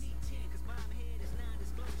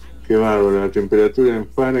 Qué bárbaro, la temperatura en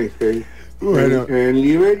Fahrenheit. Bueno. En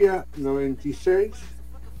Liberia, 96.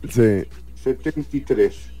 Sí.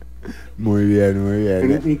 73. Muy bien, muy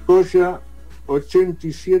bien. En Nicoya,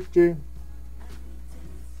 87,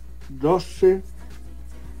 12,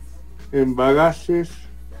 en Bagaces,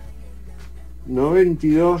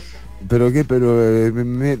 92. ¿Pero qué?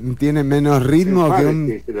 ¿Tiene menos ritmo que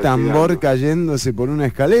un tambor cayéndose por una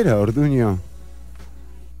escalera, Ortuño?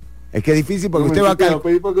 Es que es difícil porque No usted me va a entero,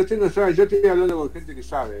 porque usted no sabe, yo estoy hablando con gente que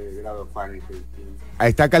sabe de grado Fahrenheit.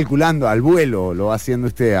 está calculando al vuelo, lo va haciendo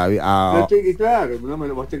usted. No estoy, claro, no me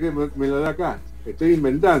lo, usted que me lo da acá. Estoy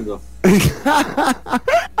inventando.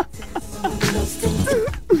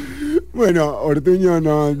 Bueno, Ortuño,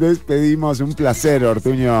 nos despedimos. Un placer,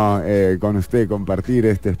 Ortuño, con usted compartir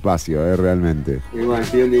este espacio, realmente. Igual,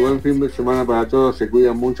 buen fin de semana para todos. Se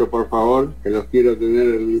cuidan mucho, por favor, que los quiero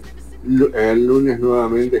tener el lunes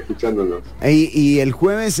nuevamente escuchándonos. Y el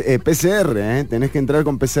jueves PCR, tenés que entrar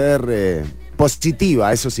con PCR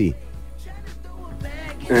positiva, eso sí.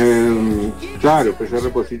 Claro, PCR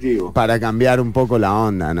positivo. Para cambiar un poco la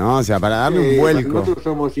onda, ¿no? O sea, para darle un vuelco. Nosotros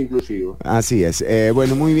somos inclusivos. Así es.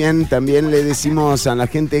 Bueno, muy bien. También le decimos a la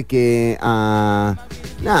gente que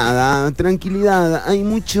nada, tranquilidad. Hay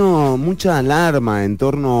mucha alarma en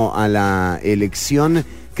torno a la elección.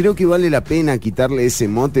 Creo que vale la pena quitarle ese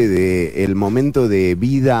mote de el momento de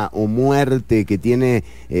vida o muerte que tiene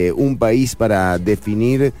un país para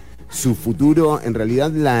definir su futuro. En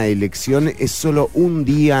realidad la elección es solo un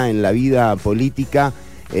día en la vida política.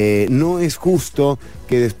 No es justo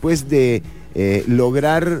que después de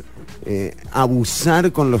lograr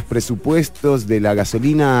abusar con los presupuestos de la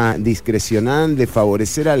gasolina discrecional, de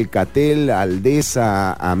favorecer a Alcatel, a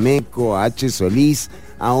Aldesa, a Meco, a H. Solís,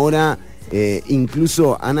 ahora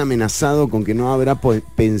incluso han amenazado con que no habrá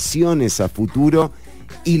pensiones a futuro,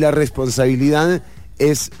 y la responsabilidad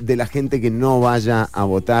es de la gente que no vaya a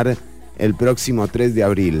votar el próximo 3 de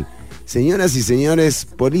abril. Señoras y señores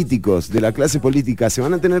políticos de la clase política, se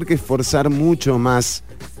van a tener que esforzar mucho más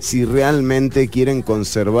si realmente quieren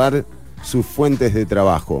conservar sus fuentes de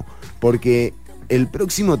trabajo, porque el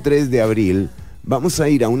próximo 3 de abril vamos a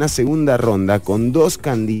ir a una segunda ronda con 2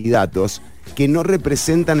 candidatos que no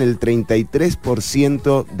representan el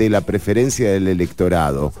 33% de la preferencia del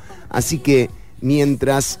electorado. Así que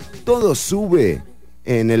mientras todo sube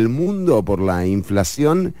en el mundo por la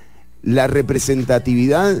inflación, la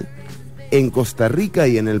representatividad en Costa Rica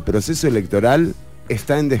y en el proceso electoral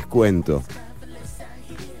está en descuento.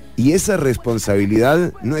 Y esa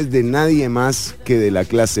responsabilidad no es de nadie más que de la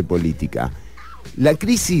clase política. La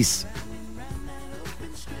crisis,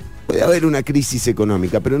 puede haber una crisis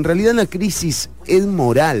económica, pero en realidad la crisis es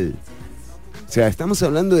moral. O sea, estamos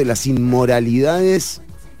hablando de las inmoralidades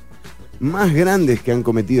más grandes que han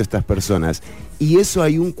cometido estas personas. Y eso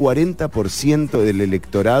hay un 40% del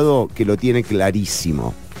electorado que lo tiene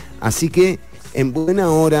clarísimo. Así que en buena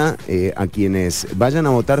hora a quienes vayan a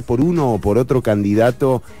votar por uno o por otro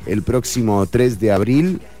candidato el próximo 3 de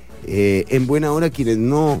abril, en buena hora quienes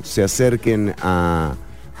no se acerquen a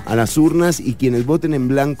las urnas y quienes voten en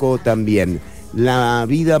blanco también. La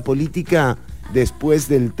vida política después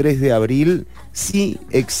del 3 de abril sí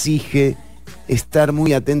exige estar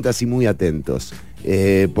muy atentas y muy atentos,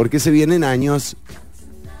 porque se vienen años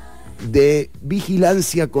de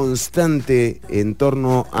vigilancia constante en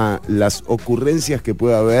torno a las ocurrencias que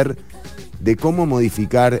pueda haber de cómo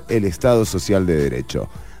modificar el Estado Social de Derecho.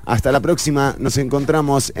 Hasta la próxima, nos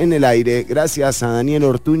encontramos en el aire. Gracias a Daniel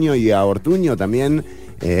Ortuño y a Ortuño también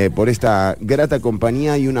por esta grata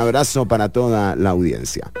compañía, y un abrazo para toda la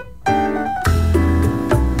audiencia.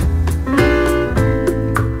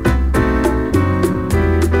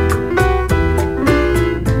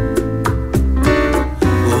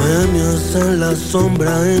 En la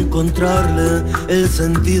sombra encontrarle el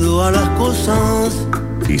sentido a las cosas.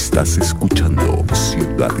 Estás escuchando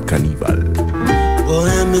Ciudad Canibal.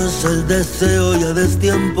 Bohemio es el deseo y a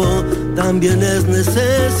destiempo también es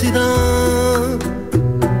necesidad.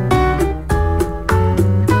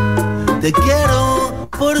 Te quiero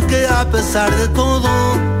porque a pesar de todo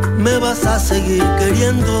me vas a seguir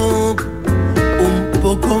queriendo un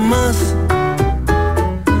poco más.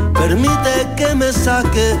 Permite que me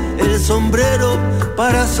saque el sombrero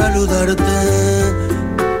para saludarte,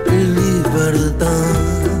 libertad.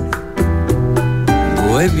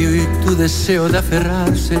 Bohemio y tu deseo de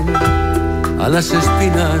aferrarse a las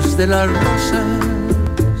espinas de las rosas.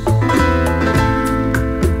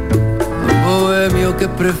 Bohemio que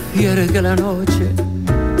prefiere que la noche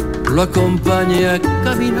lo acompañe a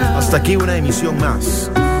caminar. Hasta aquí una emisión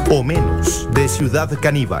más o menos de Ciudad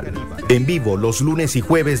Canibal, en vivo los lunes y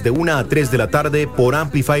jueves de 1 a 3 de la tarde por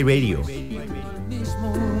Amplify Radio.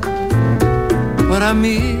 Para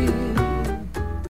mí